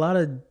like a lot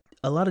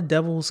of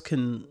devils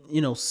can,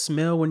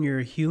 smell when you're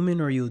a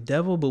human or you're a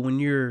devil, but when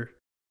you're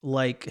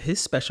like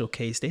his special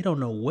case, they don't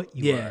know what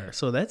you are.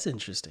 So that's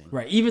interesting.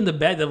 Right. Even the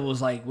bad devil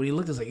was like, when he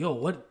looked, it's like, yo,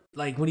 what?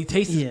 Like when he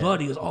tastes his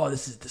blood, he goes, oh,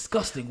 this is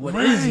disgusting. What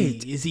is he?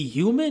 Is he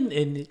human?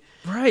 And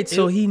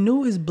so he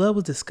knew his blood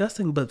was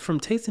disgusting, but from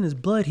tasting his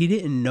blood, he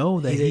didn't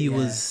know that he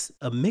was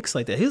a mix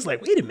like that. He was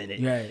like, wait a minute,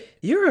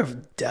 you're a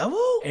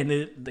devil? And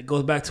it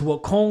goes back to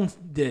what Kon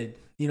did.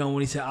 When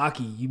he said,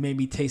 Aki, you made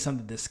me taste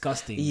something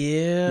disgusting.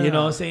 Yeah. You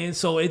know what I'm saying?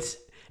 So it's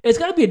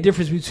got to be a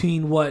difference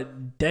between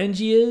what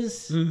Denji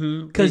is.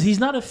 Because he's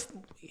not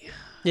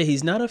Yeah,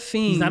 he's not a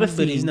fiend. He's not a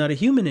but he's fiend. not a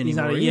human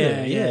anymore.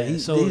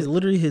 He's So he's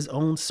literally his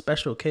own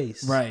special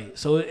case. right.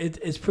 So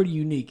it's pretty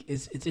unique.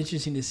 It's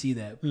interesting to see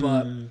that.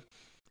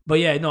 But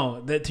yeah,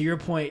 no. To your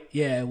point,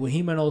 yeah, when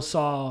Himeno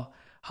saw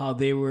how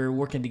they were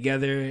working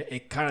together,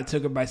 it kind of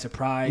took her by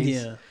surprise.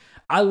 Yeah.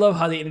 I love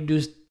how they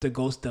introduced the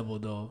Ghost Devil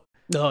though.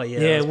 Oh yeah,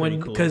 Yeah, cool.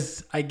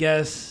 because I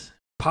guess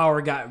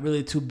Power got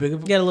really too big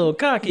of a... Got a little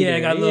cocky. Yeah,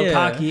 got a little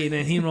cocky, and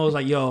then Himeno was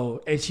like,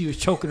 "Yo," and she was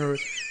choking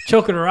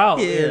her out.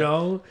 Yeah. You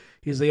know,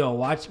 he's like, "Yo,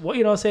 watch what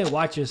you know, what I'm saying,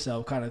 watch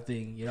yourself," kind of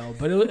thing. You know,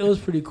 but it was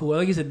pretty cool.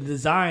 Like you said, the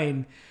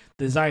design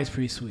is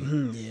pretty sweet.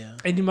 Yeah.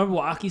 And you remember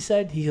what Aki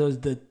said? He goes,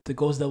 "The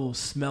Ghost Devil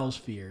smells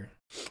fear."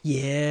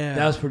 Yeah,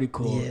 That was pretty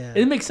cool. Yeah.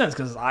 It makes sense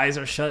because his eyes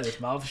are shut, his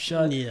mouth is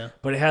shut. Yeah,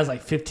 But it has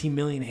like 15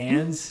 million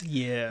hands.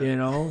 yeah. You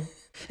know.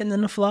 And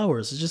then the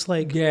flowers, it's just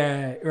like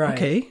Yeah, right.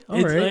 Okay, all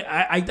it's right.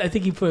 Like, I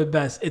think he put it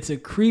best. It's a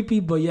creepy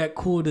but yet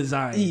cool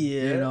design.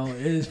 Yeah. You know,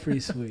 it is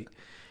pretty sweet.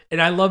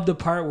 And I love the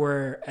part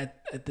where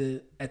at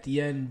the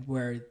end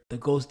where the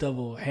Ghost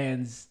Devil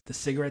hands the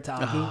cigarette to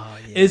Aki. Oh,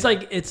 yeah. It's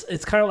like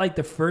it's kind of like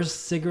the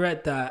first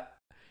cigarette that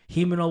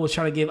Himeno was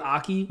trying to give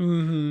Aki.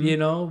 Mm-hmm. You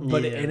know,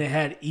 but Yeah. and it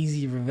had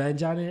easy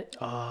revenge on it.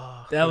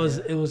 Oh, That was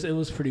it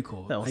was pretty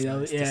cool. That was Like,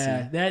 nice to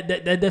yeah, see. that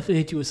definitely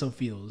hit you with some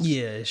feels.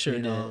 Yeah, it sure You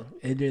did. know,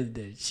 it really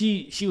did.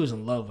 She was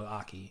in love with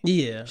Aki.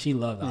 Yeah. She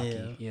loved Aki,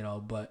 Yeah. you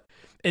know,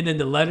 and then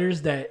the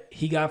letters that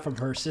he got from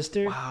her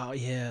sister. Wow,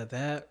 yeah,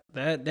 that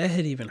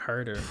hit even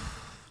harder.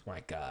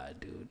 My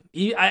God,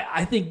 dude.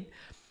 I think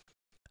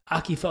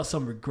Aki felt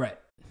some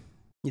regret.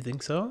 You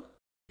think so?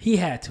 He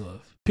had to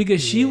have.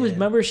 Because she was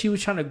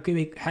trying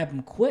to have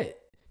him quit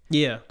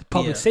Yeah.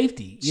 public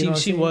safety. You know what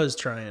I'm She saying? was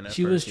trying.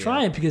 She was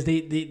trying because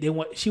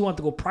she wanted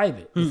to go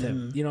private with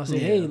him. You know what I'm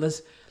saying? Yeah.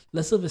 Hey,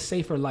 let's live a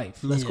safer life.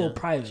 Let's go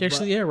private. She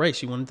actually, right.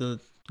 She wanted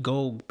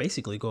to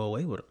basically go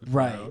away with him.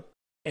 Right. You know?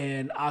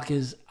 And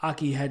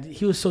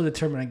he was so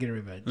determined on getting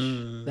revenge.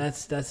 Mm.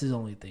 That's his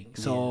only thing.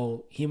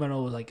 So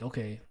Himeno was like,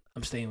 okay,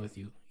 I'm staying with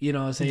you. You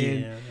know what I'm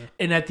saying? Yeah.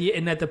 And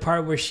at the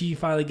part where she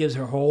finally gives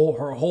her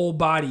whole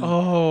body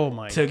Oh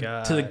my to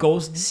god. the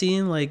ghost.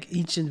 Seeing like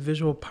each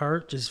individual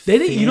part just They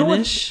didn't, vanish. you know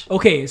what?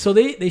 Okay, so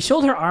they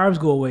showed her arms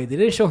go away. They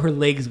didn't show her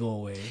legs go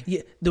away.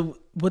 Yeah,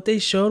 what they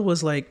showed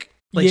was like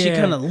she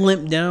Yeah. kind of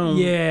limped down on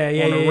the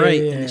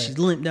right, and then she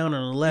limped down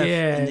on the left,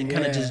 and then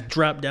kind of just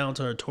dropped down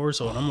to her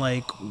torso. And I'm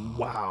like,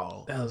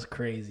 wow, That was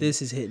crazy.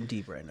 this is hitting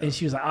deep right now. And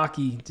she was like,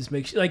 Aki, just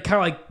make sure, like, kind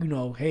of like, you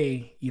know,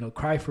 hey, you know,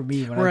 cry for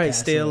me when I Right, pass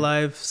stay away.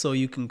 alive so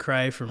you can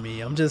cry for me.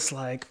 I'm just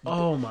like,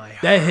 oh my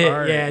That hit,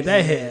 heart. yeah,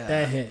 that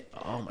hit.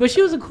 Oh my But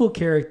she was a cool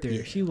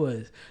character. She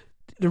was.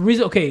 The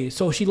reason, okay,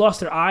 so she lost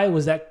her eye.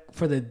 Was that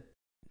for the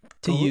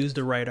to use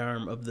the right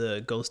arm of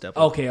the ghost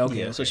devil.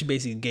 Okay. So she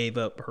basically gave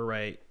up her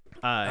right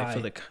eye for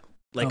the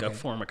a Okay.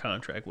 form of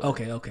contract with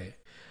Okay.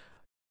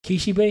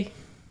 Kishibe,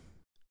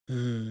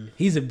 her.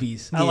 he's a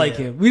beast. I Yeah. like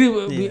him. We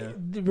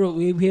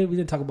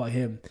didn't talk about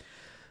him,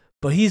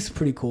 but he's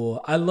pretty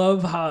cool. I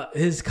love how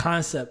his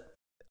concept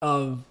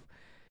of,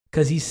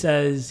 because he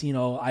says, you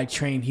know, I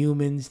train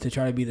humans to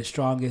try to be the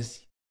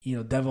strongest, you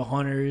know, devil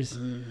hunters,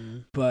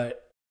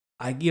 but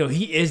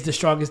he is the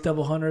strongest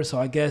devil hunter. So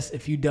I guess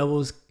if you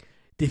devils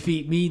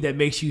defeat me, that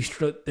makes you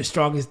the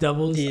strongest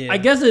devils. Yeah. I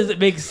guess it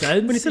makes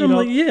sense. But he said, you I'm know?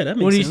 like, yeah, that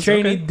makes When sense. he's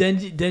training Okay.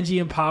 Denji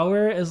and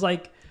Power, it's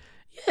like,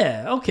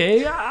 yeah,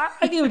 okay,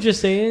 I get what you're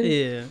saying,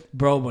 Yeah.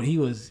 bro. But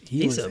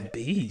he's a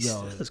beast.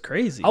 Yo, That's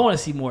crazy. I want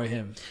to see more of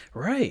him,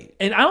 Right.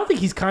 and I don't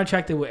think he's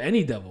contracted with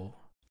any devil.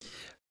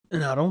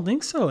 And I don't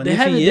think so. And They if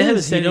haven't, he they haven't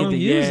is, he said don't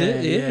anything. use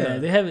it. Yeah.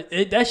 They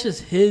haven't. That's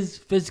just his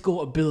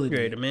physical ability.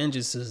 Right. The man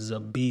just is a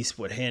beast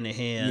with hand in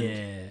hand.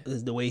 Yeah.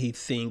 Is the way he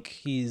think.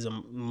 He's a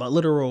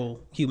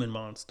literal human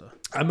monster.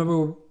 I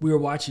remember we were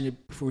watching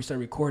it before we started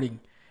recording,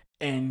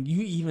 and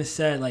you even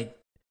said like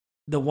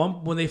the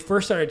one when they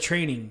first started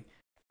training,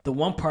 the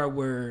one part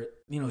where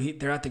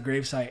they're at the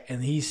gravesite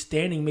and he's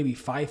standing maybe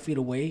 5 feet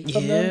away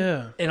from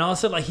them, and all of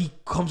a sudden like he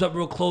comes up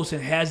real close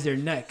and has their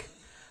neck.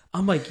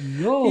 I'm like,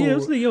 yo, Yeah, I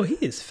was like, yo, he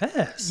is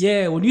fast.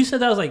 Yeah, when you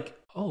said that, I was like,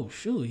 oh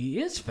shoot, he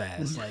is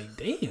fast. Like,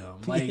 damn.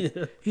 Like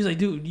he's like,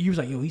 dude, he was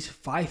like, yo, he's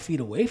 5 feet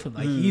away from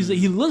like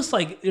he looks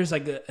like there's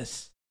like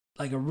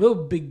a real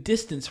big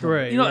distance from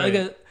Right, like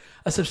right.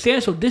 a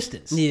substantial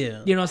distance.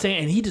 Yeah. You know what I'm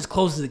saying? And he just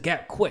closes the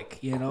gap quick,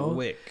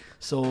 Quick.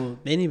 So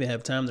They didn't even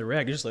have time to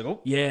react. They're just like,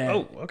 oh, yeah.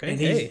 oh, okay, And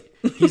hey.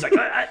 he's like,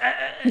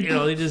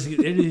 they just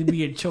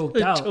being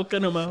choked out.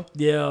 Choking him out.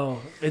 Yeah.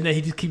 And then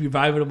he just keep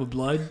reviving him with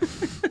blood.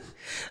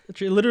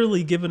 You're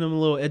literally giving him a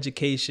little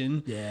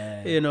education.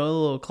 Yeah. A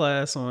little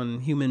class on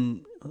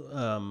human,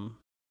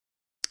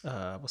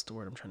 what's the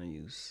word I'm trying to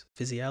use?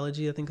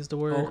 Physiology, I think is the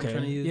word I'm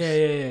trying to use.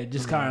 Yeah.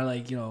 Just kind of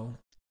like,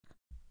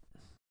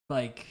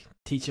 like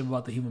teach him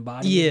about the human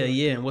body.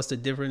 Yeah. And what's the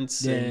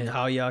difference and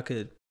how y'all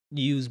could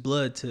use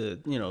blood to,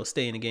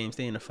 stay in the game,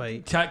 stay in the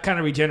fight. Kind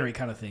of regenerate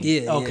kind of thing.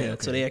 Yeah. Okay.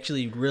 So they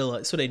actually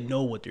realize, so they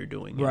know what they're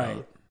doing. you Right.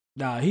 know?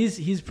 Nah,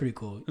 he's pretty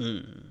cool.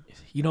 Mm.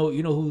 You know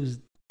who's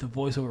the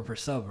voiceover for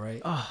Sub,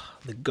 right? Oh,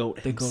 the goat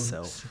The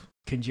himself.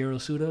 Kenjiro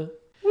Suda.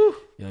 Woo.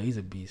 Yeah, he's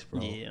a beast,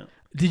 bro. Yeah.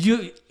 Did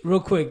you real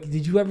quick?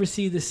 Did you ever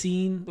see the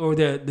scene or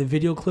the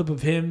video clip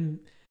of him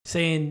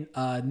saying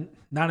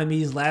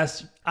Nanami's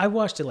last? I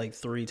watched it like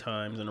 3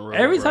 times in a row.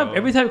 Every bro. time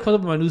it comes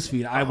up on my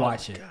newsfeed, I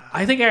watch it. God.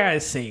 I think I got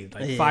it saved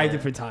like 5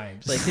 different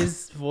times. Like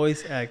his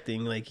voice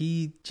acting, like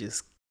he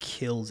just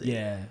kills it.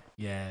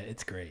 Yeah,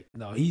 it's great.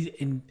 No,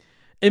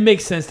 it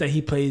makes sense that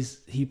he plays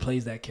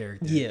that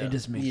character. Yeah, it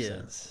just makes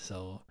sense.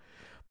 So,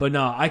 but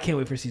no, I can't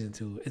wait for season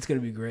 2. It's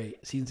gonna be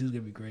great. Season 2 is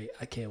gonna be great.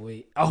 I can't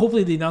wait.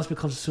 Hopefully the announcement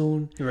comes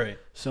soon. Right.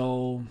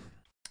 So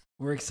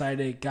we're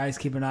excited, guys.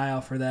 Keep an eye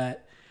out for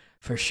that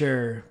for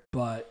sure.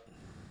 But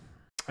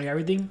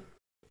everything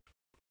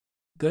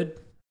good.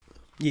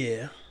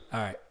 Yeah. All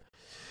right.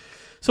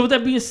 So with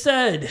that being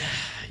said,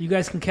 you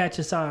guys can catch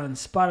us on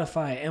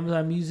Spotify,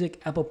 Amazon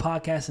Music, Apple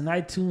Podcasts, and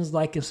iTunes.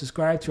 Like and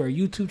subscribe to our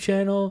YouTube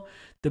channel.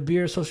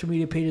 Dabir social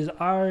media pages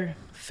are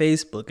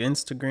Facebook,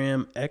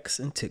 Instagram, X,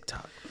 and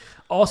TikTok.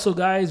 Also,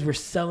 guys, we're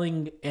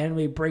selling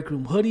Anime Break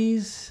Room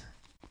hoodies.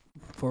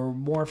 For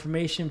more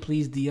information,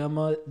 please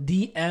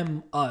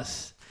DM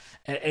us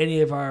at any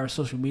of our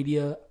social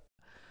media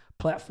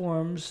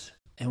platforms,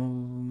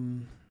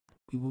 and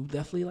we will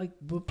definitely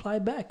reply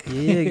back.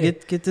 Yeah,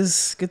 get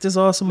this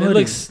awesome hoodie. It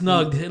looks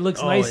snugged. It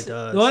looks nice. It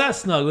does. Well, not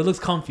snug. It looks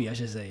comfy, I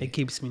should say. It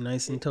keeps me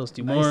nice and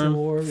toasty, Nice and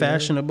warm, warm,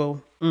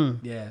 fashionable.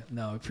 Yeah,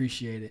 no,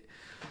 appreciate it.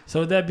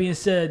 So with that being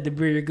said,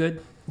 Dabir, you're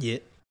good? Yeah.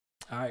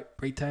 All right,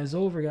 break time's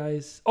over,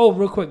 guys. Oh,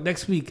 real quick,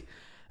 next week,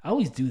 I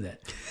always do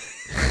that.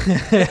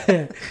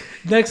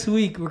 Next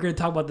week, we're going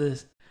to talk about the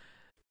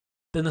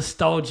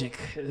nostalgic.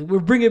 We're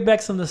bringing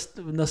back some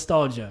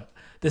nostalgia.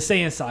 The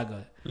Saiyan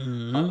Saga.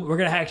 Mm-hmm. We're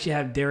going to actually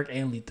have Derek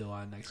and Lito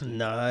on next week.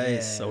 Nice.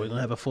 Yeah. So we're going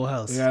to have a full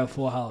house. We're going to have a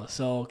full house.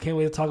 So can't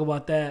wait to talk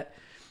about that.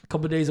 A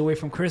couple days away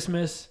from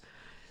Christmas.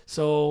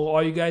 So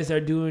all you guys that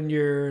are doing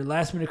your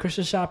last minute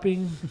Christmas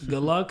shopping,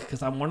 good luck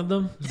because I'm one of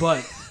them.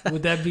 But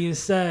with that being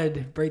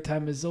said, break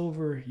time is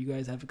over. You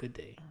guys have a good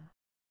day.